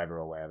race driver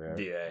or whatever.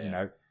 Yeah. You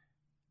know,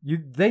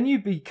 then you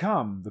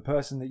become the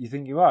person that you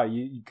think you are.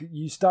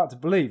 You start to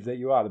believe that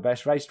you are the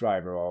best race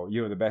driver, or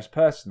you're the best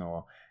person,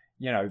 or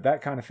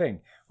that kind of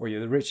thing, or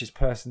you're the richest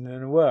person in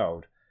the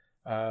world.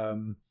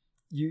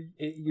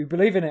 You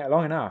believe in it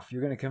long enough,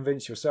 you're going to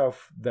convince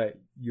yourself that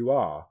you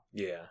are.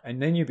 Yeah.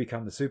 And then you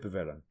become the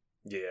supervillain.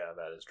 Yeah,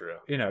 that is true.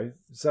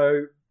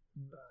 So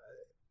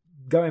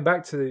going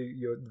back to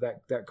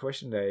that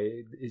question there,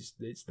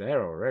 it's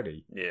there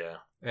already. Yeah.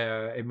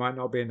 It might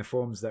not be in the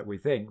forms that we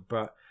think,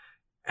 but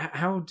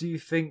how do you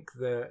think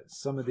that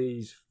some of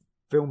these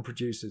film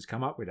producers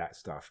come up with that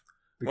stuff?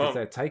 Because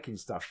they're taking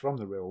stuff from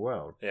the real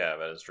world. Yeah,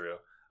 that is true.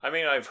 I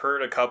mean, I've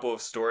heard a couple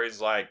of stories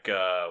like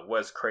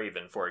Wes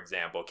Craven, for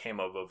example, came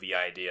up with the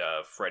idea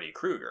of Freddy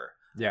Krueger.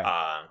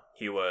 Yeah.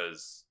 He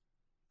was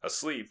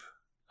asleep.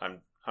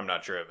 I'm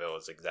not sure if it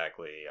was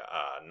exactly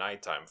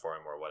nighttime for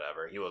him or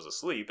whatever. He was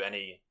asleep, and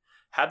he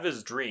had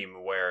this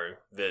dream where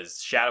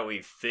this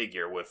shadowy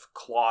figure with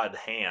clawed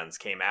hands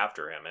came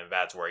after him, and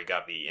that's where he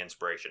got the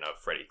inspiration of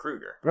Freddy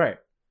Krueger. Right.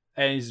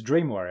 And he's a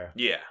dream warrior.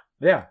 Yeah.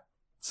 Yeah.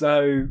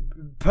 So,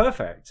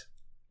 perfect.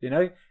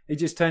 He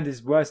just turned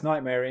his worst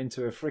nightmare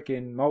into a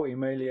freaking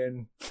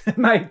multi-million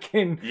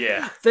making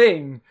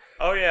thing.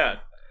 Oh, yeah.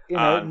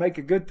 Make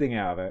a good thing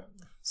out of it.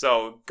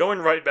 So, going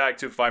right back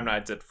to Five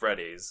Nights at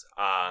Freddy's,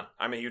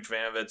 I'm a huge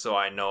fan of it, so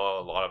I know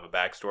a lot of the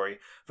backstory.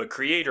 The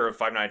creator of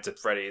Five Nights at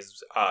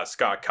Freddy's,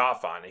 Scott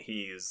Cawthon,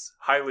 he's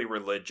highly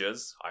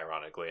religious,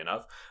 ironically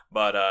enough,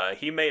 but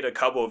he made a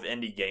couple of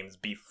indie games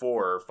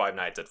before Five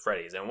Nights at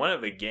Freddy's, and one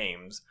of the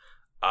games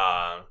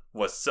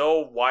was so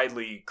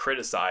widely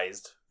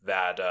criticized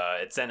that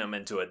it sent him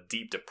into a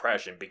deep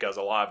depression because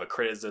a lot of the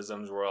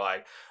criticisms were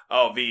like,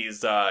 oh,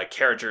 these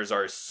characters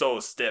are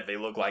so stiff, they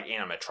look like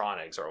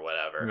animatronics or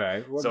whatever.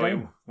 Right. So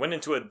he went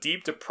into a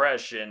deep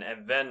depression,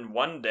 and then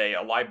one day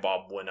a light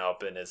bulb went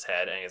up in his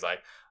head, and he's like,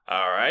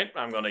 all right,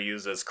 I'm going to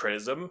use this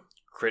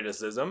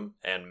criticism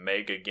and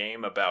make a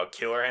game about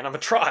killer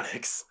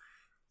animatronics.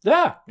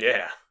 Yeah.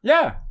 Yeah.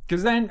 Yeah.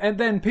 Because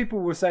then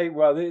people will say,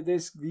 well,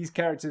 these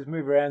characters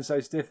move around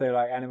so stiff, they're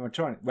like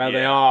animatronics. Well,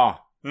 they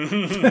are.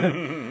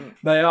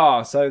 They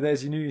are. So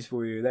there's your news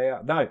for you. They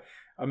are. No,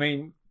 I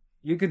mean,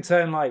 you can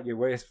turn like your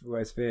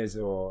worst fears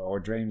or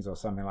dreams or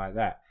something like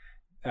that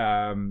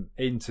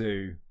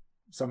into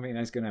something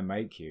that's going to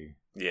make you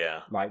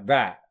like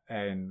that.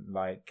 And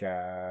like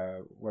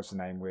what's the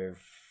name with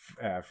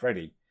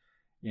Freddy,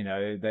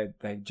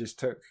 they just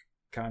took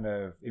kind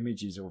of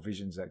images or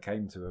visions that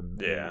came to them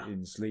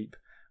in sleep.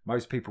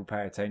 Most people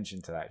pay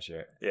attention to that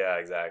shit. Yeah,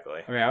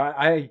 exactly. I mean,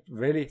 I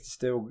really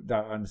still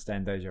don't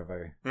understand deja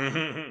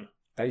vu.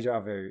 Deja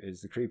vu is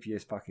the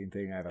creepiest fucking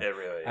thing ever. It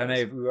really is. And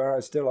if we are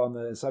still on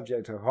the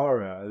subject of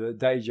horror, the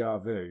deja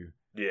vu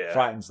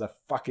frightens the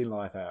fucking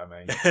life out of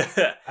me.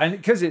 And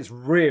because it's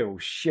real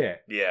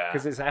shit. Yeah.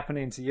 Because it's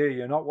happening to you.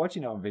 You're not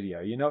watching it on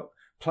video. You're not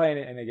playing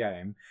it in a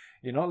game.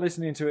 You're not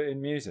listening to it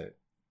in music.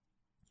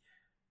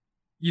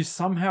 You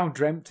somehow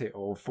dreamt it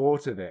or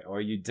thought of it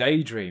or you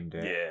daydreamed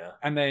it. Yeah.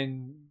 And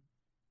then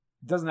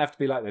it doesn't have to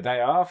be like the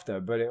day after,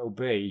 but it'll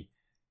be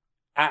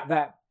at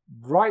that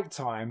right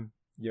time.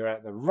 You're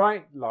at the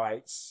right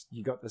lights.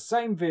 You got the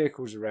same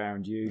vehicles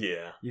around you.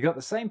 Yeah. You got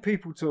the same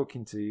people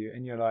talking to you,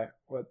 and you're like,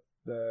 "What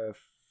the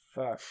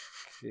fuck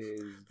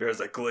is?" There's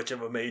a glitch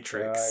of a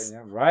matrix.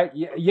 Right?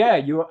 Yeah.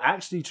 You're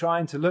actually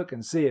trying to look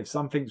and see if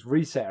something's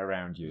reset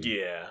around you.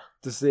 Yeah.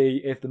 To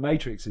see if the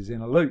matrix is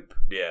in a loop.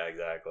 Yeah,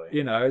 exactly.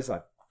 It's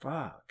like,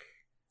 fuck.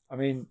 I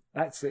mean,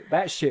 that's it.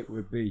 That shit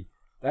would be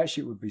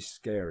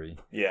scary.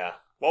 Yeah.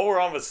 While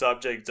we're on the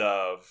subject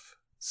of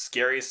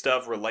scary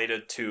stuff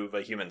related to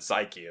the human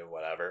psyche or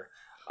whatever,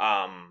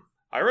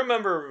 I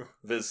remember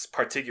this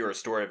particular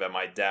story that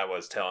my dad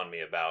was telling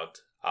me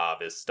about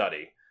this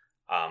study.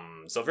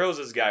 So there was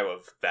this guy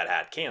that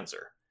had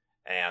cancer.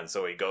 And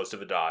so he goes to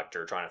the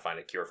doctor trying to find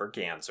a cure for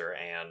cancer,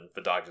 and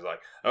the doctor's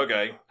like,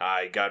 okay,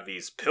 I got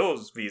these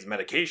pills, these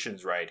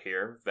medications right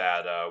here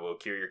that will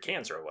cure your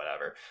cancer or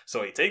whatever.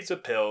 So he takes the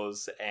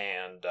pills,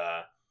 and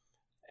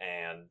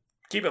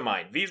keep in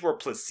mind, these were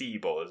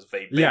placebos.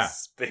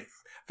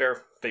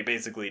 They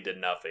basically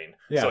did nothing.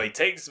 Yeah. So he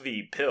takes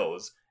the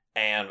pills,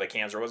 and the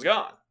cancer was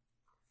gone.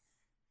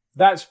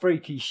 That's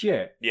freaky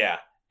shit. Yeah.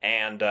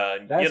 And,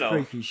 that's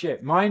freaky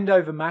shit. Mind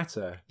over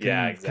matter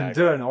can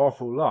do an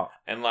awful lot.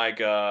 And,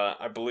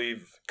 I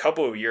believe a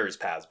couple of years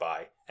passed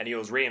by, and he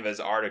was reading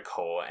this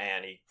article,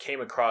 and he came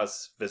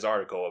across this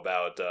article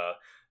about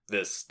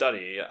this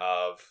study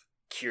of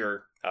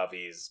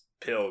these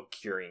pill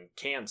curing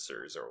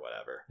cancers or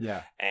whatever.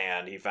 Yeah.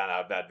 And he found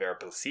out that they're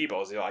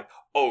placebos. He's like,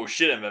 oh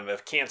shit, and then the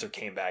cancer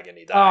came back and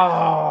he died.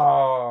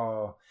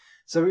 Oh.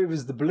 So it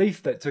was the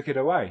belief that took it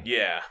away.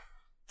 Yeah.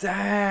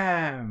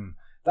 Damn.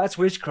 That's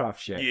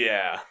witchcraft shit.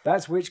 Yeah.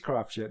 That's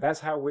witchcraft shit. That's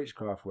how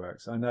witchcraft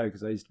works. I know,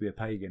 because I used to be a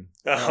pagan.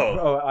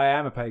 Oh. I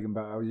am a pagan,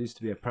 but I used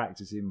to be a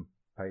practicing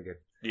pagan.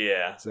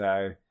 Yeah.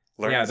 So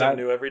learning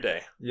something new every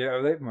day. Yeah,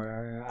 I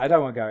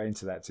don't want to go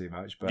into that too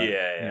much, but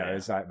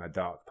it's like my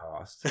dark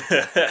past.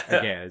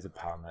 Again, there's a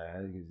pun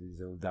there because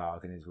it's all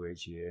dark and it's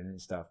witchy and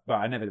stuff. But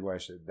I never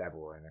worshipped the devil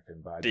or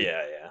anything. But I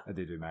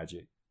did do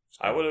magic.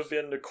 I would have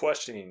been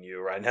questioning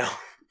you right now.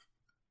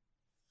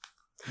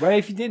 Well,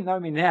 if you didn't know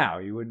me now,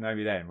 you wouldn't know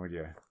me then, would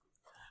you?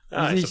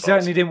 You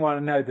certainly didn't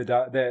want to know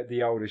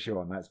the older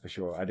Sean, that's for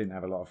sure. I didn't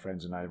have a lot of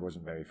friends and I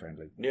wasn't very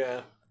friendly. Yeah.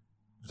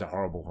 It was a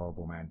horrible,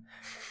 horrible man.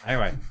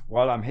 Anyway,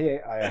 while I'm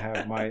here, I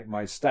have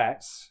my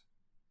stats.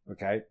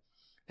 Okay.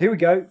 Here we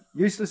go.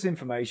 Useless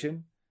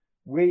information.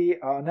 We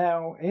are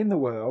now in the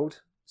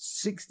world,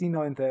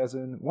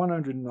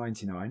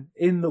 69,199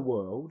 in the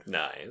world.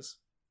 Nice.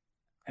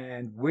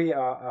 And we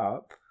are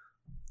up.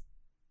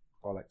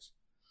 Bollocks.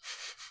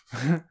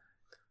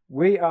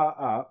 We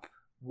are up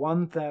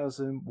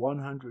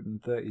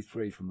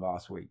 1,133 from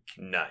last week.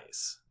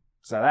 Nice.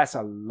 So that's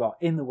a lot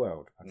in the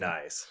world.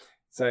 Nice.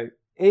 So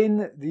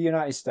in the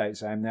United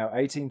States, I am now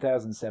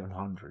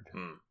 18,700.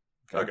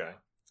 Okay.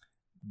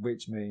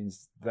 Which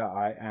means that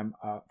I am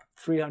up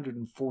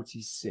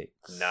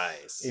 346.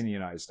 Nice. In the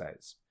United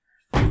States.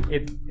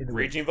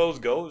 Reaching those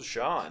goals,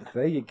 Sean.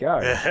 There you go.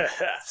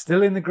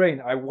 Still in the green.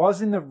 I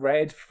was in the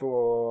red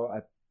for,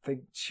 I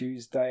think,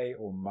 Tuesday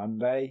or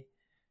Monday.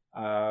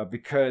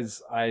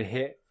 Because I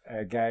hit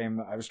a game,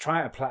 I was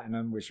trying to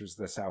platinum, which was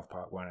the South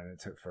Park one, and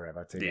it took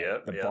forever to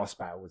get the boss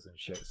battles and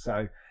shit.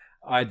 So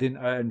I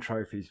didn't earn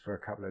trophies for a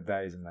couple of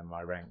days, and then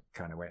my rank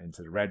kind of went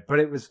into the red. But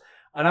it was,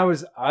 and I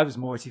was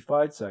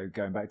mortified. So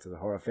going back to the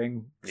horror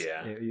thing,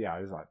 I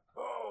was like,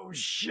 oh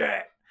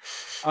shit.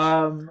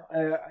 I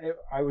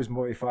was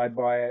mortified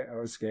by it. I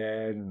was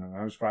scared and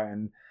I was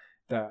frightened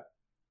that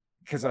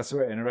because I saw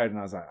it in the red, and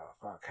I was like, oh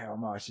fuck, how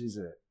much is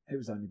it? It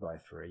was only by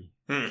 3.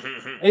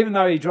 Even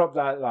though he dropped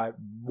that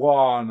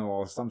 1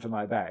 or something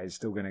like that, it's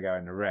still going to go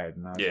in the red.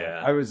 And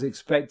I was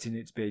expecting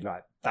it to be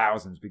like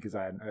thousands because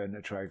I hadn't earned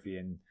a trophy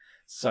in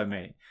so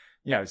many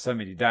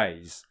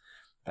days.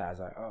 That I was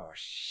like, oh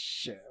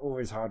shit, all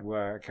this hard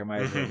work, I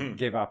may as well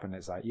give up. And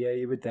it's like, yeah,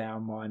 you were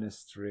down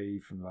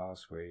 -3 from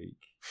last week.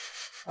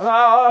 I'm like,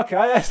 oh,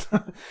 okay,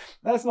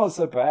 that's not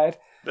so bad.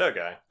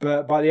 Okay.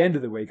 But by the end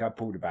of the week, I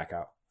pulled it back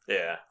up.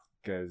 Yeah.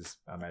 Because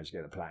I managed to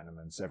get the platinum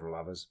and several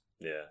others.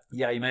 Yeah.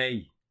 Yay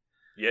me.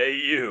 Yay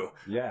you.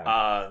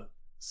 Yeah.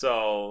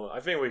 So I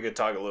think we could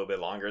talk a little bit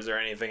longer. Is there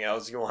anything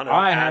else you want to add?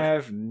 I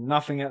have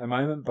nothing at the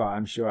moment, but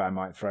I'm sure I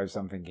might throw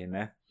something in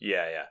there.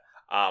 Yeah.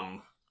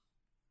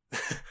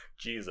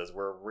 Jesus,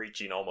 we're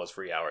reaching almost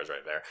 3 hours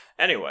right there.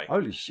 Anyway.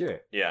 Holy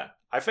shit. Yeah.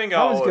 I think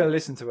I was going to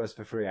listen to us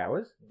for 3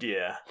 hours.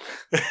 Yeah.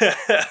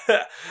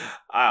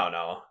 I don't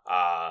know.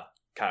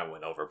 Kind of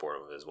went overboard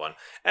with this one.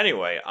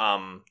 Anyway,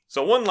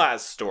 so one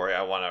last story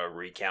I want to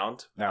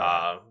recount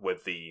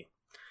with the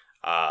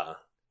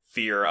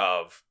fear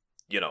of,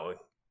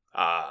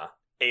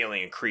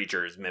 alien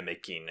creatures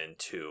mimicking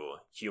into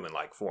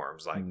human-like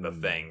forms, like the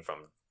Thing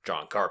from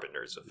John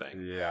Carpenter's The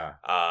Thing. Yeah.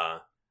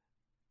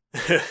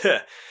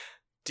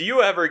 Do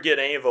you ever get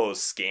any of those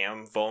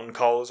scam phone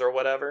calls or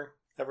whatever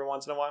every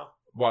once in a while?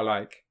 What,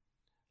 like?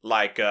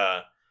 Like,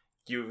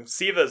 you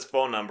see this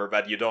phone number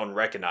that you don't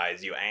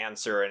recognize, you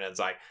answer, and it's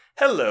like,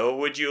 hello,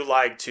 would you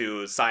like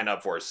to sign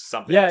up for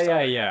something?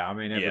 Yeah. I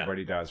mean,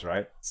 everybody does,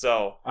 right?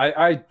 So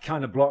I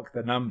kind of block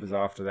the numbers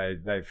after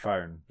they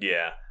phone.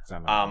 Yeah. So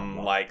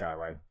like go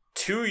away.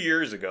 2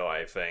 years ago,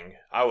 I think,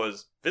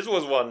 this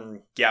was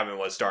when Gavin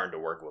was starting to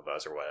work with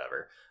us or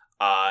whatever.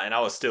 And I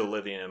was still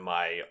living in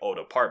my old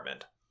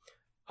apartment.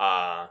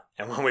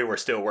 And when we were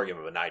still working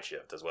with a night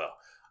shift as well.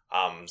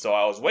 So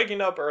I was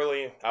waking up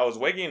early. I was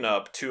waking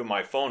up to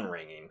my phone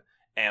ringing.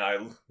 And I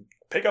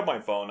pick up my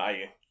phone.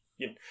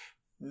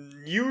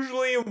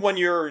 Usually when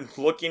you're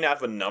looking at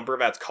the number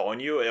that's calling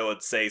you, it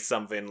would say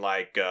something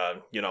like,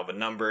 the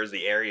numbers,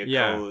 the area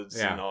codes,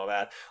 and all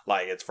that.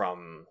 Like it's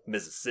from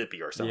Mississippi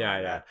or something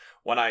like that.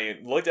 When I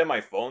looked at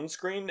my phone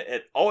screen,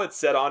 all it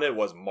said on it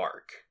was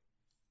Mark.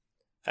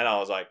 And I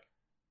was like,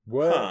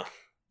 what? Huh.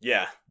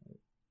 Yeah.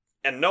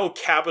 And no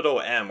capital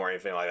M or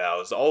anything like that. It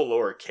was all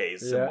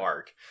lowercase and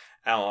Mark.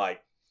 And I'm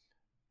like,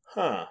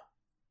 huh.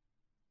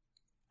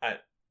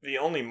 The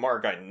only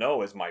Mark I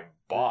know is my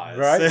boss.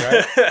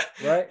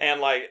 Right. And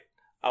like,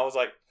 I was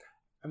like,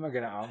 am I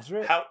going to answer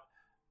it?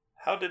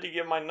 How did he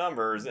get my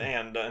numbers?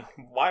 And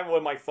why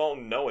would my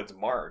phone know it's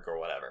Mark or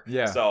whatever?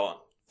 Yeah.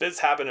 So this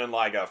happened in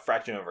like a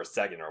fraction of a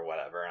second or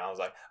whatever. And I was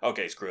like,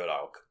 okay, screw it.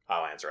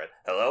 I'll answer it.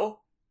 Hello?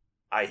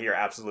 I hear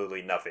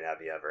absolutely nothing at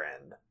the other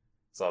end.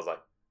 So I was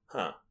like,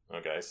 huh.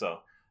 Okay, so...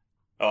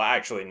 Oh,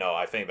 actually, no.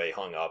 I think they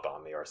hung up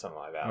on me or something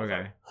like that.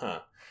 Okay. Like, huh.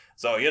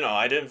 So,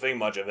 I didn't think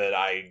much of it.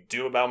 I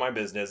do about my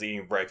business,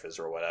 eating breakfast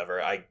or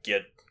whatever. I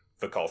get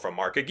the call from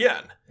Mark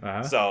again.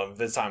 Uh-huh. So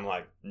this time I'm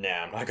like,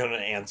 nah, I'm not going to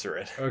answer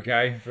it.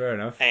 Okay, fair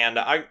enough. And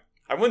I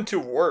went to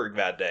work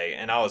that day,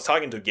 and I was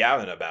talking to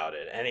Gavin about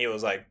it, and he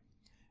was like,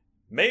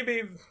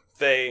 maybe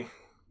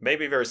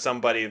there's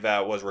somebody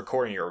that was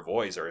recording your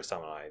voice or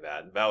something like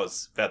that.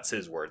 That's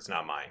his words,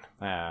 not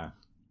mine.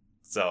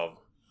 So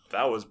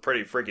that was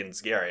pretty freaking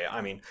scary.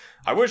 I mean,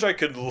 I wish I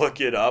could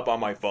look it up on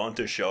my phone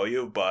to show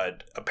you,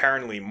 but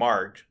apparently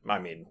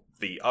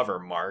the other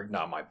Mark,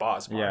 not my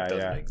boss Mark,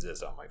 doesn't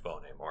exist on my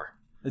phone anymore.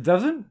 It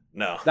doesn't?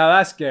 No. No,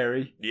 that's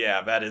scary.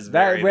 Yeah, that is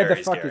very, where very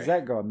the fuck scary. is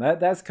that gone?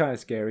 That's kind of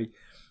scary.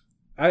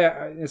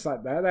 It's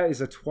like that. That is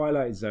a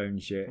Twilight Zone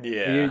shit.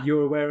 Yeah.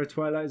 You're aware of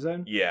Twilight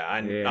Zone? Yeah,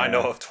 I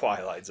know of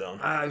Twilight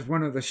Zone. It's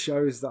one of the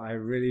shows that I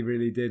really,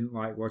 really didn't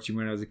like watching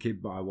when I was a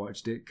kid, but I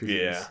watched it because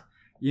it was,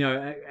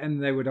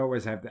 and they would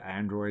always have the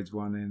androids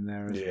one in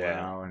there as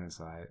well, and it's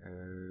like,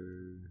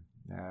 oh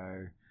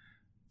no.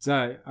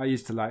 So I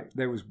used to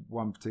there was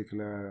one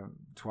particular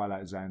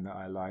Twilight Zone that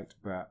I liked,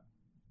 but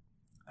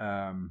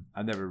I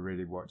never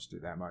really watched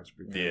it that much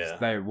because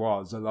there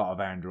was a lot of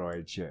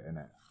android shit in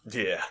it.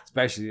 Yeah.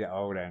 Especially the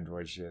old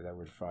android shit that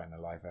would frighten the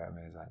life out of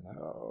me. It's like,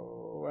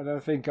 no. And I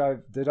think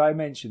did I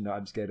mention that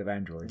I'm scared of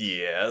androids?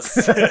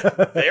 Yes.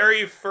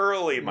 Very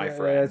thoroughly, my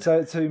friend.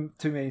 Yeah,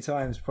 too many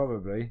times,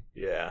 probably.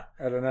 Yeah.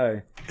 I don't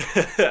know.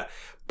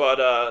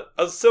 But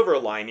a silver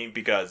lining,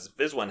 because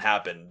this one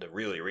happened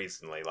really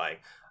recently.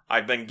 Like,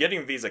 I've been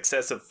getting these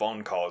excessive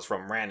phone calls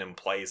from random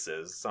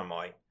places. So I'm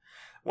like,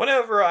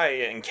 whenever I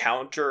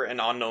encounter an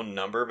unknown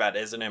number that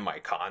isn't in my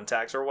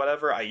contacts or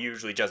whatever, I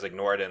usually just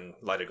ignore it and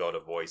let it go to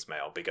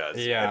voicemail, because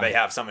if they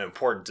have something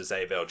important to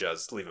say, they'll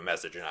just leave a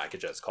message and I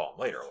could just call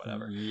them later or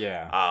whatever.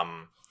 Yeah.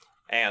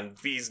 And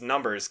these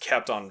numbers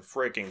kept on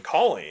freaking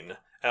calling,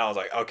 and I was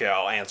like, okay,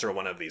 I'll answer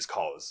one of these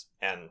calls.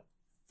 And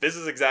this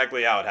is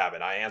exactly how it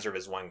happened. I answered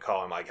this one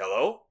call. I'm like,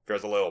 hello?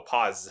 There's a little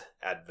pause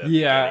at the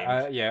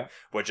beginning,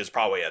 which is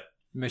probably a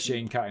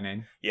machine cutting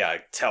in. Yeah,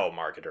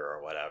 telemarketer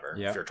or whatever,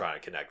 if you're trying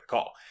to connect the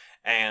call.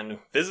 And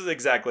this is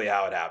exactly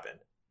how it happened.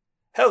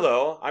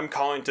 Hello, I'm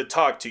calling to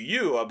talk to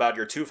you about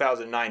your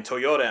 2009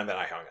 Toyota, and then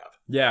I hung up.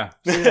 Yeah.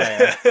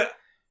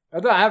 I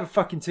don't have a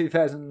fucking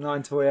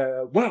 2009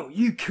 Toyota. Well,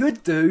 you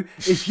could do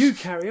if you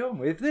carry on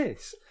with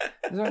this.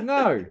 It's like,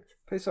 no,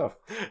 piss off.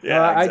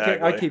 Yeah,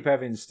 exactly. I keep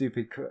having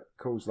stupid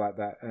calls like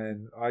that,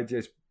 and I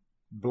just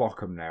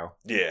block them now.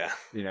 Yeah.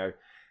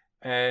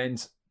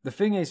 And the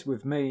thing is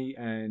with me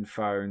and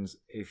phones,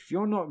 if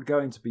you're not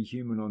going to be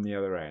human on the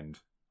other end,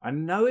 I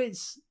know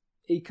it's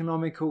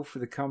economical for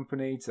the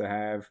company to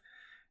have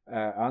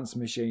answer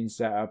machine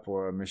set up,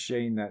 or a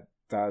machine that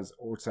does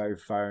auto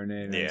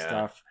phoning and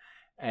stuff,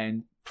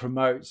 and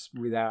promotes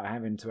without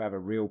having to have a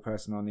real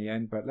person on the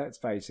end. But let's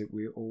face it,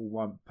 we all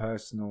want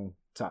personal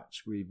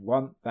touch. We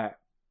want that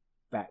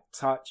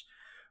touch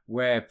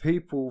where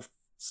people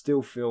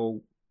still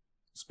feel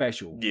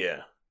special.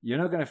 Yeah. You're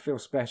not going to feel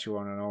special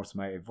on an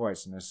automated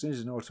voice. And as soon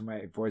as an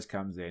automated voice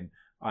comes in,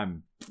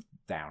 I'm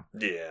down.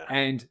 Yeah.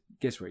 And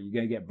guess what? You're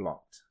going to get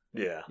blocked.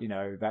 Yeah.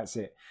 That's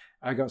it.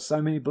 I got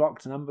so many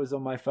blocked numbers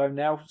on my phone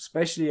now,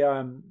 especially,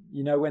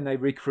 when they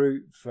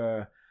recruit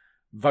for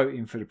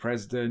voting for the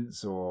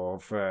presidents or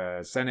for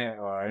Senate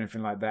or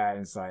anything like that.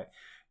 And it's like,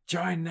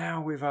 join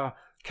now with our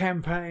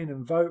campaign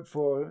and vote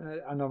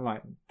for, and I'm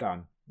like,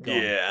 done.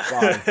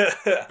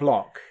 Bye.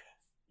 Block.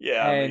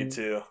 Yeah, and, me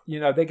too.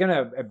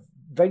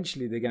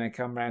 Eventually they're going to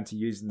come around to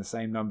using the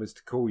same numbers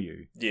to call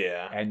you.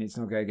 Yeah. And it's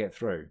not going to get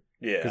through.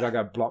 Yeah. Because I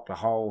got to block the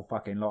whole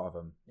fucking lot of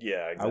them.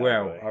 Yeah, exactly.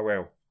 I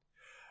will.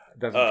 It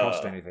doesn't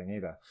cost anything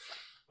either.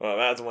 Well,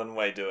 that's one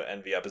way to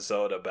end the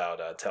episode about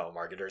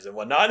telemarketers and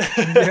whatnot.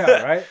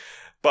 Yeah, right?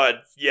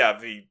 But yeah,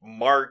 the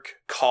Mark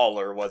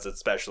caller was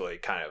especially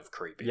kind of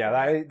creepy. Yeah,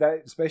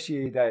 that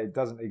especially that it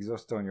doesn't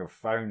exist on your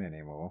phone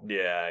anymore.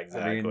 Yeah,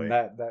 exactly. I mean,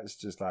 that's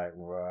just like,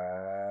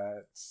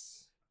 what?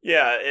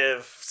 Yeah,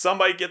 if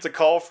somebody gets a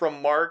call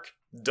from Mark,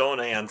 don't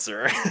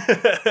answer.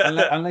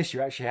 Unless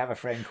you actually have a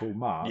friend called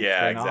Mark.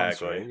 Yeah, then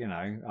exactly. Answer it, you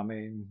know, I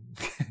mean...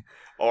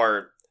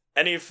 or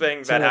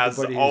anything that has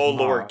all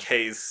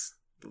lowercase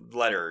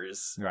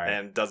letters right.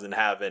 and doesn't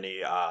have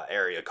any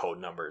area code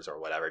numbers or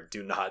whatever,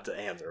 do not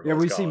answer. Yeah,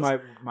 we calls. see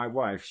my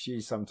wife.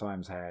 She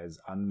sometimes has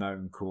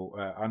unknown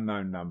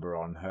number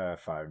on her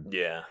phone.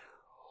 Yeah,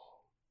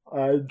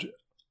 and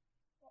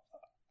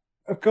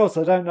of course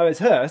I don't know it's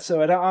her,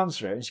 so I don't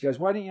answer it. And she goes,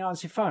 "Why don't you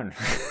answer your phone?"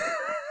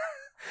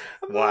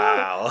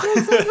 Wow. I'm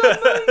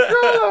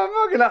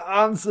not going to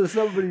answer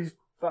somebody's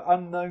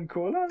unknown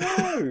caller.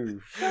 No,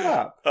 shut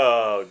up.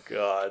 Oh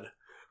God.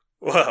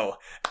 Well,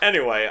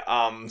 anyway,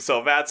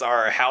 so that's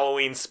our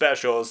Halloween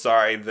special.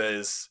 Sorry,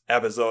 this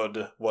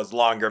episode was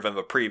longer than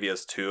the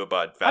previous two,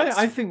 but that's...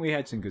 I think we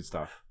had some good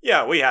stuff.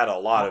 Yeah, we had a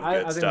lot of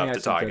good stuff to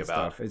talk about.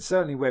 Stuff. It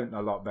certainly went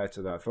a lot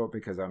better than I thought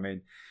because, I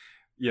mean,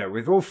 yeah,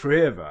 with all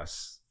three of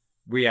us,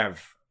 we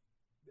have...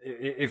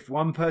 If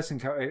one person...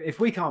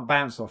 If we can't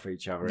bounce off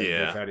each other,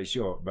 it's fairly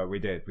short, but we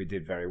did. We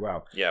did very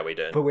well. Yeah, we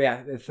did. But we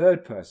had a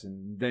third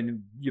person,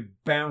 then you're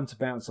bound to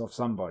bounce off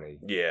somebody.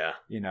 Yeah.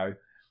 You know?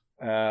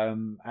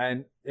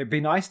 And it'd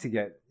be nice to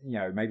get, you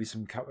know, maybe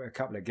a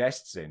couple of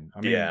guests in. I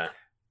mean,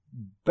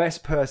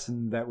 best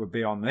person that would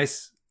be on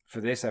this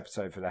for this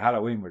episode for the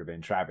Halloween would have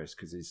been Travis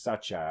because he's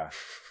such a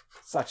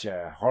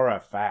horror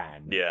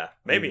fan. Yeah,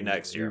 maybe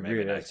next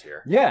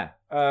year. Yeah,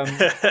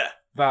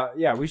 but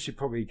yeah, we should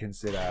probably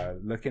consider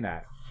looking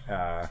at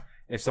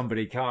if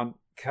somebody can't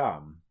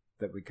come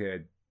that we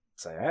could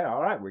say, hey,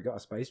 all right, we got a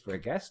space for a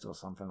guest or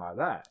something like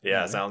that. Yeah,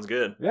 you know? Sounds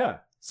good. Yeah.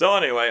 So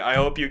anyway, I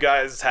hope you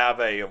guys have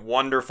a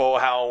wonderful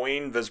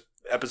Halloween. This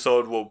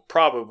episode will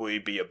probably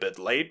be a bit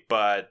late,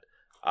 but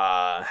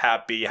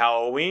happy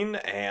Halloween,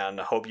 and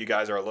hope you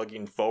guys are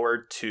looking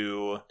forward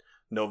to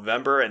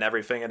November and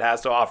everything it has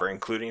to offer,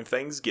 including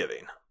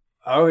Thanksgiving.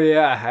 Oh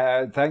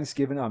yeah,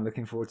 Thanksgiving I'm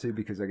looking forward to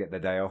because I get the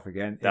day off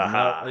again,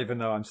 even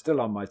though I'm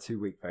still on my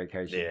 2-week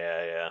vacation.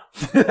 Yeah.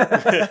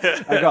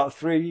 I got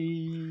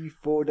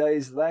 3-4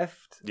 days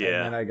left, and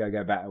then I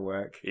go back to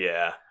work.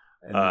 Yeah.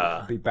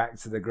 And be back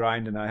to the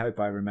grind, and I hope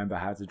I remember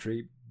how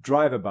to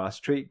drive a bus,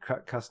 treat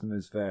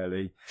customers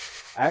fairly,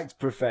 act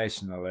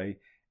professionally,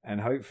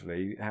 and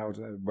hopefully how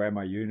to wear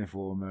my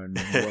uniform and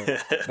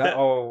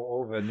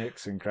all the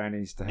nicks and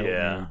crannies to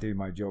help me do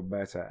my job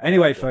better.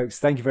 Anyway, folks,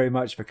 thank you very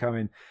much for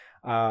coming.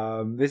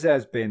 This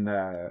has been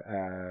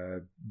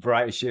a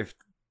Variety Shift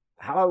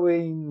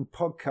Halloween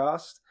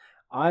podcast.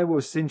 I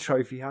was Sin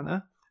Trophy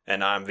Hunter.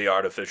 And I'm the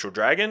Artificial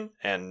Dragon,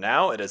 and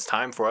now it is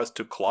time for us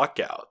to clock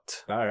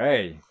out. All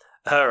right.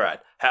 All right.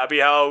 Happy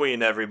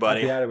Halloween,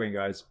 everybody. Happy Halloween,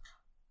 guys.